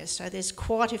year. So there's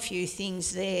quite a few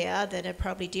things there that are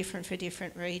probably different for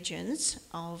different regions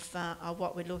of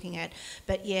what we're looking at.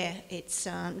 But yeah, it's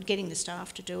getting the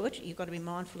staff to do it. You've got to be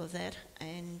mindful of that.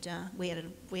 And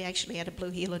we actually had a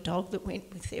blue heeler dog that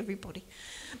went with everybody.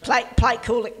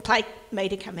 Plate me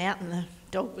to come out, and the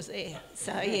dog was there.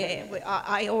 So yeah,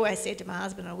 I always said to my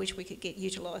husband, I wish we could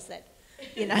utilise that,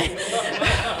 you know,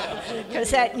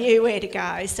 because that knew where to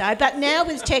go. So, but now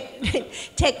with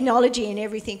technology and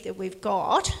everything that we've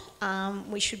got,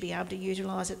 we should be able to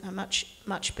utilise it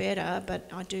much better.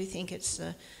 But I do think it's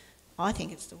the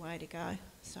way to go.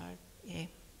 So yeah.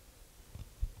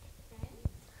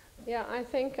 Yeah, I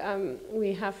think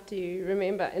we have to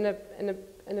remember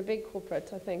in a big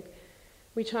corporate, I think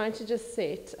we're trying to just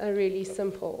set a really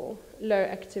simple, low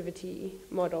activity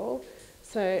model.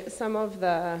 So some of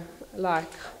the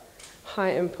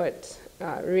high input,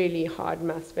 really hard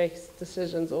maths-based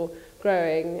decisions or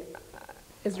growing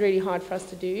is really hard for us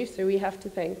to do. So we have to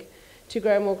think, to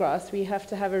grow more grass, we have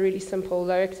to have a really simple,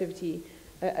 low activity,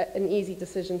 an easy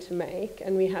decision to make,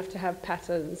 and we have to have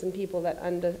patterns and people that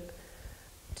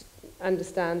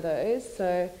understand those.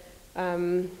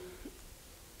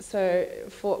 So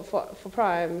for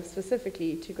Prime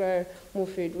specifically, to grow more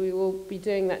food, we will be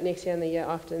doing that next year and the year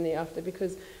after and the after,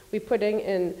 because we're putting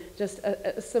in just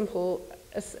a simple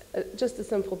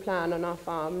plan on our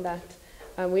farm that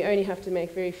we only have to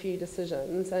make very few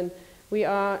decisions, and we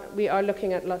are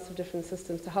looking at lots of different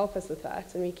systems to help us with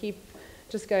that, and we keep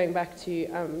just going back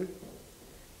to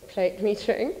plate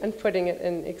metering and putting it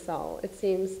in Excel. It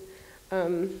seems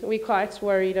we're quite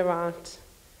worried about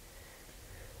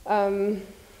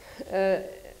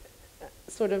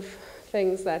sort of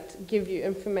things that give you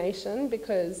information,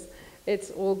 because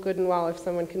it's all good and well if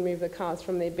someone can move the cows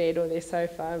from their bed or their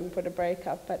sofa and put a break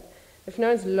up, but if no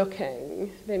one's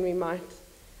looking, then we might,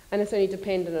 and it's only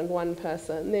dependent on one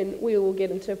person, then we will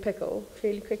get into a pickle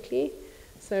fairly quickly.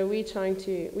 So we're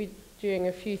doing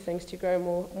a few things to grow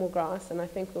more grass, and I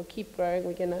think we'll keep growing.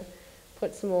 We're going to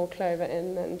put some more clover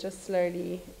in and just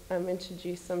slowly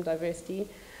introduce some diversity.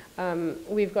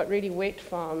 We've got really wet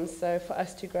farms, so for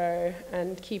us to grow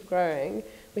and keep growing,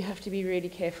 we have to be really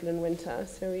careful in winter.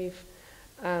 So we're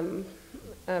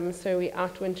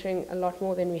outwintering a lot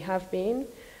more than we have been.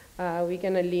 We're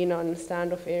going to lean on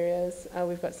standoff areas.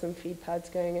 We've got some feed pads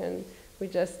going in.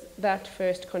 That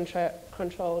first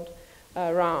controlled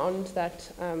round, that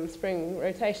spring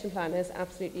rotation plan is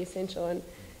absolutely essential. And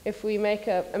if we make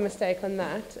a mistake on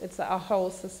that, it's our whole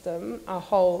system, our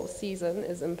whole season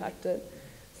is impacted.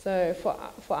 So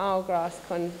for our grass,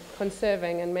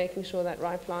 conserving and making sure that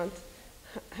rye plant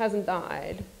hasn't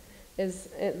died is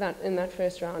in that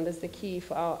first round is the key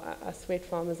for our sweat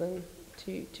farmers and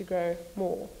to grow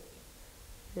more.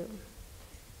 Yeah.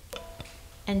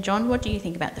 And John, what do you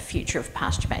think about the future of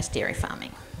pasture-based dairy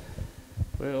farming?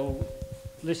 Well,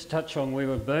 let's touch on where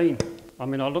we've been. I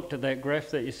mean, I looked at that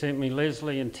graph that you sent me,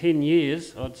 Leslie. In 10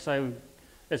 years, I'd say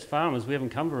as farmers we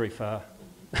haven't come very far.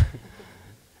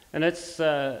 And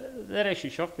that actually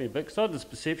shocked me a bit, because I had this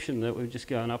perception that we're just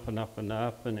going up and up and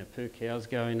up, and our per cow's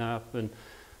going up,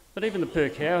 but even the per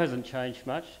cow hasn't changed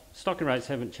much. Stocking rates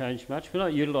haven't changed much. We're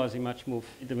not utilising much more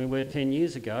feed than we were 10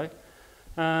 years ago.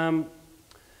 And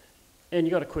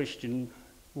you've got to question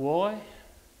why.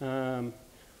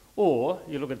 Or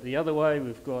you look at it the other way,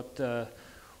 we've got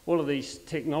all of these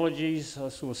technologies. I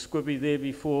saw Squibby there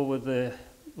before with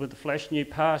the flash new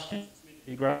pastures,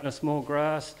 you're growing us more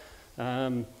grass.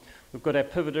 We've got our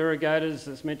pivot irrigators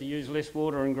that's meant to use less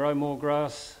water and grow more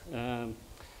grass.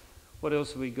 What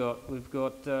else have we got? We've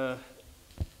got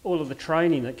all of the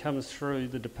training that comes through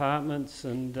the departments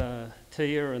and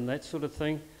TIA and that sort of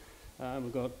thing.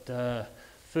 We've got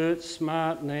Fert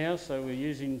Smart now, so we're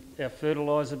using our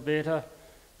fertiliser better.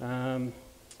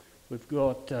 We've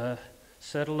got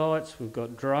satellites, we've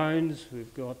got drones,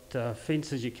 we've got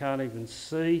fences you can't even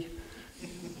see.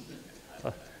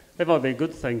 That might be a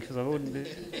good thing, because I wouldn't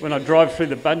when I drive through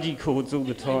the bungee cords all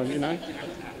the time, you know.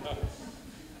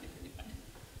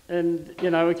 And,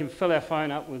 you know, we can fill our phone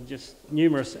up with just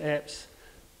numerous apps.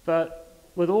 But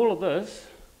with all of this,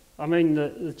 I mean,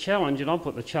 the challenge, and I'll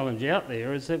put the challenge out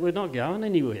there, is that we're not going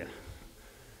anywhere.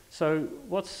 So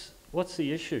what's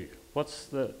the issue? What's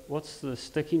the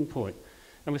sticking point?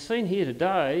 And we're seeing here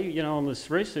today, you know, on this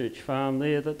research farm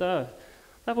there, that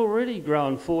they've already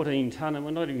grown 14 tonne and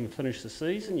we're not even finished the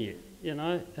season yet, you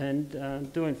know,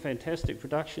 and doing fantastic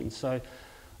production. So,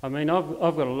 I mean, I've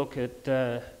got to look at,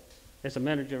 as a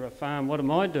manager of a farm, what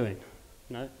am I doing,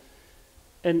 you know?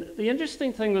 And the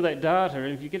interesting thing with that data,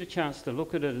 and if you get a chance to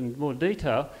look at it in more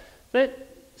detail, that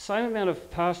same amount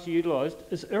of pasture utilised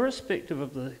is irrespective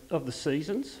of the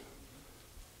seasons.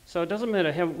 So it doesn't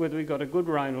matter whether we've got a good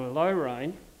rain or a low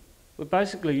rain, we're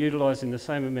basically utilising the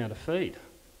same amount of feed.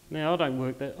 Now,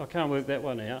 I can't work that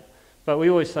one out, but we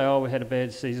always say, oh, we had a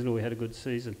bad season or we had a good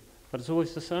season, but it's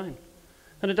always the same.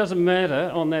 And it doesn't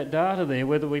matter on that data there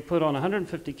whether we put on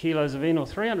 150 kilos of N or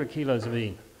 300 kilos of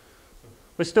N.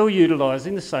 We're still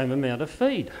utilising the same amount of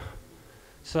feed.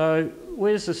 So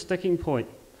where's the sticking point?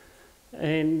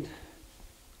 And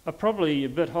I'm probably a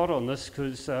bit hot on this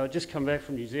because I just come back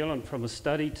from New Zealand from a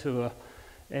study tour,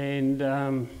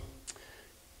 and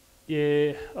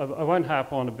yeah, I won't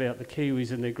harp on about the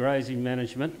Kiwis and their grazing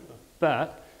management,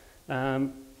 but I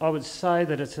would say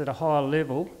that it's at a higher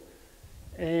level,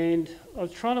 and I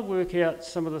was trying to work out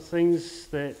some of the things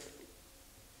that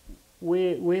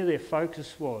where their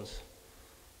focus was.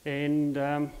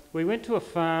 And we went to a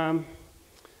farm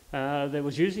that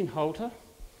was using halter,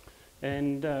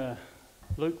 and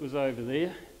Luke was over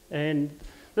there, and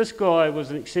this guy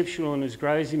was exceptional in his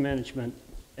grazing management,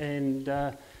 and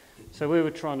so we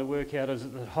were trying to work out, is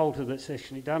it the halter that's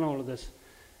actually done all of this?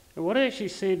 And what he actually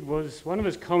said was, one of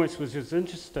his comments was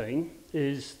interesting,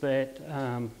 is that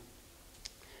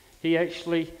he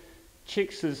actually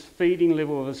checks his feeding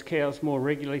level of his cows more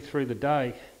regularly through the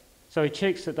day. So he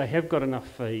checks that they have got enough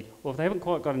feed, or if they haven't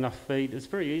quite got enough feed, it's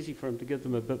very easy for him to give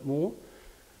them a bit more.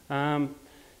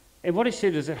 And what he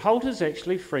said is that halter's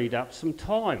actually freed up some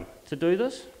time to do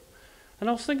this. And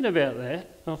I was thinking about that,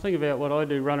 and I was thinking about what I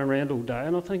do running around all day,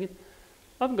 and I'm thinking,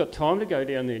 I haven't got time to go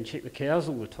down there and check the cows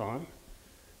all the time.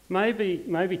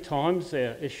 Maybe time's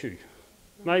our issue.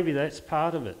 Maybe that's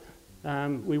part of it.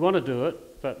 We want to do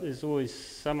it, but there's always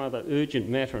some other urgent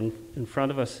matter in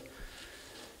front of us.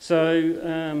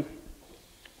 So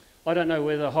I don't know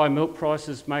whether high milk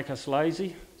prices make us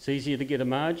lazy. It's easier to get a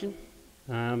margin.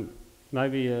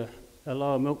 Maybe a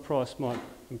lower milk price might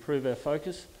improve our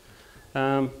focus.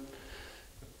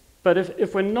 But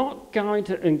if we're not going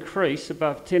to increase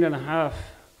above 10.5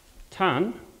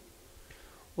 tonne,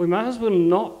 we may as well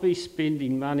not be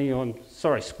spending money on,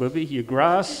 sorry Squibby, your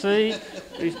grass seed.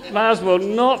 We may as well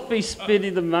not be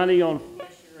spending the money on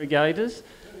fresh irrigators.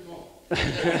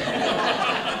 Because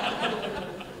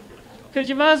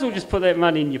you may as well just put that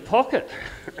money in your pocket.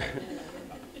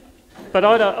 But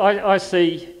I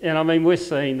see, and I mean we're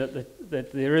seeing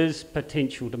that there is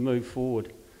potential to move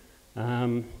forward.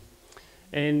 And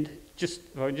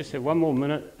if I just have one more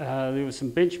minute, there was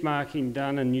some benchmarking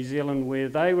done in New Zealand where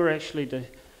they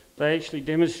actually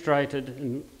demonstrated,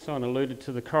 and someone alluded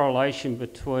to the correlation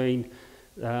between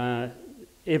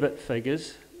EBIT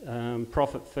figures,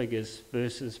 profit figures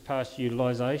versus pasture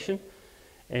utilisation,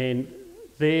 and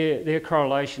their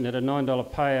correlation at a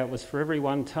 $9 payout was for every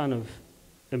 1 tonne of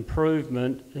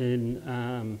improvement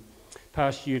in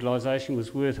pasture utilisation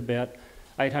was worth about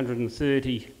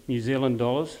 830 New Zealand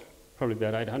dollars, probably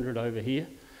about 800 over here,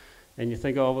 and you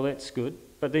think, oh well that's good,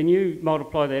 but then you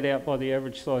multiply that out by the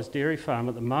average size dairy farm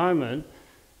at the moment,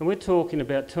 and we're talking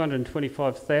about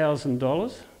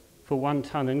 $225,000 for 1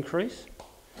 tonne increase.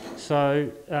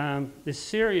 So there's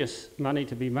serious money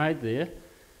to be made there.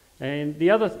 And the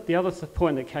other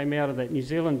point that came out of that New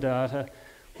Zealand data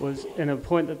was, and a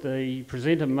point that the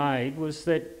presenter made, was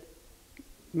that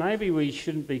maybe we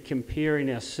shouldn't be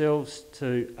comparing ourselves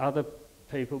to other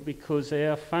people because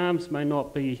our farms may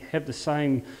not have the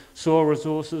same soil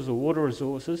resources or water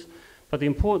resources, but the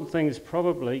important thing is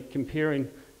probably comparing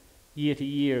year to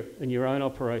year in your own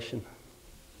operation.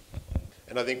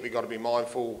 And I think we've got to be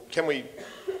mindful, can we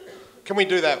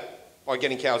do that by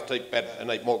getting cows to eat better and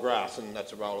eat more grass, and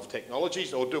that's a role of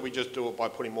technologies, or do we just do it by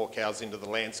putting more cows into the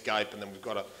landscape, and then we've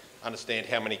got to understand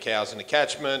how many cows in a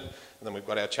catchment, and then we've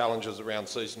got our challenges around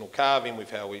seasonal calving with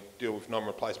how we deal with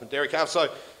non-replacement dairy calves. So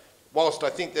whilst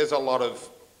I think there's a lot of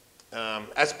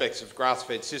aspects of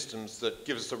grass-fed systems that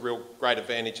give us a real great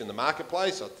advantage in the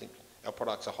marketplace, I think our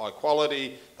products are high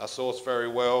quality, they're sourced very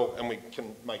well, and we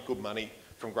can make good money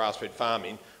from grass-fed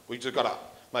farming. We've just got to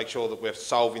make sure that we're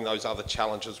solving those other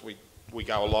challenges we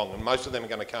go along, and most of them are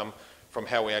going to come from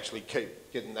how we actually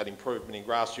keep getting that improvement in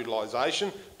grass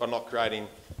utilisation, but not creating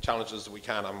challenges that we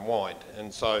can't unwind.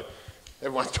 And so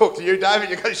everyone's talked to you, David,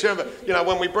 you've got to share, but you know,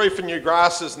 when we brief for new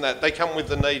grasses and that, they come with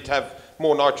the need to have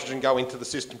more nitrogen go into the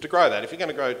system to grow that. If you're going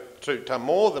to grow 2 tonne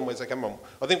more, then where's that come from?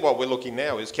 I think what we're looking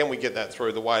now is, can we get that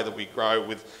through the way that we grow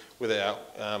with our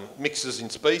mixes in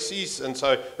species? And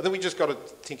so I think we just got to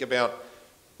think about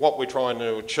what we're trying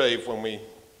to achieve when we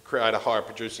create a higher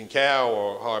producing cow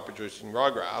or a higher producing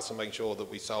ryegrass, and make sure that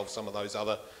we solve some of those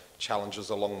other challenges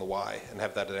along the way and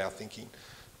have that in our thinking.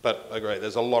 But I agree,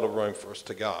 there's a lot of room for us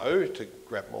to go to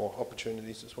grab more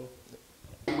opportunities as well.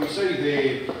 We see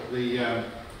there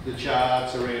the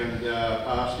charts around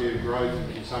pasture growth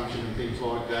and consumption and things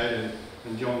like that,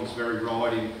 and John's very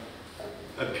right in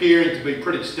appearing to be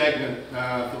pretty stagnant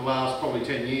for the last probably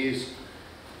 10 years.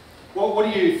 What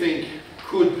do you think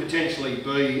could potentially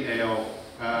be our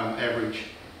average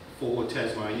for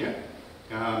Tasmania,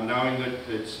 knowing that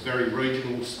it's very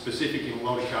regional specific in a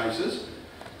lot of cases?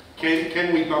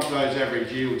 Can we bump those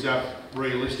average yields up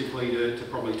realistically to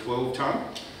probably 12 tonne?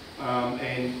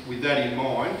 And with that in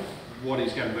mind, what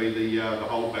is going to be the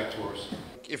holdback for us?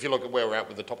 If you look at where we're at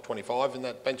with the top 25 in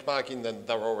that benchmarking, then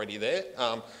they're already there.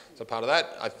 So part of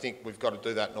that, I think we've got to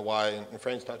do that in a way, and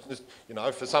friends touched this, you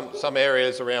know, for some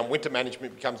areas around winter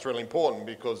management becomes really important,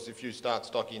 because if you start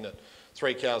stocking at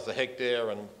 3 cows a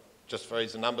hectare, and just for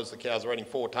ease of numbers, the cows are eating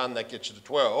 4 tonne, that gets you to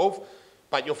 12.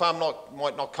 But your farm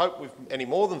might not cope with any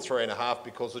more than 3.5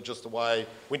 because of just the way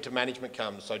winter management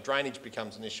comes. So drainage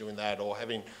becomes an issue in that, or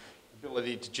having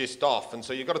ability to gist off. And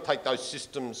so you've got to take those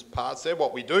systems parts there.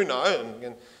 What we do know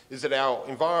is that our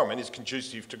environment is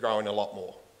conducive to growing a lot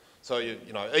more. So, you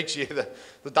know, each year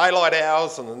the daylight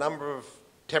hours and the number of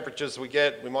temperatures we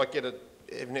get, we might get it,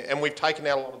 and we've taken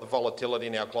out a lot of the volatility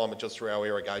in our climate just through our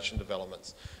irrigation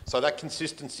developments. So that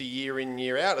consistency year in,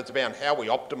 year out, it's about how we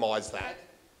optimise that,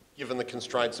 given the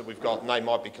constraints that we've got, and they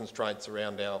might be constraints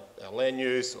around our land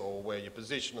use or where you're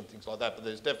positioned and things like that, but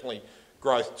there's definitely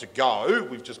growth to go.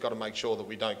 We've just got to make sure that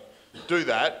we don't do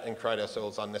that and create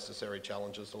ourselves unnecessary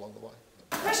challenges along the way.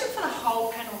 Question for the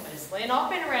whole panel, Leslie, and I've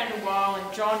been around a while,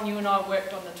 and John, you and I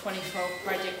worked on the 2012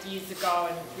 project years ago,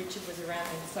 and Richard was around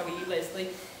then, so were you, Leslie,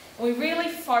 and we really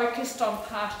focused on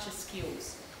pasture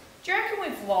skills. Do you reckon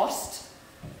we've lost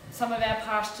some of our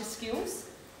pasture skills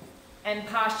and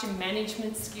pasture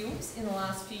management skills in the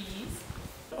last few years?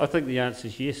 I think the answer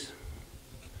is yes.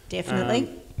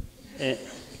 Definitely.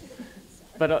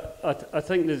 But I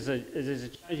think there's a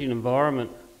changing environment.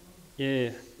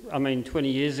 Yeah, I mean, 20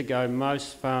 years ago,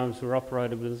 most farms were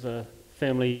operated as a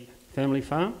family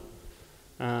farm.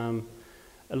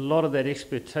 A lot of that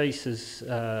expertise is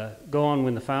gone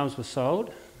when the farms were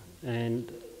sold,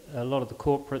 and a lot of the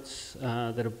corporates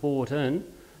that are bought in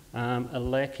are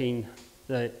lacking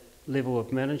that level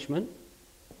of management.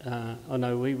 I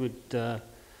know we would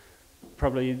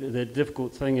probably the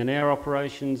difficult thing in our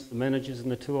operations, the managers and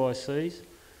the 2 ICs.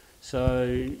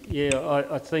 So yeah,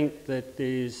 I think that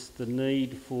there's the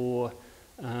need for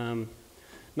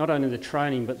not only the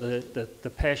training but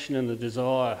the passion and the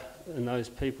desire in those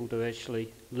people to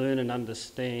actually learn and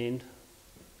understand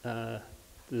the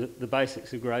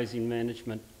basics of grazing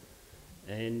management.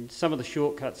 And some of the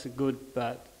shortcuts are good,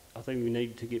 but I think we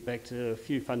need to get back to a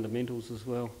few fundamentals as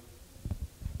well.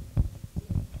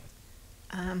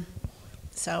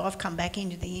 So I've come back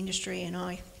into the industry, and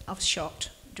I was shocked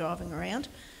driving around.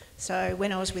 So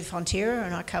when I was with Fonterra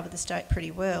and I covered the state pretty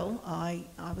well, I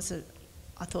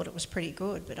thought it was pretty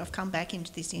good, but I've come back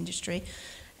into this industry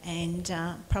and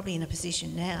probably in a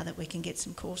position now that we can get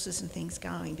some courses and things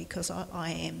going, because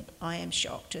I am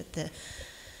shocked at the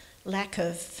lack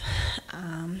of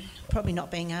probably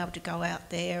not being able to go out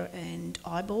there and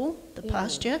eyeball the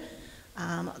pasture,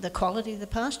 the quality of the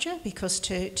pasture, because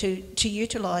to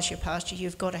utilise your pasture,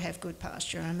 you've got to have good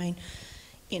pasture. I mean,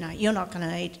 you know, you're not going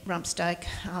to eat rump steak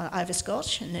over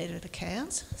Scotch, and neither are the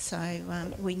cows. So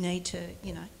we need to,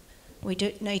 you know, we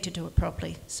do need to do it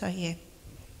properly. So yeah.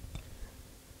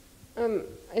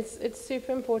 It's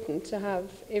super important to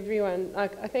have everyone,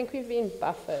 like, I think we've been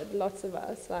buffered, lots of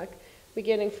us, like, we're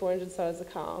getting 400 sows a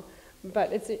cow,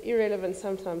 but it's irrelevant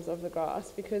sometimes of the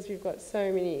grass, because we've got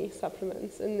so many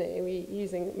supplements in there. We're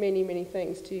using many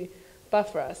things to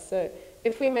buffer us. So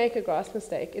if we make a grass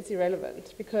mistake, it's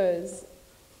irrelevant, because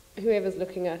whoever's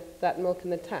looking at that milk in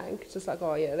the tank, it's just like,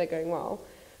 oh yeah, they're going well.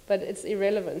 But it's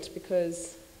irrelevant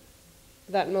because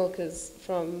that milk is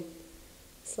from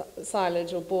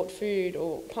silage or bought food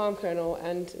or palm kernel,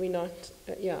 and we're not,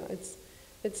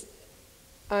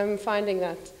 I'm finding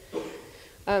that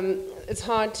it's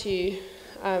hard to,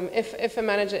 if a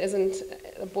manager isn't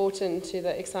bought into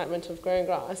the excitement of growing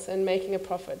grass and making a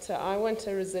profit. So I want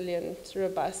a resilient,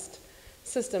 robust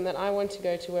system that I want to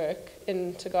go to work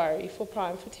in Tagari for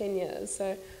Prime for 10 years.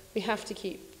 So we have to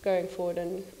keep going forward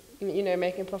and, you know,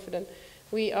 making a profit. And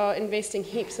we are investing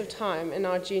heaps of time in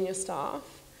our junior staff.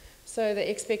 So the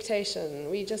expectation,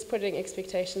 we're just putting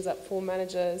expectations up for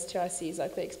managers, TICs,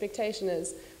 like the expectation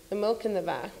is the milk in the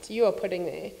vat, you are putting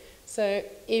there. So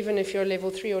even if you're level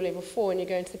 3 or level 4 and you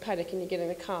go into the paddock and you're getting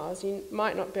the cows, you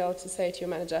might not be able to say to your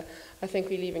manager, I think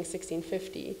we're leaving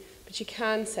 1650. But you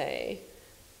can say,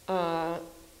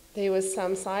 there was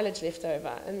some silage left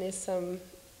over and there's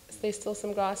still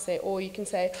some grass there. Or you can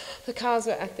say, the cows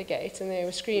were at the gate and they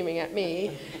were screaming at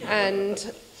me.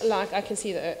 And like, I can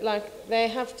see that, like, they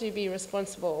have to be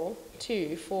responsible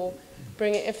too for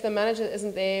bringing, if the manager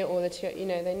isn't there or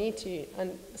they need to.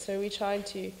 And so we tried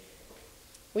to,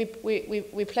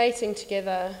 we're plating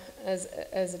together as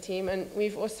a team, and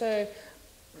we've also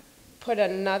put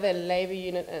another labour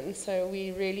unit in. So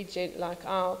we really, like,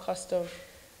 our cost of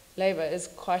labour is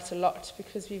quite a lot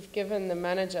because we've given the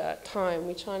manager time.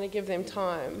 We're trying to give them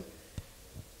time.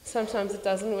 Sometimes it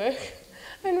doesn't work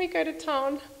and we go to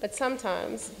town, but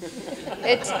sometimes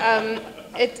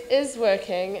it is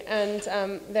working. And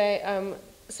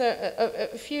so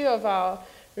a few of our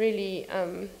really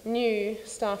new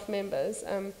staff members,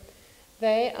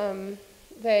 they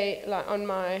like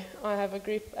I have a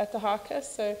group at the Haka,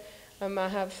 so I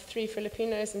have 3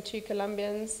 Filipinos and 2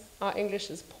 Colombians. Our English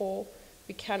is poor.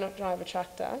 We cannot drive a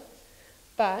tractor,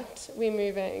 but we're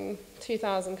moving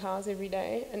 2,000 cows every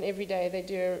day, and every day they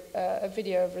do a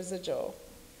video of residual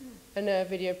and a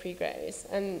video pre-graze,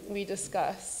 and we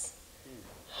discuss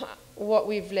what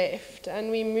we've left,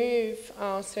 and we move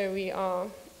so we are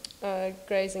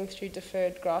grazing through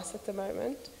deferred grass at the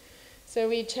moment. So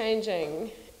we're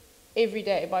changing every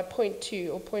day by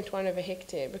 0.2 or 0.1 of a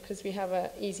hectare because we have an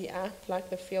easy app, like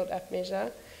the field app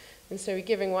measure. And so we're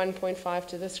giving 1.5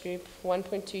 to this group,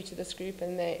 1.2 to this group,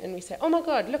 and we say, oh my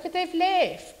God, look what they've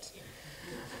left.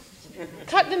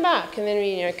 Cut them back, and then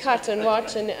we cut and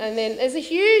watch, and then there's a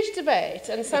huge debate,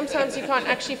 and sometimes you can't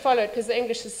actually follow it because the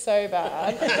English is so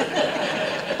bad.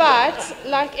 But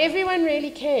like everyone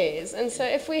really cares, and so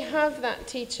if we have that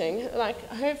teaching, like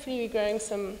hopefully we're growing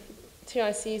some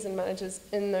TICs and managers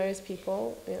in those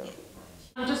people.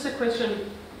 Yeah. Just a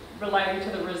question relating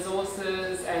to the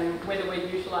resources and whether we're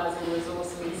utilising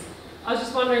resources. I was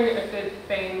just wondering if there'd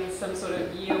been some sort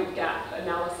of yield gap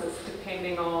analysis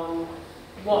depending on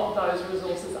what those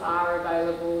resources are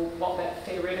available, what that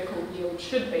theoretical yield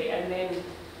should be, and then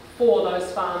for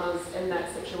those farmers in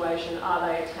that situation, are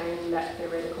they attaining that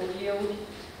theoretical yield,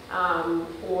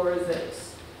 or are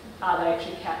they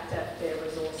actually capped at their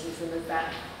resources, and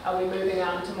are we moving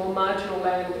out into more marginal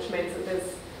land, which means that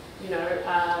there's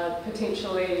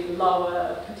potentially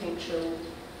lower potential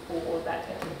for that,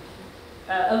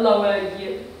 a lower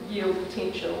yield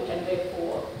potential, and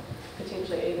therefore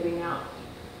potentially evening out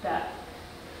that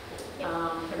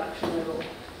production level?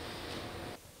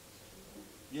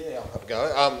 Yeah, I'll have a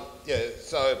go.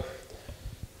 So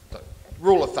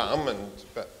rule of thumb,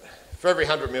 but for every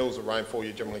 100 mils of rainfall,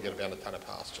 you generally get about a tonne of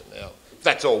pasture. Now, if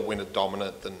that's all winter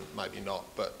dominant, then maybe not,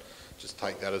 but just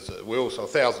take that as a will. So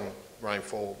 1,000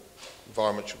 rainfall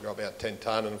environment should grow about 10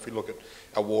 tonne, and if we look at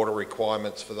our water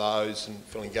requirements for those and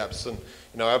filling gaps, and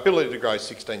our ability to grow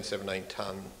 16, 17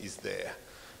 tonne is there.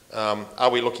 Are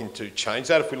we looking to change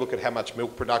that? If we look at how much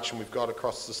milk production we've got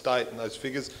across the state and those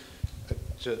figures,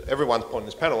 to everyone's point in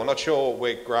this panel, I'm not sure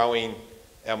we're growing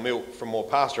our milk from more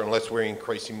pasture unless we're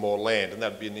increasing more land, and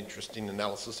that'd be an interesting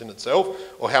analysis in itself,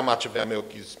 or how much of our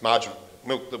milk is marginal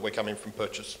milk that we're coming from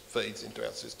purchase feeds into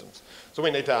our systems. So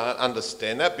we need to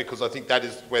understand that, because I think that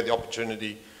is where the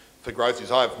opportunity for growth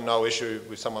is. I have no issue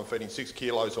with someone feeding 6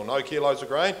 kilos or no kilos of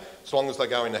grain, as long as they're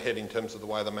going ahead in terms of the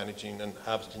way they're managing and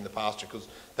harvesting the pasture, because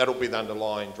that'll be the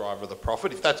underlying driver of the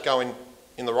profit. If that's going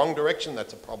in the wrong direction,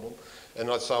 that's a problem.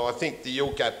 And so I think the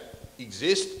yield gap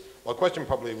exists. My question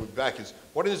probably would be back is,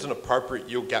 what is an appropriate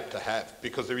yield gap to have?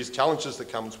 Because there is challenges that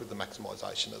comes with the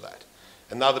maximisation of that.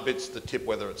 And the other bits that tip,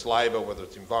 whether it's labour, whether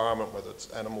it's environment, whether it's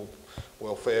animal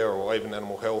welfare or even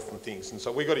animal health and things. And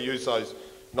so we've got to use those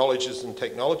knowledges and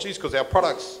technologies, because our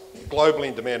products globally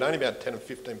in demand, only about 10 or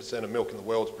 15% of milk in the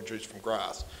world is produced from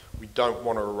grass. We don't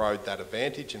want to erode that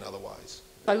advantage in other ways.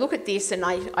 I look at this and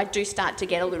I do start to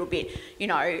get a little bit,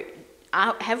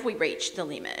 have we reached the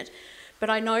limit? But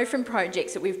I know from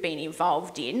projects that we've been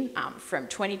involved in from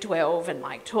 2012 and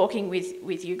talking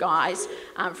with you guys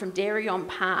from Dairy on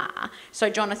Par. So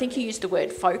John, I think you used the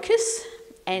word focus.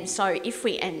 And so if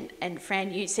we, and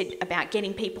Fran, you said about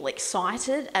getting people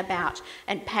excited about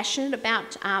and passionate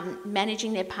about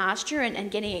managing their pasture and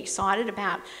getting excited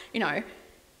about,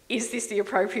 is this the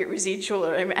appropriate residual,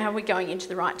 or are we going into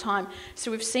the right time?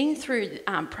 So we've seen through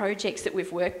projects that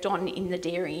we've worked on in the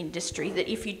dairy industry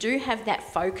that if you do have that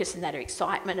focus and that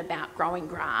excitement about growing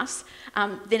grass,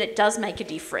 then it does make a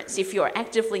difference. If you're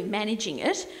actively managing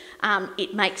it,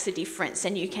 it makes a difference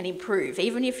and you can improve.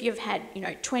 Even if you've had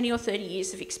 20 or 30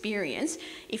 years of experience,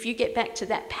 if you get back to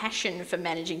that passion for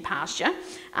managing pasture,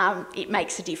 it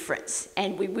makes a difference,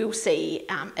 and we will see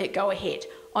it go ahead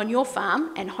on your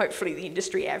farm and hopefully the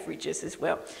industry averages as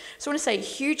well. So I want to say a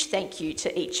huge thank you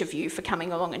to each of you for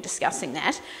coming along and discussing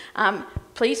that.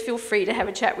 Please feel free to have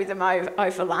a chat with them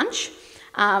over lunch.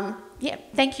 Yeah,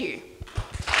 thank you.